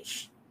ইংলিশ,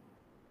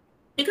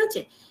 ঠিক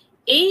আছে?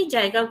 এই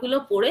জায়গাগুলো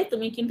পড়ে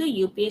তুমি কিন্তু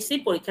ইউপিএসসি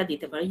পরীক্ষা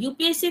দিতে পারো।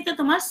 ইউপিএসসি তে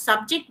তোমার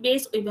সাবজেক্ট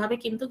বেস ওইভাবে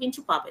কিন্তু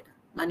কিছু পাবে না,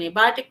 মানে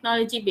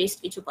বায়োটেকনোলজি বেসড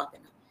কিছু পাবে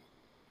না।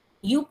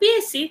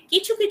 ইউপিএসসি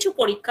কিছু কিছু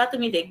পরীক্ষা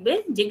তুমি দেখবে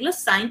যেগুলো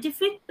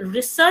সায়েন্টিফিক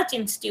রিসার্চ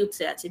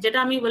ইনস্টিটিউটসে আছে, যেটা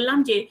আমি বললাম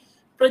যে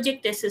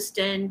প্রজেক্ট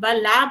অ্যাসিস্ট্যান্ট বা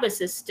ল্যাব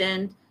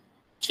অ্যাসিস্ট্যান্ট,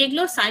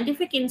 সেগুলো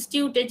সায়েন্টিফিক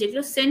ইনস্টিটিউটে,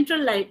 যেগুলো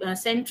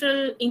সেন্ট্রাল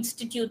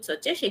ইনস্টিটিউটস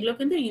হচ্ছে, সেগুলো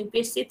কিন্তু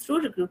ইউপিএসসি থ্রু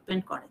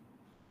রিক্রুটমেন্ট করে।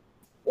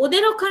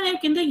 ওদের ওখানে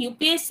কিন্তু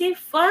ইউপিএসসি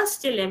ফার্স্ট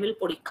যে লেভেল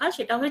পরীক্ষা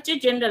সেটা হচ্ছে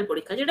জেনারেল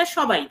পরীক্ষা, যেটা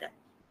সবাই দেয়।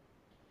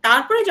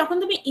 তারপরে যখন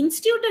তুমি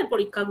ইনস্টিটিউটের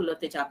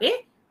পরীক্ষাগুলোতে যাবে,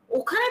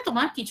 ওখানে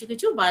তোমার কিছু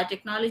কিছু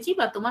বায়োটেকনোলজি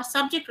বা তোমার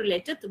সাবজেক্ট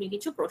রিলেটেড তুমি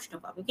কিছু প্রশ্ন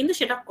পাবে, কিন্তু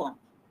সেটা কম।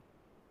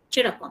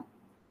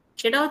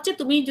 সেটা হচ্ছে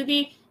তুমি যদি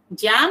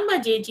জ্যাম বা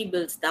জেজি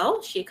বিলস দাও,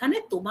 সেখানে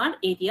তোমার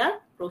এরিয়ার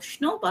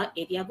প্রশ্ন বা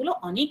এরিয়াগুলো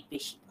অনেক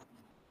বেশি,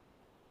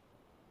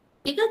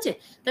 ঠিক আছে?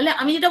 তাহলে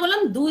আমি যেটা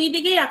বললাম, দুই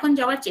দিকেই এখন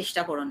যাওয়ার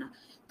চেষ্টা করো না।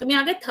 তুমি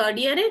আগে থার্ড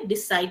ইয়ারে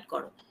ডিসাইড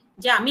করো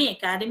যে আমি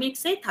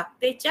একাডেমিক্সে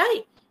থাকতে চাই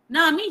না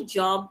আমি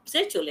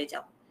জবসে চলে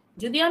যাব।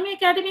 যদি আমি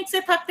একাডেমিক্সে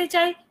থাকতে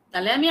চাই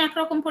তাহলে আমি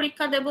একরকম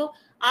পরীক্ষা দেব,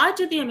 আর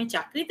যদি আমি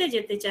চাকরিতে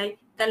যেতে চাই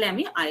তাহলে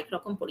আমি আরেক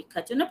রকম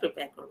পরীক্ষার জন্য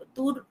প্রিপেয়ার করবো।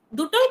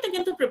 দুটোই তো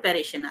কিন্তু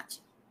প্রিপারেশন আছে,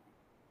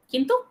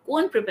 কিন্তু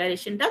কোন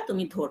প্রিপারেশনটা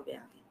তুমি ধরবে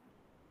আগে,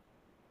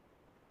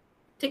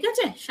 ঠিক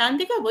আছে?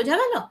 শান্তিকা, বোঝা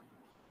গেল?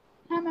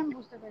 হ্যাঁ ম্যাম,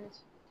 বুঝতে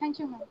পেরেছি। Thank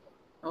you ma'am.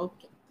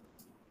 ওকে,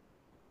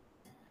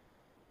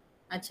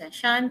 আচ্ছা,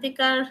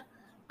 শান্তিকার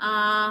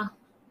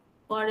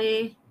পরে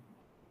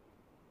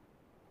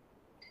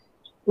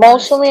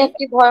মৌসুমী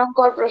একটি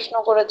ভয়ঙ্কর প্রশ্ন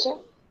করেছে।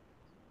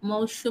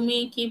 মৌসুমী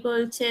কি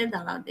বলছে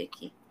দাঁড়াও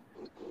দেখি।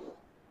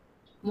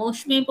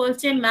 মৌসুমী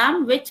বলছে, ma'am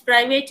which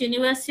private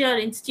university or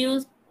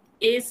institute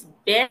is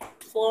best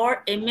for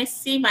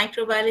MSc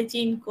microbiology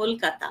in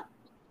Kolkata?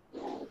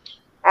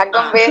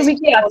 একদম বেস্ট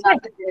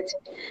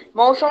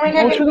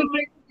মৌসুমীকে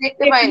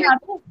দেখতে পাই না।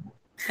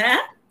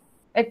 হ্যাঁ,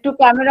 একটু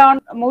ক্যামেরা অন,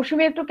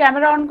 মৌসুমী একটু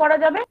ক্যামেরা অন করা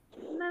যাবে?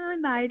 না, আমি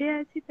বাইরে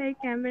আছি তাই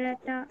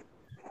ক্যামেরাটা।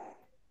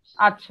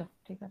 আচ্ছা,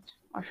 ঠিক আছে,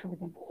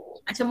 অসুবিধা নেই।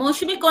 আচ্ছা,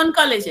 মৌসুমী কোন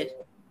কলেজের?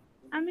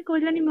 আমি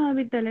কল্যাণী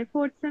মহাবিদ্যালয়,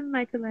 4th same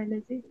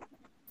microbiology.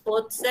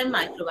 4th same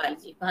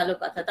microbiology, ভালো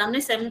কথা। তার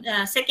মানে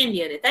সেকেন্ড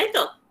ইয়ারে, তাই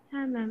তো?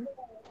 হ্যাঁ ম্যাম।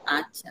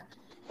 আচ্ছা,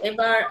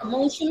 এবার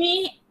মৌসুমী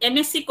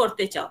এমএসসি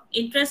করতে চাও,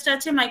 ইন্টারেস্ট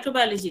আছে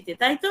মাইক্রোবায়োলজিতে,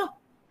 তাই তো?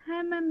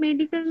 হ্যাঁ ম্যাম,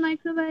 মেডিকেল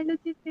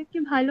মাইক্রোবায়োলজিতে কি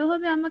ভালো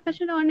হবে? আমাকে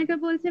আসলে অনেকে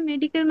বলছে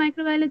মেডিকেল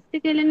মাইক্রোবায়োলজিতে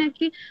গেলে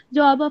নাকি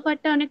জব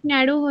অফারটা অনেক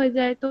ন্যারো হয়ে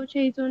যায়, তো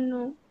সেই জন্য।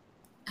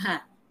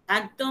 হ্যাঁ,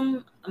 একদম,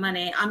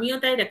 মানে আমিও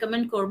তাই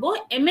রেকমেন্ড করব।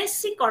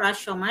 এমএসসি করার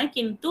সময়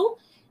কিন্তু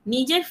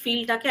নিজের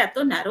ফিল্ডটাকে এত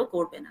ন্যারো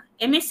করবে না।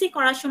 এমএসসি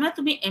করার সময়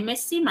তুমি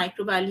এমএসসি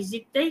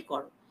মাইক্রোবায়োলজিতেই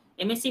করো।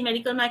 এমএসসি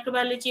মেডিকেল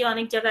মাইক্রোবায়োলজি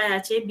অনেক জায়গায়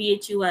আছে,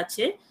 বিএচইউ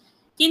আছে,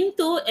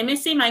 কিন্তু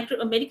এমএসসি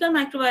মেডিকেল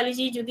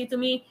মাইক্রোবায়োলজি যদি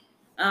তুমি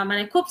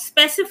মানে খুব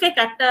স্পেসিফিক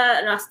একটা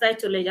রাস্তায়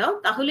চলে যাও,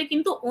 তাহলে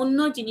কিন্তু অন্য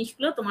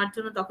জিনিসগুলো তোমার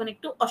জন্য তখন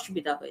একটু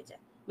অসুবিধা হয়ে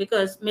যায়,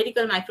 বিকজ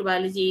মেডিকেল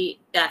মাইক্রোবায়োলজি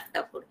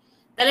একটা পড়ে।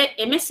 তাহলে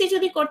এমএসসি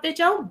যদি করতে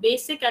চাও,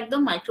 বেসিক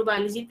একদম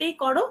মাইক্রোবায়োলজিতেই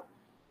করো,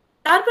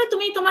 তারপরে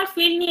তুমি তোমার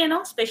ফিল্ড নিয়ে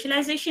নাও,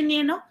 স্পেশালাইজেশন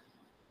নিয়ে নাও।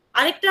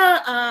 আরেকটা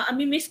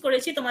আমি মিস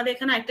করেছি, তোমাদের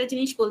এখানে একটা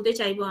জিনিস বলতে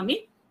চাইবো আমি,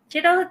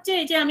 সেটা হচ্ছে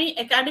এই যে আমি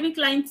একাডেমিক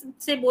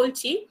লাইন্সে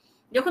বলছি,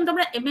 যখন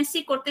তোমরা এমএসসি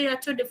করতে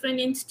যাচ্ছ ডিফারেন্ট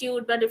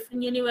ইনস্টিটিউট বা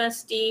ডিফারেন্ট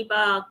ইউনিভার্সিটি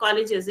বা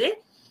কলেজেসে,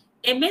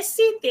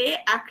 এমএসসি তে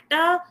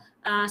একটা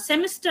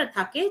সেমিস্টার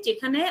থাকে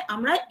যেখানে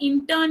আমরা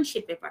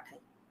ইন্টার্নশিপে পাঠাই।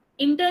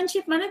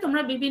 ইন্টার্নশিপ মানে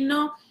তোমরা বিভিন্ন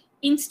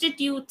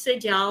ইনস্টিটিউটসে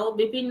যাও,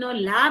 বিভিন্ন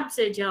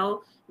ল্যাবসে যাও,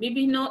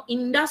 বিভিন্ন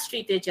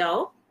ইন্ডাস্ট্রিতে যাও,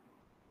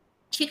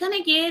 সেখানে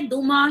গিয়ে 2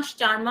 মাস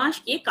 4 মাস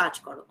গিয়ে কাজ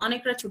করো।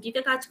 অনেকরা ছুটিতে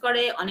কাজ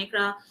করে,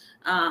 অনেকরা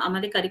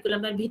আমাদের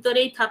কারিকুলামের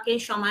ভিতরেই থাকে,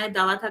 সময়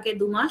দেওয়া থাকে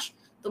 2 মাস,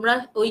 তোমরা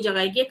ওই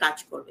জায়গায় গিয়ে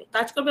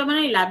কাজ করবে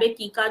মানে ল্যাবে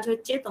কি কাজ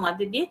হচ্ছে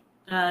তোমাদের দিয়ে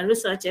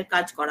রিসার্চের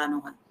কাজ করানো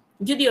হয়,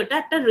 যদি ওটা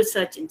একটা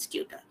রিসার্চ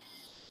ইনস্টিটিউট হয়।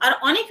 আর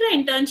অনেকরা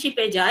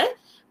ইন্টার্নশিপে যায়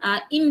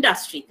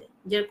ইন্ডাস্ট্রিতে,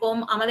 যেরকম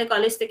আমাদের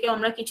কলেজ থেকে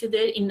আমরা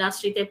কিছুদের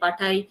ইন্ডাস্ট্রিতে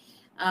পাঠাই,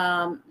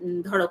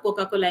 ধরো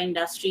কোকাকোলা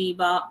ইন্ডাস্ট্রি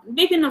বা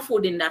বিভিন্ন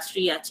ফুড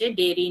ইন্ডাস্ট্রি আছে,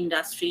 ডেয়ারি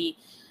ইন্ডাস্ট্রি,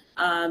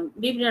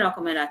 বিভিন্ন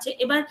রকমের আছে।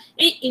 এবার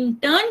এই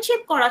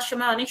ইন্টার্নশিপ করার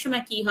সময় অনেক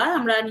সময় কি হয়,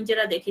 আমরা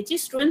নিজেরা দেখেছি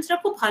স্টুডেন্টসরা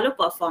খুব ভালো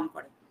পারফর্ম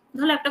করে।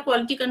 ধরো একটা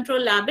কোয়ালিটি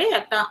কন্ট্রোল ল্যাবে,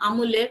 একটা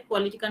আমুলের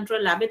কোয়ালিটি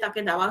কন্ট্রোল ল্যাবে তাকে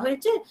দেওয়া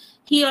হয়েছে,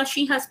 he or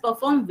she has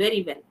perform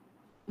very well,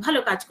 ভালো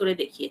কাজ করে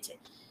দেখিয়েছে।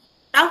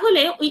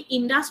 তাহলে ওই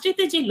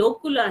ইন্ডাস্ট্রিতে যে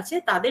লোকগুলো আছে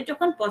তাদের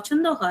যখন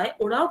পছন্দ হয়,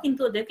 ওরাও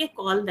কিন্তু ওদেরকে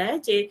কল দেয়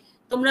যে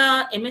তোমরা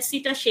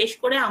এমএসসিটা শেষ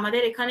করে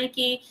আমাদের এখানে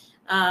কি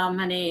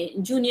মানে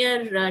জুনিয়র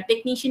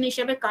টেকনিশিয়ান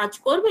হিসেবে কাজ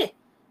করবে।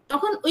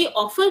 তখন ওই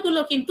অফার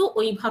গুলো কিন্তু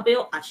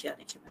ওইভাবেও আসে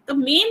অনেক সময়। তো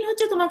মেন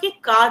হচ্ছে তোমাকে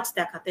কাজ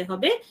দেখাতে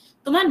হবে,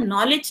 তোমার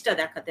নলেজটা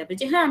দেখাতে হবে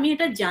যে হ্যাঁ আমি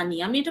এটা জানি,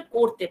 আমি এটা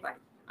করতে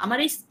পারি, আমার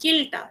এই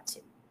স্কিলটা আছে,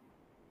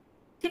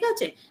 ঠিক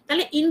আছে?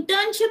 তাহলে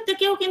ইন্টার্নশিপ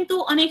থেকেও কিন্তু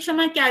অনেক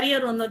সময়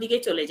ক্যারিয়ার অন্যদিকে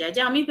চলে যায়,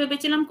 যে আমি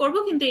ভেবেছিলাম করব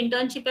কিন্তু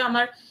ইন্টার্নশিপে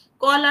আমার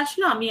কল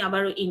আসলো, আমি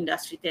আবার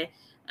ইন্ডাস্ট্রিতে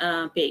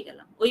পেয়ে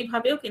গেলাম,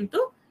 ওইভাবেও কিন্তু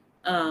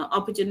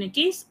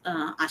অপরচুনিটিস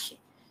আসে।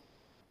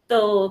 তো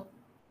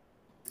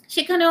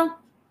সেখানেও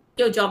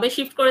কেউ জবে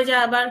শিফট করে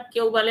যায়, আবার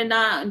কেউ বলে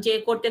না যে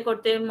করতে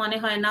করতে মনে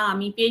হয় না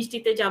আমি পিএইচডি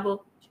তে যাব,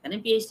 সেখানে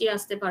পিএইচডি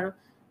আসতে পারো,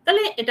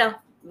 তাহলে এটা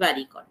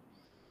ভ্যারি করে।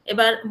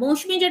 এবার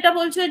মৌসুমী যেটা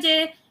বলছো যে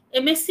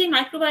এমএসসি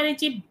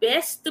মাইক্রোবায়োলজি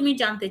বেস্ট তুমি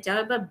জানতে চাও,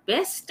 এবার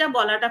বেস্টটা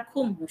বলাটা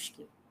খুব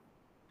মুশকিল।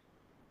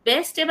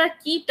 বেস্ট এবার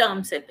কি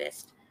টার্মসে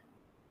বেস্ট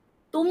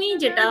তুমি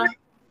যেটা,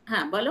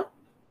 হ্যাঁ বলো।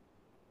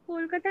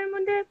 কলকাতার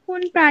মধ্যে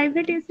কোন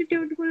প্রাইভেট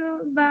ইনস্টিটিউট গুলো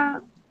বা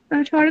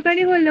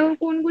সরকারি হলেও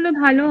কোনগুলো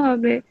ভালো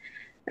হবে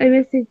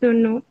এমএসসির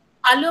জন্য?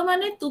 ভালো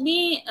মানে তুমি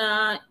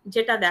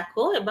যেটা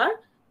দেখো, এবার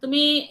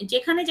তুমি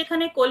যেখানে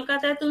যেখানে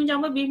কলকাতায় তুমি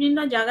যাবো বিভিন্ন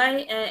জায়গায়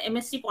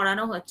এমএসসি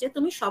পড়ানো হচ্ছে,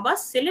 তুমি সবার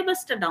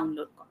সিলেবাসটা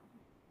ডাউনলোড করো।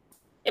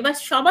 এবার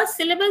সবার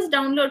সিলেবাস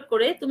ডাউনলোড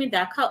করে তুমি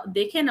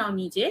দেখে নাও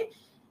নিজে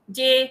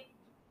যে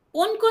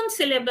কোন কোন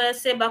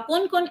সিলেবাসে বা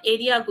কোন কোন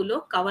এরিয়াগুলো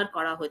কভার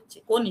করা হচ্ছে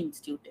কোন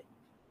ইনস্টিটিউটে।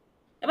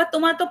 এবার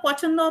তোমার তো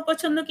পছন্দ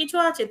অপছন্দ কিছু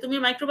আছে, তুমি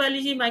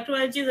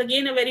microbiology is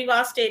again a very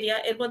vast area,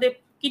 এর মধ্যে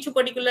কিছু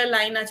পার্টিকুলার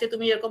লাইন আছে,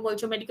 তুমি এরকম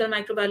বলছো মেডিকেল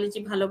মাইক্রোবায়োলজি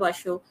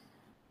ভালোবাসো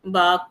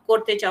বা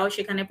করতে চাও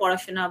সেখানে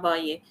পড়াশোনা বা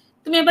ইয়ে,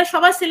 তুমি এবার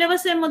সবার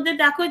সিলেবাসের মধ্যে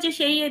দেখো যে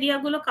সেই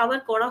এরিয়াগুলো কভার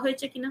করা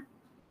হয়েছে কিনা।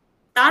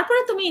 তারপরে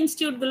তুমি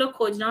ইনস্টিটিউট গুলো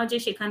খোঁজ নাও যে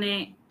সেখানে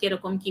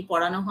কিরকম কি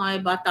পড়ানো হয়,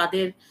 বা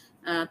তাদের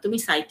তুমি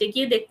সাইটে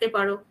গিয়ে দেখতে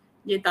পারো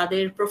যে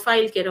তাদের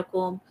প্রোফাইল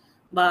কিরকম,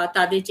 বা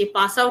তাদের যে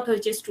পাস আউট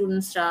হয়েছে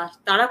স্টুডেন্টসরা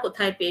তারা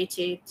কোথায়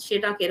পেয়েছে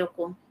সেটা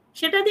কিরকম,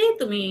 সেটা দিয়ে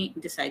তুমি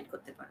ডিসাইড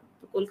করতে পারো।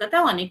 তো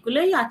কলকাতায়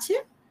অনেকগুলোই আছে,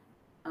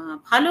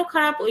 ভালো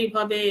খারাপ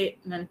ওইভাবে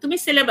মানে তুমি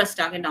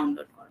সিলেবাসটা আগে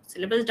ডাউনলোড করো,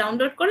 সিলেবাস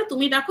ডাউনলোড করে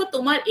তুমি দেখো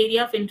তোমার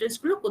এরিয়া অফ ইন্টারেস্ট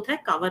গুলো কোথায়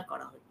কভার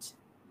করা হচ্ছে।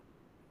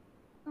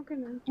 Okay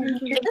ma'am, thank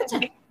you. ঠিক আছে।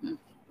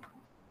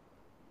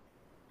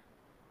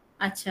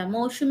 আচ্ছা,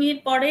 মৌসুমীর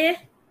পরে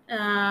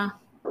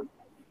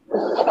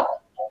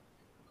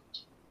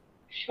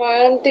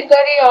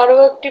সায়ন্তিকারই আরো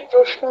একটি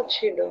প্রশ্ন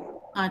ছিল।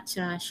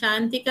 আচ্ছা,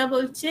 সায়ন্তিকা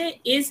বলছে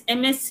is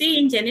MSc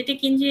in genetic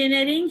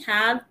engineering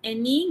have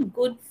any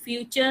good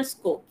future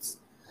scopes?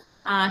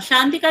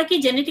 Sayantika কি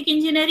জেনেটিক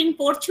ইঞ্জিনিয়ারিং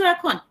পড়ছো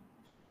এখন?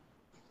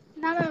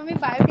 না ম্যাম, আমি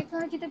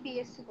বায়োটেকনোলজিতে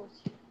বিএসসি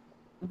করছি।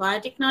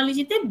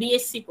 বায়োটেকনোলজিতে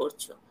বিএসসি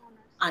করছো,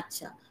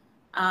 আচ্ছা।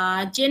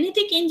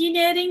 জেনেটিক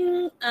ইঞ্জিনিয়ারিং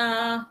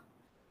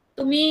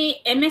তুমি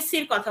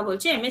এমএসসির কথা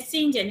বলছো, এমএসসি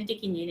ইন জেনেটিক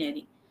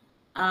ইঞ্জিনিয়ারিং।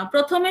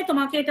 প্রথমে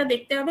তোমাকে এটা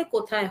দেখতে হবে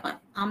কোথায় হয়।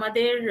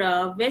 আমাদের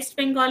ওয়েস্ট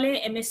বেঙ্গলে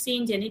এমএসসি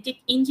ইন জেনেটিক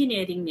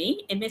ইঞ্জিনিয়ারিং নেই,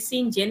 এমএসসি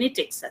ইন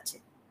জেনেটিক্স আছে,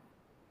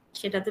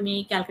 সেটা তুমি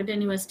ক্যালকাটা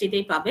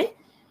ইউনিভার্সিটিতেই পাবে।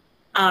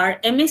 আর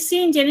এমএসসি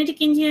ইন জেনেটিক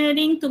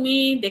ইঞ্জিনিয়ারিং তুমি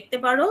দেখতে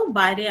পারো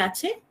বাইরে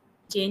আছে,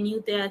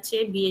 জেএনইউতে আছে,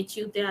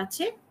 বিএইচইউতে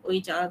আছে, ওই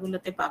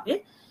জায়গাগুলোতে পাবে।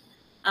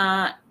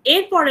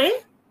 এরপরে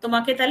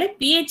তোমাকে তাহলে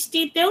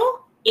পিএইচডি তেও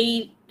এই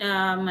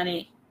মানে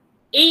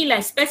এই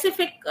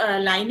স্পেসিফিক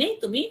লাইনে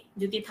তুমি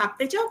যদি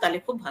থাকতে চাও তাহলে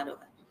খুব ভালো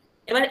হয়।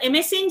 এবার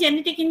এমএসসি ইন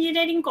জেনেটিক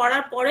ইঞ্জিনিয়ারিং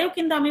করার পরেও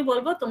কিন্তু আমি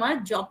বলবো তোমার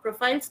জব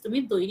প্রোফাইলস তুমি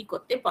তৈরি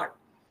করতে পারো,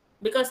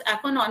 বিকজ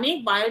এখন অনেক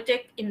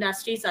বায়োটেক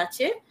ইন্ডাস্ট্রিজ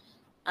আছে,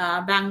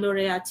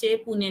 ব্যাঙ্গালোরে আছে,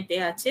 পুনেতে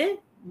আছে,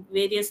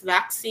 various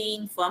vaccine,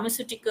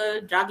 pharmaceutical,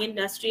 drug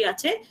industry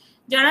আছে,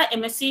 যারা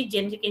এমএসসি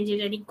জেনেটিক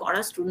ইঞ্জিনিয়ারিং করা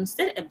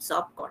স্টুডেন্টসদের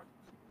অ্যাবজর্ব করে।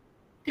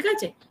 ঠিক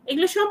আছে,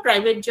 এগুলো সব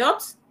প্রাইভেট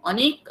জবস।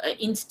 অনেক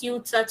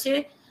ইনস্টিটিউটস আছে,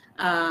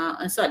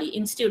 সরি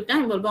ইনস্টিটিউট না,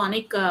 আমি বলবো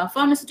অনেক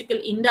ফার্মাসিউটিক্যাল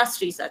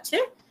ইন্ডাস্ট্রিজ আছে,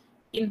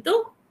 কিন্তু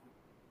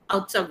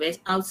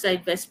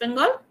আউটসাইড ওয়েস্ট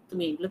বেঙ্গল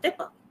তুমি এগুলোতে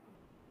পাবে।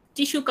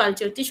 Tissue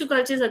culture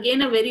is again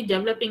a very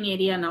developing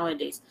area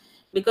নাওয়াডেজ,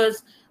 because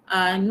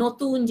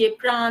নতুন যে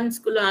প্লান্টস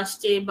গুলো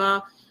আসছে, বা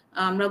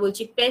আমরা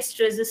বলছি পেস্ট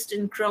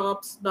রেজিস্ট্যান্ট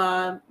ক্রপস বা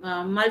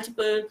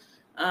মাল্টিপল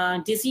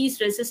ডিজিজ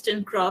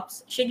রেজিস্ট্যান্ট ক্রপস,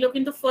 সেগুলো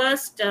কিন্তু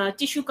ফার্স্ট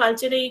টিস্যু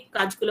কালচারেই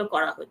কাজগুলো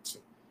করা হচ্ছে,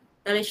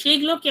 তাহলে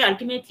সেইগুলোকে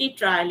আলটিমেটলি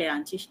ট্রায়ালে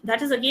আনছে। That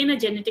is again a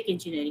genetic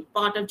engineering,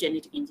 part of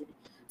genetic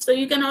engineering. So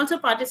you can also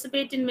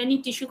participate in many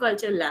tissue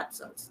culture labs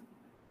also.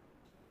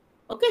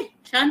 Okay,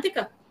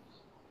 Shantika.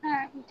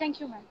 হ্যাঁ, thank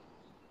you ma'am.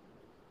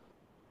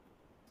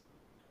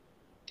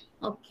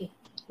 Okay.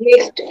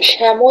 Next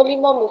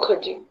শ্যামলিমা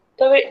মুখার্জি,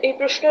 তবে এই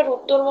প্রশ্নের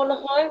উত্তর মনে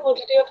হয়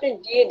যদি আপনি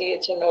দিয়ে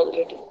দিয়েছেন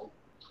অলরেডি।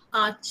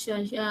 আচ্ছা,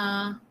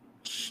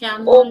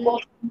 শ্যামল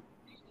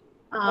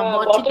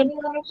বটানি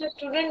মানুষের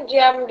স্টুডেন্ট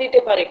জ্যাম দিতে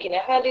পারে কিনা?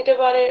 হ্যাঁ দিতে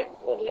পারে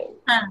বলে।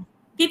 হ্যাঁ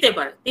দিতে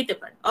পারে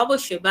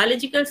অবশ্যই,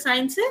 বায়োলজিক্যাল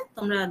সায়েন্সে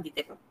তোমরা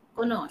দিতে পারো,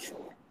 কোনো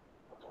অসুবিধা।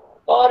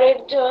 পরের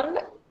জন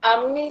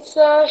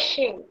আমিষা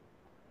সিং।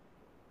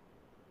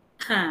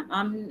 হ্যাঁ,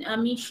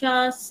 আমিষা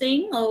সিং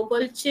ও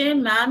বলছে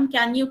ma'am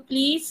can you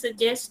please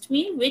suggest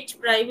me which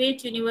private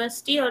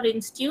university or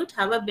institute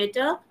have a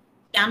better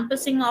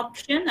campusing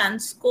option and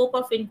scope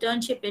of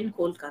internship in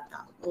Kolkata?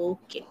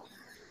 Okay.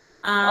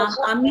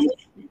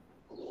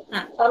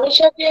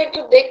 আমিষাকে একটু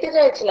দেখতে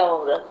চাইছিলাম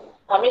আমরা,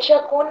 আমিষা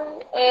কোন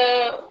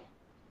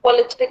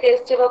কলেজ থেকে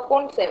এসেছে বা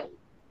কোন same?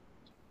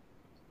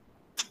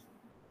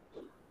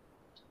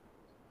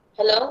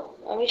 Hello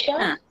Amisha.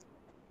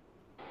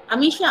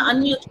 Amisha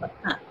unmute কর।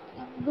 হ্যাঁ,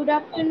 Good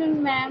afternoon,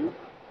 ma'am.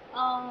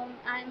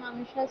 I am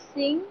Amisha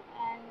Singh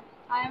and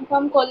I am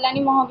from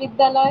Kollani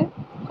Mahavidyalaya,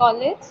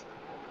 college,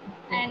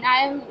 and I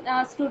am a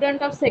student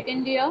of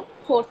second year,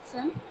 4th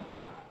sem.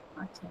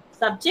 আচ্ছা,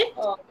 subject?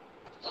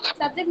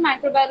 Subject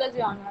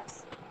microbiology honors.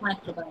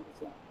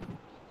 Microbiology.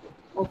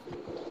 ওকে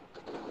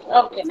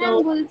okay ma'am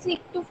বলছি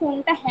একটু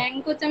ফোনটা hang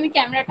করছে, আমি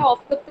ক্যামেরাটা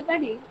of করতে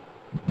পারি?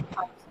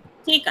 আচ্ছা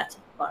ঠিক আছে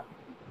কর।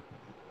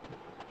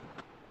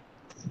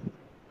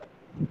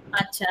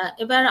 আচ্ছা,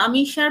 এবার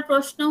আমিষার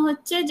প্রশ্ন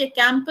হচ্ছে যে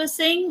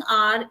ক্যাম্পাসিং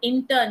আর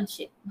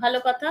ইন্টার্নশিপ, ভালো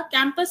কথা।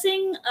 ক্যাম্পাসিং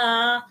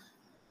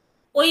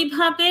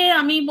ওইভাবে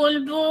আমি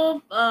বলবো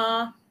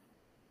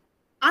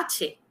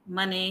আছে,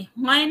 মানে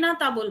হয় না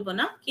তা বলবো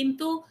না,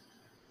 কিন্তু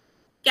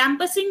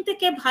ক্যাম্পাসিং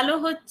থেকে ভালো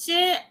হচ্ছে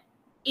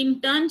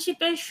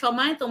ইন্টার্নশিপের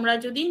সময় তোমরা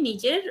যদি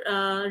নিজের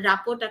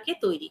রাপোটাকে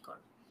তৈরি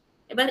করো।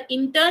 এবার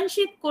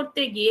ইন্টার্নশিপ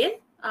করতে গিয়ে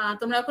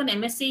তোমরা এখন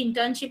এমএসসি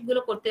ইন্টার্নশিপ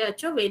গুলো করতে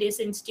যাচ্ছ ভেরিয়াস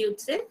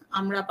ইনস্টিটিউটসে,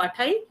 আমরা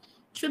পাঠাই,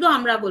 শুধু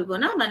আমরা বলবো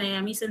না, মানে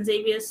আমি সেন্ট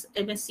জেভিয়ার্স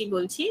এমএসসি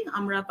বলছি,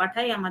 আমরা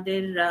পাঠাই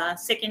আমাদের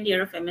সেকেন্ড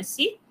ইয়ার অফ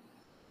এমএসসি।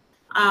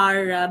 আর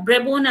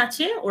ব্রেবোন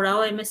আছে,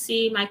 ওরাও এমএসসি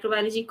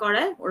মাইক্রোবায়োলজি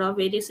করায়, ওরাও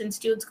ভেরিয়াস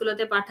ইনস্টিটিউটস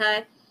গুলোতে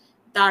পাঠায়।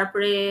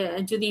 তারপরে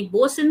যদি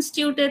বোস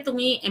ইনস্টিটিউটে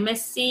তুমি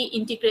এমএসসি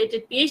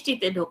ইন্টিগ্রেটেড পিএইচডি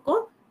তে ঢোকো,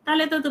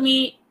 তাহলে তো তুমি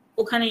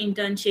ওখানে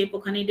ইন্টার্নশিপ,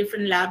 ওখানে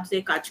ডিফারেন্ট ল্যাবসে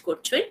কাজ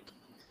করছোই।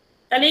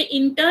 তাহলে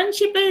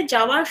ইন্টার্নশিপে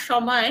যাওয়ার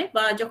সময়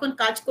বা যখন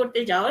কাজ করতে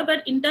যাও, এবার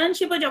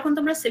ইন্টার্নশিপে যখন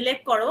তোমরা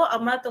সিলেক্ট করো,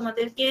 আমরা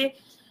তোমাদেরকে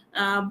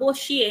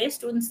বসিয়ে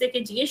স্টুডেন্টসদেরকে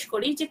জিজ্ঞেস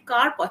করি যে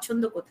কার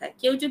পছন্দ কোথায়।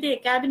 কেউ যদি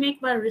একাডেমিক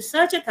বা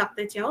রিসার্চে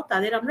থাকতে চাও,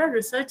 তাদের আমরা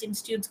রিসার্চ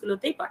ইনস্টিটিউটস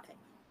গুলোতেই পাঠাই।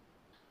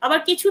 আবার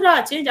কিছুরা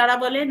আছে যারা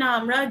বলে না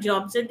আমরা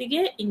জবস এর দিকে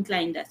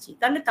ইনক্লাইন্ড আছি,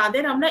 তাহলে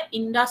তাদের আমরা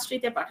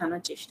ইন্ডাস্ট্রিতে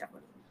পাঠানোর চেষ্টা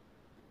করি।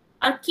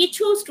 আর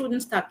কিছু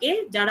স্টুডেন্টস থাকে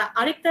যারা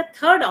আরেকটা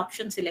থার্ড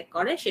অপশন সিলেক্ট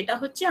করে, সেটা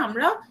হচ্ছে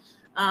আমরা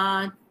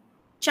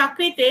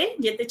চাকরিতে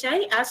যেতে চাই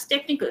অ্যাজ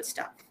টেকনিক্যাল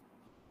স্টাফ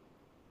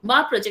বা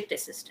প্রজেক্ট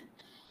অ্যাসিস্ট্যান্ট।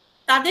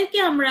 তাদেরকে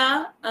আমরা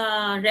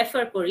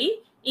রেফার করি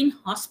ইন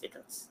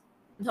হসপিটালস,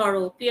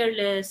 ধরো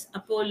Peerless,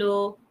 Apollo,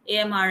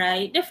 AMRI,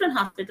 different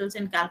hospitals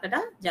in Calcutta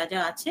যা যা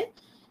আছে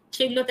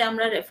সেগুলোতে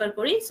আমরা রেফার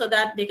করি, so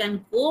that they can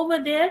go over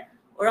দেয়ার।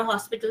 ওরা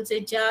হসপিটালসে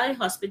যায়,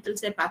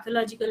 হসপিটালসে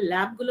প্যাথোলজিক্যাল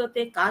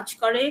ল্যাবগুলোতে কাজ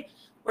করে।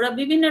 ওরা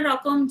বিভিন্ন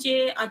রকম যে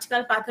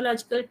আজকাল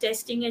প্যাথোলজিক্যাল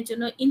টেস্টিং এর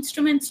জন্য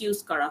ইনস্ট্রুমেন্টস ইউজ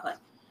করা হয়,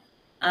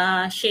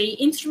 সেই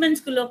ইনস্ট্রুমেন্টস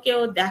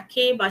গুলোকেও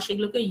দেখে বা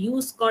সেগুলোকে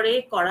ইউজ করে,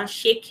 করা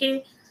শেখে।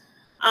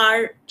 আর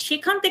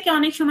সেখান থেকে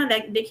অনেক সময়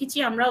দেখেছি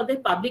আমরা ওদের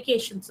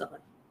পাবলিকেশনস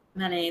হয়,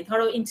 মানে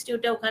ধরো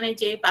ইনস্টিটিউটে ওখানে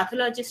যে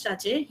প্যাথোলজিস্ট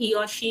আছে, he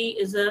or she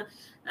is a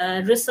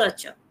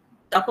researcher,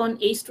 তখন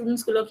এই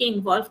স্টুডেন্টস গুলোকে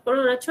ইনভলভ করে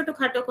ওরা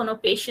ছোটখাটো কোনো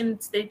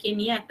পেশেন্টসদেরকে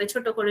নিয়ে একটা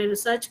ছোট করে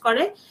রিসার্চ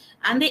করে,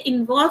 and they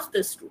involve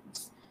the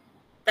students.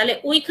 তাহলে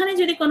ওইখানে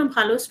যদি কোনো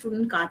ভালো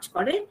স্টুডেন্ট কাজ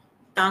করে,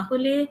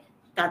 তাহলে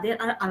তাদের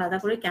আর আলাদা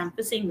করে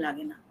ক্যাম্পাসিং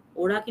লাগে না,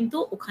 ওরা কিন্তু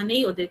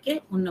ওখানেই ওদেরকে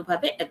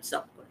অন্যভাবে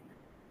অ্যাবজর্ব করে।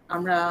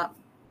 আমরা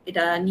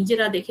এটা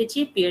নিজেরা দেখেছি,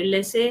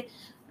 পিয়ারলেসে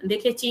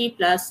দেখেছি,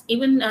 plus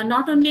even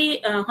not only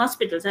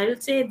hospitals, I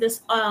will say this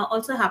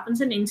also happens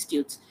in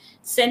institutes.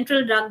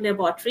 Central drug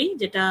laboratory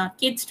যেটা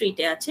কিড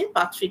স্ট্রিটে আছে,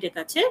 পার্ক স্ট্রিটের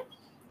কাছে,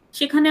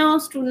 সেখানেও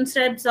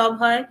স্টুডেন্টসরা অ্যাবজর্ব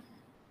হয়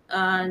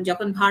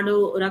যখন ভালো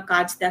ওরা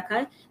কাজ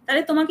দেখায়।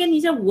 তাহলে তোমাকে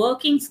নিজের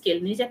ওয়ার্কিং স্কিল,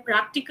 নিজের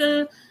প্র্যাকটিক্যাল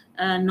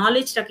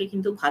নলেজটাকে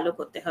কিন্তু ভালো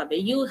করতে হবে।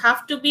 You have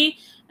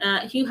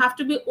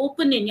to be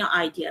open in year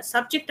idea.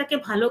 সাবজেক্টটাকে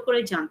ভালো করে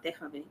জানতে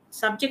হবে,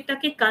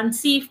 সাবজেক্টটাকে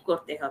কনসিভ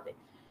করতে হবে।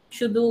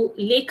 শুধু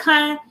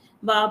লেখায়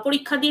বা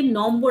পরীক্ষা দিয়ে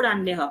নম্বর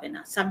আনলে হবে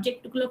না,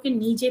 সাবজেক্টগুলোকে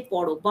নিজে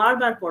পড়ো,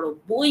 বারবার পড়ো,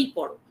 বই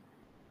পড়ো,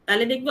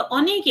 তাহলে দেখবে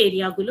অনেক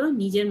এরিয়াগুলো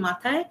নিজের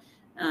মাথায়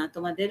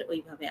তোমাদের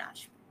ওইভাবে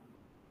আসবে।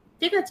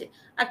 ঠিক আছে?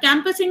 আর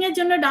ক্যাম্পাসিং এর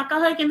জন্য ডাকা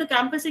হয়, কিন্তু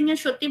ক্যাম্পাসিং এর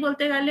সত্যি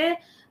বলতে গেলে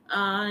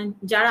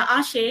যারা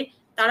আসে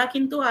তারা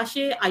কিন্তু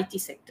আসে আইটি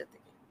সেক্টর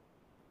থেকে।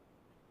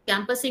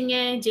 ক্যাম্পাসিং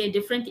এ যে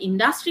ডিফারেন্ট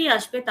ইন্ডাস্ট্রি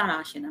আসবে তারা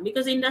আসে না,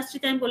 বিকজ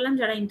ইন্ডাস্ট্রিতে আমি বললাম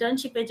যারা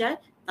ইন্টার্নশিপে যায়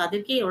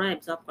তাদেরকেই ওরা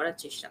অ্যাবজর্ব করার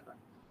চেষ্টা করে।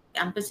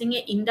 ক্যাম্পাসিং এ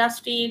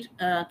ইন্ডাস্ট্রির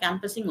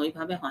ক্যাম্পাসিং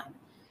ওইভাবে হয় না।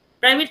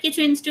 প্রাইভেট কিছু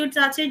ইনস্টিটিউটস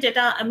আছে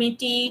যেটা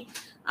এমইটি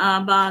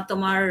বা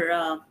তোমার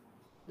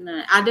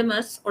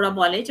অ্যাডামাস, ওরা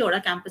বলে যে ওরা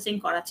ক্যাম্পাসিং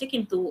করাচ্ছে,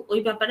 কিন্তু ওই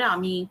ব্যাপারে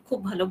আমি খুব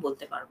ভালো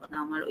বলতে পারবো না,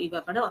 আমার ওই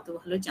ব্যাপারে অত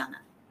ভালো জানা।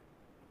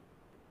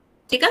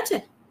 ঠিক আছে?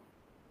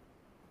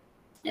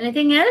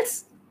 Anything else?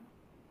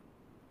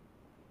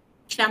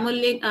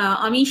 Shyamoli,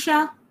 Amisha?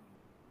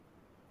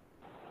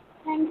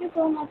 Thank you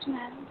so much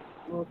ma'am.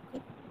 ওকে।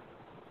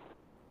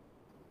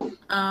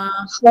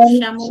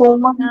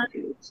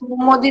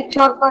 সৌম্যদীপ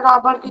সরকার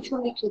আবার কিছু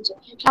লিখেছে।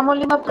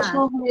 শ্যামলীমা প্রশ্ন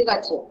হয়ে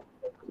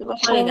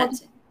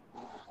গেছে।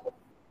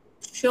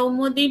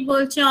 সৌম্যদীপ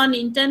বলছে on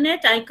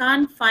internet I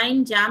can't find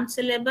JAM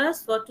syllabus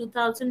for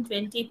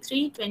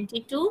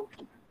 2023-22.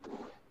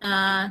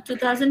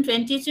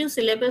 2022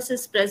 syllabus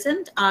is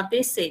present, are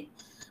they same?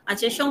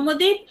 আচ্ছা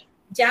সৌম্যদীপ,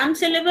 JAM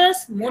syllabus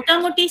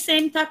মোটামুটি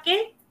সেম থাকে।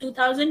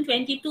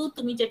 2022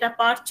 তুমি যেটা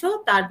পারছো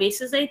তার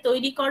বেসিসেই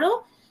তৈরি করো।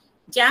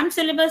 JAM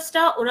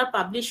সিলেবাসটা ওরা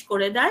পাবলিশ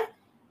করে দেয়,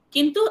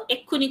 কিন্তু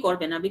এক্ষুনি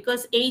করবে না, বিকজ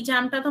এই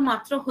জ্যামটা তো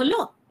মাত্র হলো,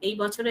 এই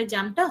বছরের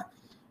জ্যামটা,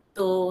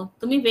 তো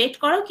তুমি ওয়েট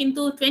করো।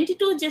 কিন্তু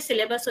 22 যে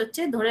সিলেবাস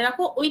হচ্ছে ধরে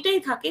রাখো ওইটাই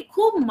থাকে,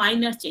 খুব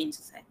মাইনর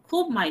চেঞ্জেস হয়,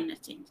 খুব মাইনর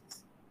চেঞ্জেস।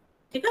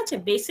 ঠিক আছে,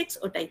 বেসিক্স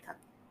ওটাই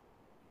থাকে।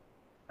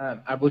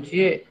 আর বলছি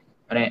যে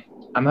মানে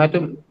আমি হয়তো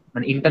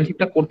মানে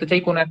ইন্টার্নশিপটা করতে চাই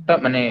কোন একটা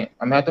মানে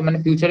আমি হয়তো মানে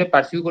ফিউচারে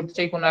পার্সিউ করতে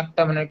চাই কোন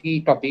একটা মানে কি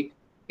টপিক,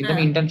 কিন্তু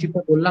আমি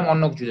ইন্টার্নশিপটা করলাম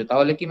অন্য কিছুতে,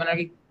 তাহলে কি মানে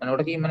কি মানে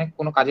ওটা কি মানে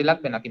কোনো কাজে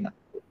লাগবে নাকি না?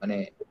 মানে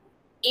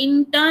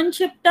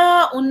ইন্টার্নশিপটা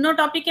অন্য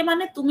টপিকে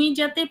মানে তুমি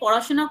যাতে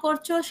পড়াশোনা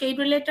করছো সেই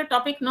রিলেটেড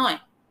টপিক নয়?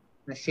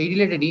 সেই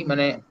রিলেটেডই,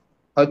 মানে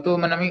হয়তো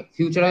মানে আমি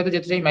ফিউচারে হয়তো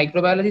যেতে চাই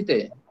মাইক্রোবায়োলজিতে,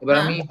 এবার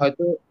আমি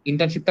হয়তো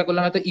ইন্টার্নশিপটা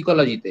করলাম হয়তো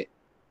ইকোলজিতে,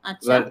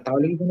 আচ্ছা, এবার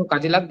তাহলে কি কোনো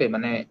কাজে লাগবে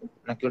মানে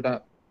নাকি ওটা?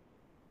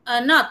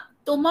 না,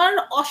 তোমার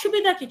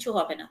অসুবিধা কিছু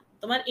হবে না।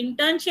 তোমার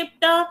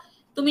ইন্টার্নশিপটা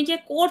তুমি যে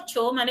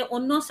করছো মানে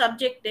অন্য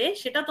সাবজেক্টে,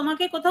 সেটা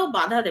তোমাকে কোথাও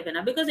বাধা দেবে না,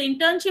 বিকজ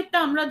ইন্টার্নশিপটা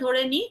আমরা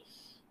ধরে নিই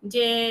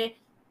যে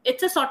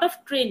it's a sort of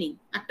training.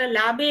 একটা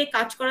ল্যাবে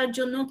কাজ করার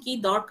জন্য কি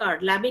দরকার,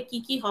 ল্যাবে কি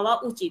কি হওয়া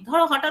উচিত,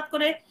 ধরো হঠাৎ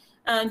করে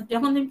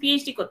যখন তুমি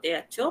পিএইচডি করতে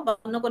যাচ্ছ বা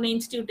অন্য কোনো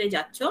ইনস্টিটিউটে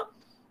যাচ্ছ,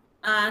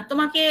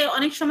 তোমাকে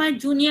অনেক সময়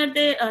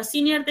জুনিয়রদের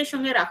সিনিয়রদের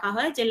সঙ্গে রাখা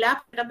হয় যে ল্যাব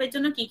সেটআপের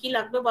জন্য কি কি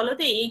লাগবে বলো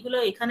তো, এইগুলো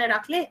এখানে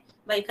রাখলে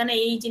বা এখানে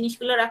এই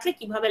জিনিসগুলো রাখলে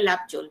কিভাবে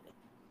ল্যাব চলবে।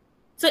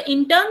 So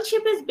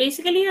internship is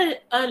basically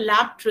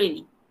lab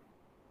training.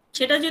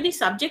 সেটা যদি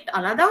সাবজেক্ট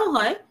আলাদাও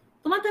হয়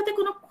তোমার তাতে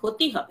কোনো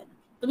ক্ষতি হবে না,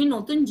 তুমি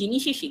নতুন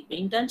জিনিসই শিখবে,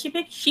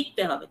 ইন্টার্নশিপে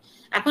শিখতে হবে।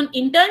 এখন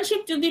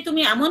ইন্টার্নশিপ যদি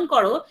তুমি এমন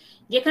করো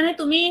যেখানে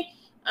তুমি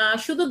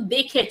শুধু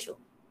দেখেছো,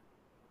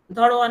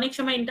 ধরো অনেক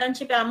সময়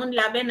ইন্টার্নশিপে এমন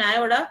ল্যাবে নেয়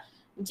ওরা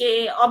যে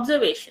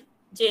অবজারভেশন,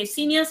 যে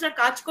সিনিয়রসরা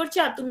কাজ করছে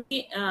আর তুমি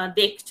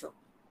দেখছো,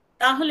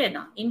 তাহলে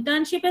না।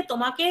 ইন্টার্নশিপে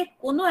তোমাকে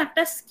কোনো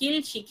একটা স্কিল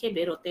শিখে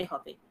বেরোতে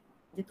হবে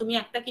যে তুমি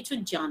একটা কিছু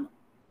জানো।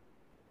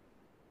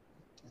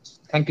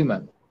 Thank you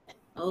ma'am.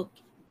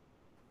 ওকে,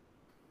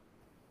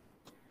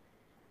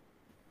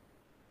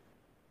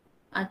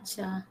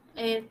 আচ্ছা,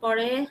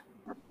 এরপরে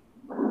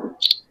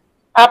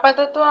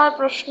আপাতত আর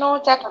প্রশ্ন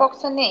চ্যাট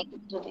বক্সে নেই।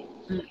 যদি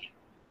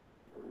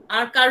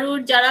আর কারুর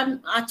যারা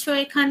আছো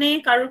এখানে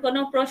কারুর কোনো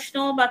প্রশ্ন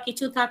বা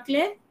কিছু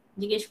থাকলে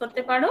জিজ্ঞেস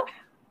করতে পারো,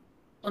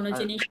 কোনো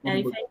জিনিস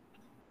ক্লারিফাই।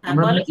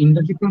 আমরা মানে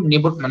ইন্টার্নশিপটা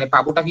নেব মানে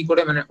পাবোটা কি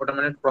করে, মানে ওটা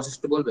মানে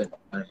প্রসেসটা বলবেন?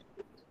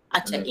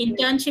 আচ্ছা,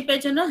 ইন্টার্নশিপের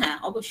জন্য হ্যাঁ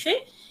অবশ্যই।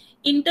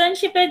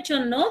 ইন্টার্নশিপের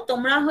জন্য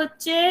তোমরা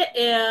হচ্ছে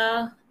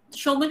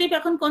সৌম্যদীপ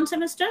এখন কোন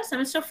semester?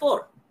 Semester 4?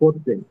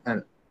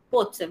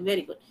 Fourth sem,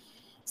 very good.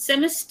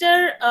 Semester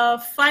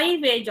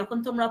 5-এ যখন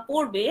তোমরা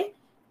পড়বে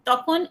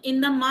তখন in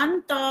the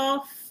month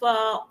of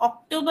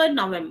October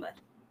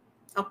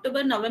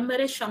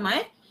নভেম্বরের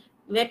সময়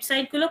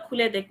ওয়েবসাইটগুলো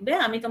খুলে দেখবে,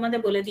 আমি তোমাদের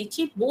বলে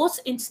দিচ্ছি। Bose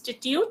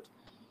institute,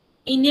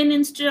 Indian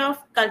institute of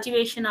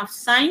cultivation of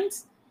science,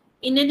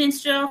 Indian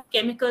institute of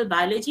chemical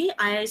biology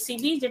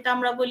IICB যেটা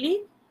আমরা বলি,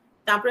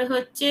 তারপরে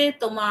হচ্ছে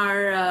তোমার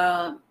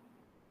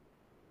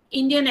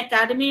Indian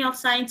academy of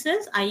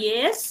sciences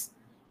IAS,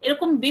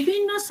 এরকম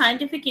বিভিন্ন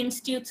সায়েন্টিফিক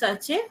ইনস্টিটিউটস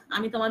আছে।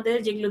 আমি তোমাদের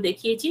যেগুলো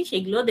দেখিয়েছি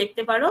সেগুলো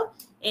দেখতে পারো।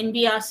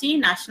 NBRC,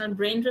 national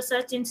brain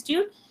research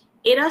institute,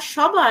 এরা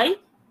সবাই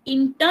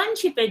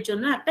ইন্টার্নশিপের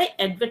জন্য একটা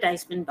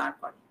অ্যাডভার্টাইজমেন্ট বার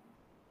করে।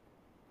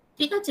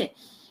 ঠিক আছে,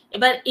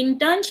 এবার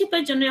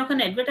ইন্টার্নশিপের জন্য যখন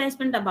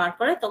অ্যাডভার্টাইজমেন্টটা বার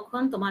করে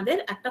তখন তোমাদের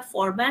একটা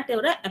ফরম্যাটে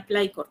ওরা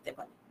অ্যাপ্লাই করতে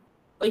পারে।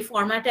 ওই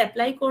ফরম্যাটে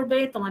অ্যাপ্লাই করবে,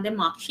 তোমাদের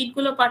মার্কশিট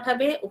গুলো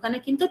পাঠাবে, ওখানে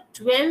কিন্তু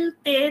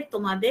 12th-এ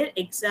তোমাদের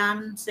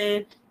এক্সামসের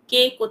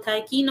কে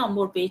কোথায় কি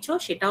নম্বর পেয়েছো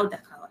সেটাও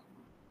দেখা হয়।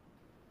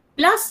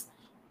 প্লাস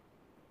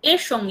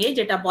এর সঙ্গে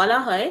যেটা বলা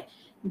হয়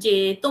যে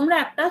তোমরা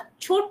একটা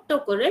ছোট্ট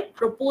করে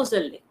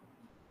প্রপোজাল লেখো।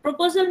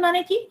 প্রপোজাল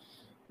মানে কি,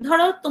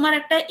 ধরো তোমার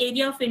একটা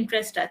এরিয়া অফ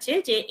ইন্টারেস্ট আছে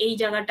যে এই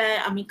জায়গাটায়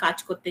আমি কাজ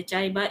করতে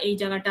চাই বা এই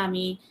জায়গাটা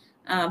আমি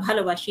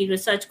ভালোবাসি,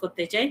 রিসার্চ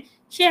করতে চাই,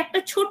 সে একটা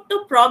ছোট্ট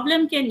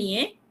প্রবলেমকে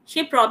নিয়ে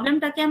সেই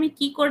প্রবলেমটাকে আমি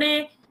কি করে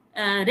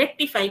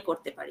রেকটিফাই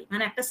করতে পারি,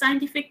 মানে একটা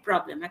সায়েন্টিফিক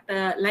প্রবলেম, একটা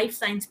লাইফ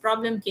সায়েন্স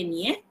প্রবলেমকে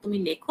নিয়ে তুমি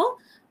লেখো,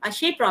 আর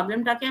সেই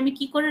প্রবলেমটাকে আমি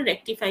কি করে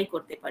রেকটিফাই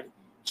করতে পারি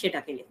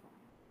সেটাকে লেখো।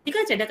 ঠিক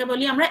আছে, এটাকে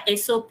বলি আমরা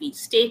SOP,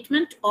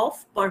 স্টেটমেন্ট অফ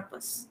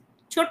পারপাস।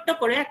 ছোট্ট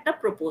করে একটা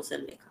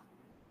প্রপোজাল লেখা।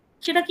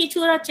 সেটা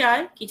কিছুরা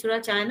চায়, কিছুরা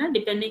চায় না,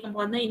 ডিপেন্ডিং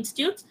অন দ্য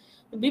ইনস্টিটিউট।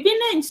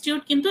 বিভিন্ন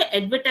ইনস্টিটিউট কিন্তু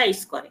অ্যাডভার্টাইজ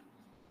করে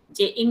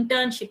যে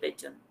ইন্টার্নশিপের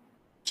জন্য,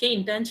 সেই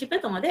ইন্টার্নশিপে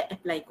তোমাদের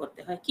অ্যাপ্লাই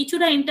করতে হয়।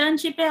 কিছুরা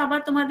ইন্টার্নশিপে আবার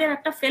তোমাদের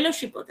একটা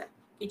ফেলোশিপও দেয়।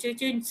 কিছু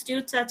কিছু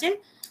ইনস্টিটিউটস আছে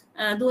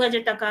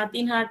 2000 টাকা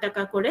 3000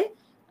 টাকা করে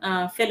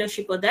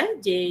ফেলোশিপও দেয়,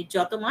 যে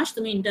যত মাস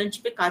তুমি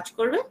ইন্টার্নশিপে কাজ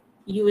করবে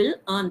you will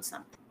earn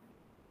something,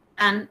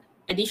 and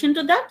addition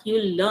to that you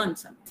will learn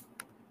something.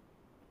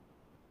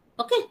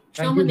 Okay,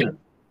 Soumyadip,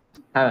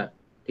 হ্যাঁ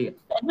ঠিক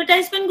আছে।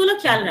 অ্যাডভার্টাইজমেন্ট গুলো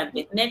খেয়াল রাখবে,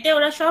 নেটে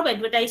ওরা সব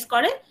অ্যাডভার্টাইজ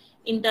করে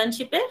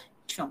ইন্টার্নশিপের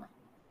সময়।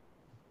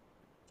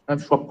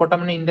 সবকটা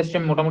মানে ইন্ডাস্ট্রি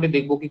মোটামুটি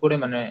দেখবো কি করে,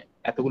 মানে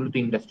এতগুলো তো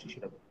ইন্ডাস্ট্রি,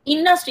 সেটা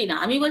ইন্ডাস্ট্রি না,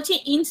 আমি বলছি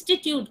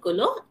ইনস্টিটিউট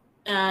গুলো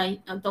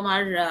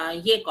তোমার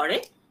ইয়ে করে,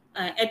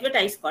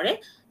 অ্যাডভার্টাইজ করে।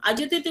 আর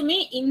যদি তুমি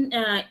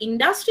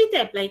ইন্ডাস্ট্রিতে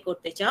অ্যাপ্লাই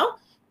করতে চাও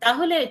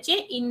তাহলে হচ্ছে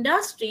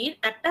ইন্ডাস্ট্রির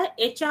একটা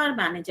HR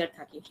ম্যানেজার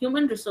থাকে,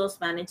 হিউম্যান রিসোর্স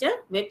ম্যানেজার,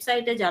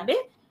 ওয়েবসাইটে যাবে,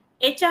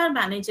 HR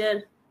ম্যানেজার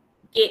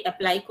কে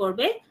অ্যাপ্লাই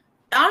করবে,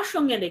 তার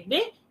সঙ্গে দেখবে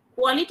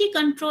কোয়ালিটি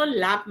কন্ট্রোল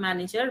ল্যাব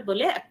ম্যানেজার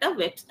বলে একটা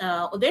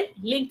ওদের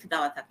লিঙ্ক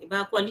দেওয়া থাকে, বা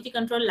কোয়ালিটি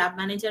কন্ট্রোল ল্যাব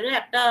ম্যানেজারের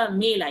একটা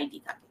মেল ID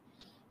থাকে।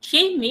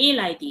 সেই মেল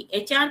আইডি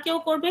HR কেও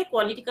করবে,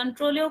 কোয়ালিটি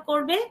কন্ট্রোলেও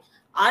করবে,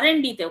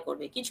 R&D তেও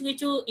করবে, কিছু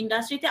কিছু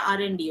ইন্ডাস্ট্রিতে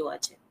R&Dও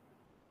আছে,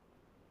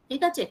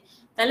 ঠিক আছে?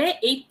 তাহলে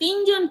এই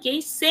তিনজনকেই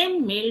সেম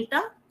মেলটা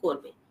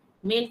করবে,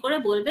 মেল করে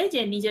বলবে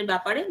যে নিজের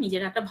ব্যাপারে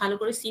নিজের একটা ভালো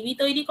করে সিভি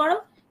তৈরি করো,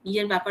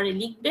 নিজের ব্যাপারে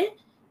লিখবে,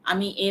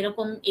 আমি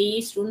এরকম এই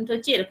স্টুডেন্ট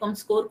হচ্ছে, এরকম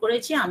স্কোর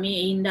করেছি, আমি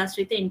এই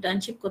ইন্ডাস্ট্রিতে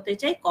ইন্টার্নশিপ করতে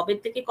চাই, কবে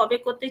থেকে কবে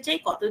করতে চাই,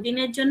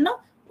 কতদিনের জন্য,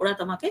 ওরা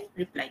তোমাকে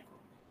রিপ্লাই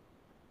করবে,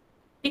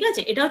 ঠিক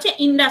আছে? এটা হচ্ছে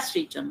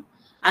ইন্ডাস্ট্রির জন্য।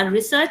 আর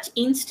রিসার্চ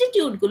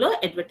ইনস্টিটিউট গুলো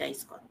অ্যাডভার্টাইজ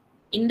করে,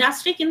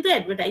 ইন্ডাস্ট্রি কিন্তু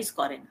অ্যাডভার্টাইজ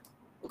করে না,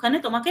 ওখানে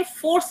তোমাকে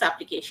ফোর্স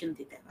অ্যাপ্লিকেশন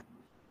দিতে হবে।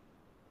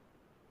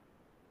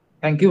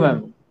 থ্যাংক ইউ ম্যাম,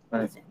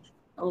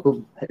 খুব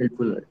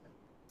হেল্পফুল।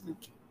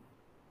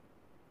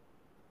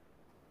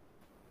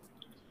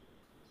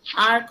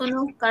 আর কোনো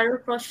কারোর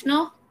প্রশ্ন?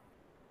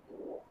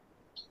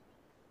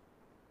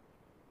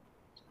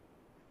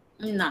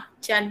 না,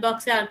 চ্যাট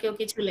বক্সে আর কেউ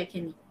কিছু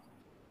লেখেনি।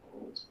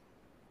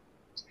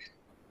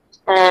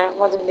 হ্যাঁ,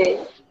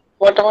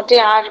 মোটামুটি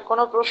আর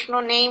কোনো প্রশ্ন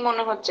নেই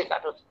মনে হচ্ছে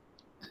কারোর।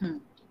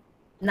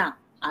 না,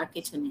 আর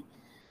কিছু নেই।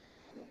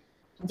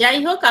 যাই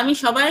হোক, আমি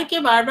সবাইকে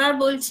বারবার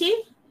বলছি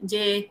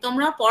যে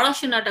তোমরা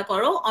পড়াশোনাটা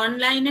করো,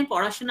 অনলাইনে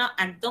পড়াশোনা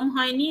একদম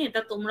হয়নি,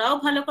 এটা তোমরাও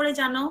ভালো করে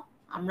জানো,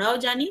 আমরাও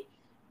জানি।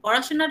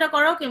 পড়াশোনাটা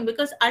করো,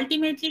 বিকজ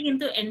আলটিমেটলি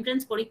কিন্তু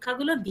এন্ট্রান্স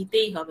পরীক্ষাগুলো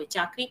দিতেই হবে,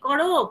 চাকরি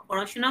করো,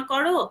 পড়াশোনা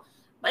করো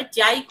বা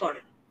যাই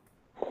করো,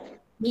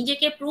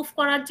 নিজেকে প্রুফ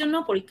করার জন্য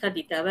পরীক্ষা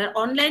দিতে হবে। আর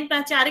অনলাইন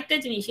ব্যাচে আরেকটা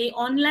জিনিস, এই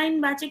অনলাইন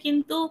ব্যাচে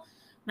কিন্তু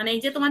মানে এই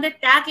যে তোমাদের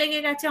ট্যাগ লেগে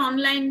গেছে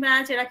অনলাইন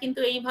ব্যাচ, এরা কিন্তু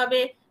এইভাবে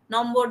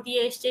নম্বর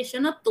দিয়ে এসছে,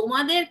 শোনো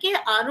তোমাদেরকে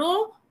আরো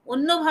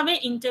অন্যভাবে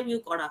ইন্টারভিউ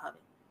করা হবে,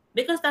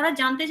 বিকজ তারা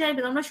জানতে চাইবে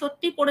তোমরা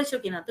সত্যি পড়েছো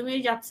কিনা, তুমি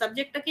ওই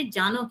সাবজেক্টটাকে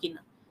জানো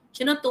কিনা,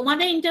 শোনো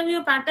তোমাদের ইন্টারভিউ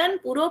প্যাটার্ন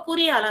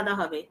পুরোপুরি আলাদা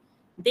হবে।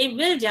 দে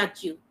উইল জাজ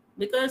ইউ,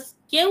 বিকজ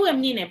কেউ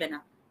এমনি নেবে না,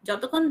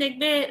 যতক্ষণ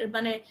দেখবে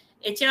মানে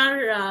HR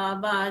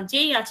বা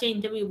যেই আছে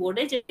ইন্টারভিউ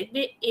বোর্ডে, যে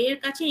দেখবে এর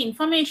কাছে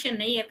ইনফরমেশন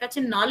নেই, এর কাছে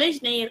নলেজ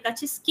নেই, এর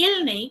কাছে স্কিল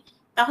নেই,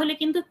 তাহলে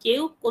কিন্তু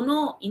কেউ কোনো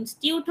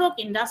ইনস্টিটিউট হোক,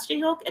 ইন্ডাস্ট্রি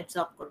হোক,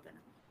 অ্যাবজর্ব করবে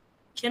না।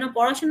 সেজন্য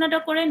পড়াশোনাটা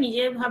করে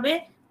নিজের ভাবে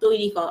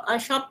তৈরি কর, আর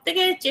সব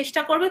থেকে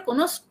চেষ্টা করবে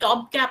কোনো স্টপ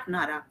গ্যাপ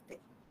না রাখতে,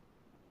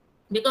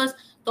 বিকজ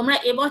তোমরা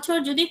এবছর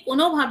যদি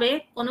কোনোভাবে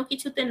কোনো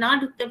কিছুতে না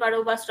ঢুকতে পারো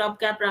বা স্টপ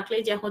গ্যাপ রাখলে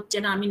যে হচ্ছে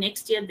না আমি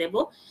নেক্সট ইয়ার দেবো,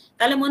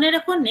 তাহলে মনে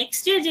রাখো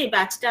নেক্সট ইয়ার যে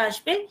ব্যাচটা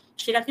আসবে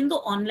সেটা কিন্তু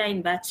অনলাইন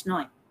ব্যাচ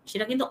নয়,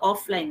 সেটা কিন্তু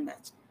অফলাইন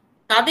ব্যাচ,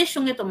 তাদের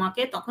সঙ্গে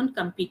তোমাকে তখন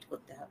কম্পিট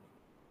করতে হবে।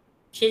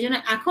 সেই জন্য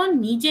এখন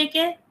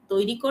নিজেকে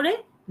তৈরি করে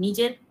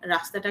নিজের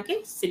রাস্তাটাকে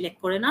সিলেক্ট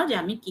করে নাও যে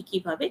আমি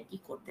কিভাবে কি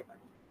করতে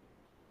পারি,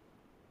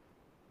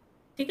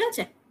 ঠিক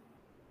আছে?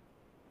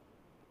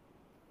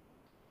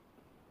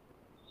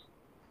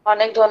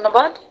 অনেক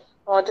ধন্যবাদ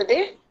মধুদি,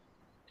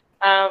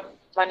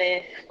 মানে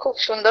খুব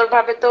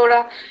সুন্দরভাবে তো ওরা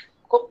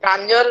খুব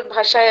প্রাঞ্জল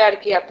ভাষায় আর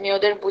কি আপনি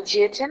ওদের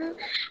বুঝিয়েছেন,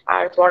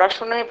 আর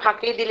পড়াশোনায়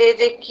ফাঁকি দিলে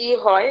যে কি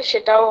হয়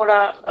সেটাও ওরা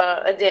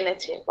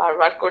জেনেছে,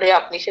 বারবার করে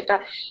আপনি সেটা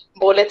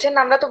বলেছেন,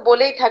 আমরা তো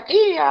বলেই থাকি,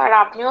 আর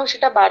আপনিও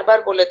সেটা বারবার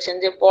বলেছেন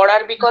যে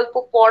পড়ার বিকল্প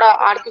পড়া,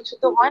 আর কিছু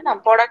তো হয় না,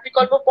 পড়ার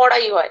বিকল্প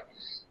পড়াই হয়।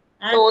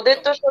 তো ওদের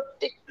তো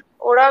সত্যি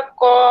ওরা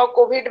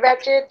কোভিড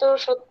ব্যাচে তো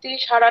সত্যি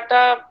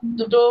সারাটা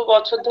 2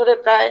 বছর ধরে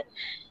প্রায়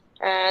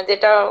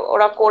যেটা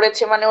ওরা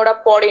করেছে, মানে ওরা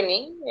পড়েনি,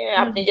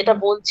 আপনি যেটা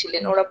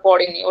বলছিলেন ওরা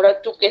পড়েনি, ওরা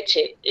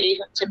টুকেছে, এই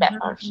হচ্ছে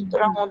ব্যাপার।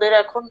 সুতরাং ওদের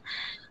এখন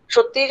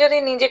সত্যি যদি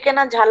নিজেকে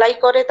না ঝালাই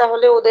করে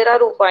তাহলে ওদের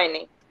আর উপায়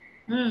নেই।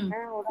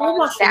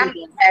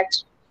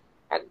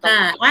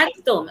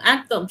 একদম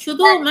একদম,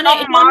 শুধু মানে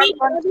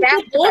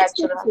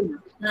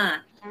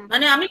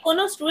মানে আমি কোন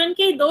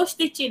স্টুডেন্টকেই দোষ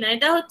দিচ্ছি না,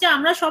 এটা হচ্ছে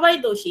আমরা সবাই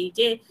দোষী,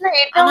 যে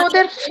এটা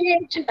ওদের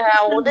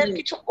ওদের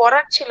কিছু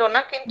করার ছিল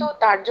না, কিন্তু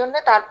তার জন্য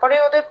তারপরে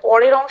ওদের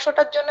পরের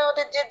অংশটার জন্য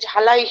ওদের যে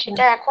ঝালাই,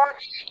 সেটা এখন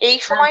এই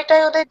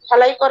সময়টাই ওদের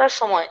ঝালাই করার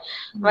সময়,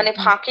 মানে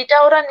ফাঁকিটা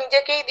ওরা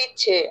নিজেকেই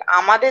দিচ্ছে,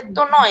 আমাদের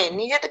তো নয়,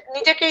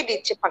 নিজেকেই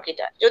দিচ্ছে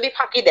ফাঁকিটা, যদি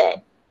ফাঁকি দেয়,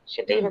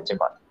 সেটাই হচ্ছে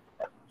কথা।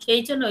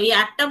 সেই জন্য এই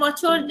একটা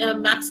বছর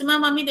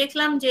ম্যাক্সিমাম আমি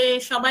দেখলাম যে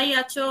সবাই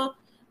আছো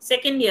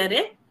সেকেন্ড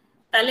ইয়ারে,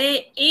 তাহলে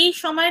এই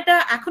সময়টা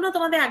এখনো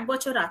তোমাদের 1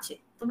 বছর আছে,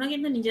 তোমরা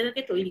কিন্তু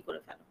নিজেদেরকে তৈরি করে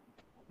ফেলো,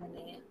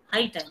 মানে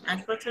হাই টাইম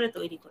 1 বছরে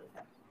তৈরি করে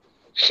ফেলো।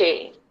 সেই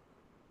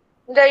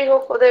যাই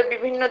হোক, ওদের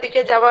বিভিন্ন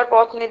দিকে যাওয়ার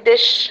পথ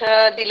নির্দেশ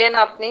দিলেন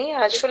আপনি।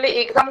 আসলে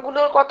এক্সাম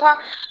গুলোর কথা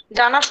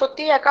জানা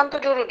সত্যি একান্ত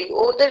জরুরি,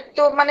 ওদের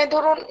তো মানে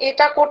ধরুন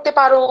এটা করতে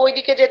পারো,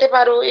 ওইদিকে যেতে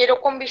পারো,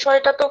 এরকম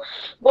বিষয়টা তো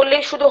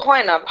বললেই শুধু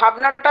হয় না,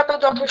 ভাবনাটা তো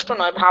যথেষ্ট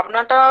নয়,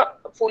 ভাবনাটা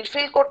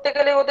ফুলফিল করতে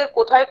গেলে ওদের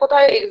কোথায়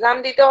কোথায় এক্সাম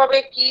দিতে হবে,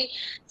 কি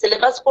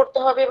সিলেবাস করতে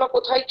হবে বা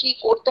কোথায় কি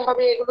করতে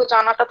হবে, এগুলো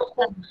জানাটা তো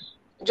খুব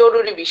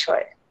জরুরি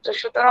বিষয়। তো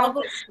সুতরাং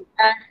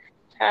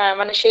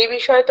মানে সেই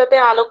বিষয়টাতে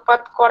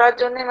আলোকপাত করার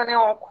জন্য মানে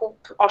খুব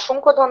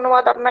অসংখ্য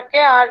ধন্যবাদ আপনাকে,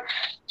 আর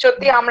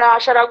সত্যি আমরা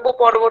আশা রাখবো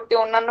পরবর্তী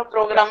অন্যান্য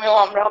প্রোগ্রামেও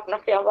আমরা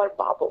আপনাকে আবার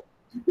পাবো।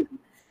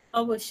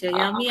 অবশ্যই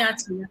আমি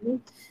আছি, আমি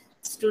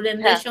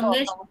স্টুডেন্টদের সঙ্গে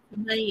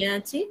সবাই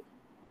আছি।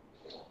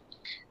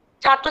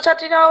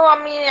 ছাত্রছাত্রীরাও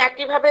আমি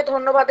একইভাবে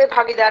ধন্যবাদের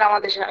ভাগিদার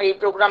আমাদের এই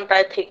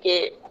প্রোগ্রামটায় থেকে,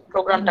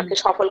 প্রোগ্রামটাকে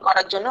সফল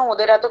করার জন্য।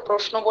 ওদের এত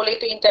প্রশ্ন বলেই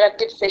তো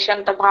ইন্টারঅ্যাক্টিভ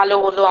সেশনটা ভালো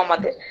হলো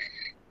আমাদের।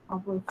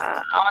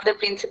 আমাদের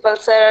প্রিন্সিপাল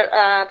স্যার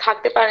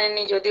থাকতে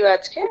পারেননি যদিও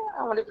আজকে,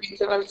 আমাদের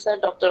principal sir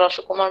doctor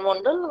Ashok Kumar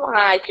Mondal,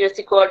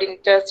 IQAC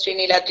coordinator Shri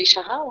Niladri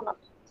Saha,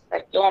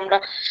 ওনাকেও আমরা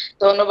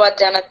ধন্যবাদ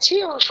জানাচ্ছি।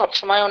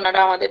 সবসময় ওনারা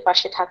আমাদের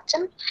পাশে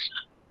থাকছেন।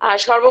 আর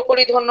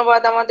সর্বোপরি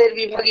ধন্যবাদ আমাদের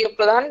বিভাগীয়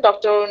প্রধান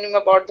ডক্টর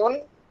অরুণিমা বর্ধন,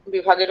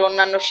 বিভাগের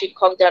অন্যান্য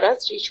শিক্ষক যারা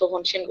শ্রী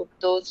শোভন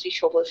সেনগুপ্ত, শ্রী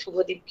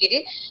শুভদীপ গিরি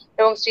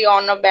এবং শ্রী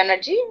অর্ণব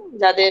ব্যানার্জি,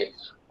 যাদের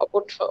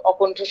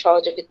অকণ্ঠ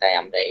সহযোগিতায়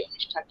আমরা এই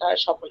অনুষ্ঠানটা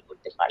সফল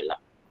করতে পারলাম।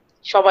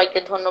 সবাইকে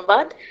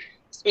ধন্যবাদ।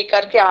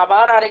 স্পিকারকে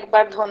আবার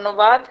আরেকবার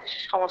ধন্যবাদ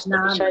সমস্ত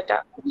বিষয়টা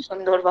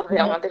সুন্দরভাবে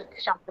আমাদের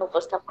সামনে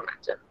উপস্থাপনার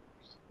জন্য।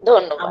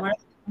 ধন্যবাদ। আমার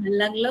ভালো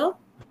লাগলো।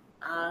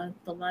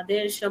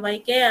 তোমাদের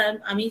সবাইকে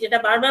আমি যেটা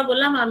বারবার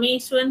বললাম, আমি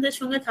স্টুডেন্টদের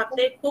সঙ্গে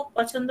থাকতে খুব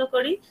পছন্দ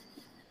করি।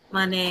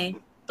 মানে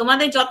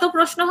তোমাদের যত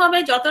প্রশ্ন হবে,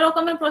 যত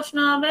রকমের প্রশ্ন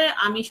হবে,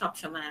 আমি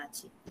সবসময়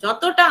আছি।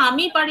 যতটা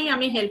আমি পারি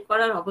আমি হেল্প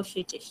করার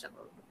অবশ্যই চেষ্টা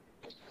করব।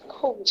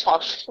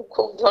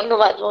 খুব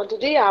ধন্যবাদ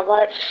মধুদি।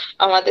 আবার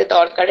আমাদের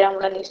দরকারে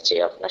আমরা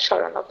নিশ্চয়ই আপনার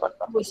শরণাপন্ন।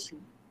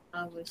 অবশ্যই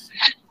অবশ্যই।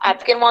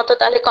 আজকের মতো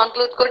তাহলে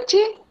কনক্লুড করছি।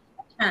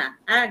 হ্যাঁ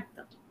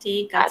একদম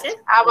ঠিক আছে,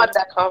 আবার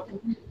দেখা হবে।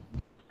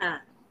 হ্যাঁ,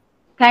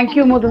 thank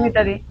you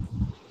Madhumita the.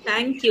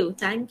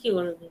 Thank you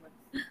Arunima.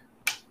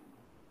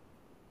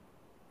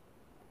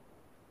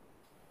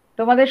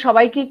 তোমাদের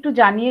সবাইকে একটু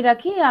জানিয়ে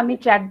রাখি, আমি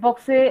চ্যাট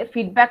বক্সে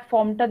ফিডব্যাক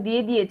ফর্মটা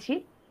দিয়ে দিয়েছি,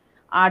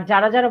 আর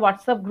যারা যারা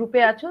হোয়াটসঅ্যাপ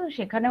গ্রুপে আছো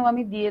সেখানেও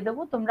আমি দিয়ে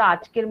দেবো। তোমরা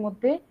আজকের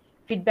মধ্যে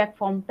ফিডব্যাক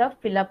ফর্মটা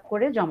ফিল আপ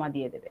করে জমা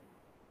দিয়ে দেবে।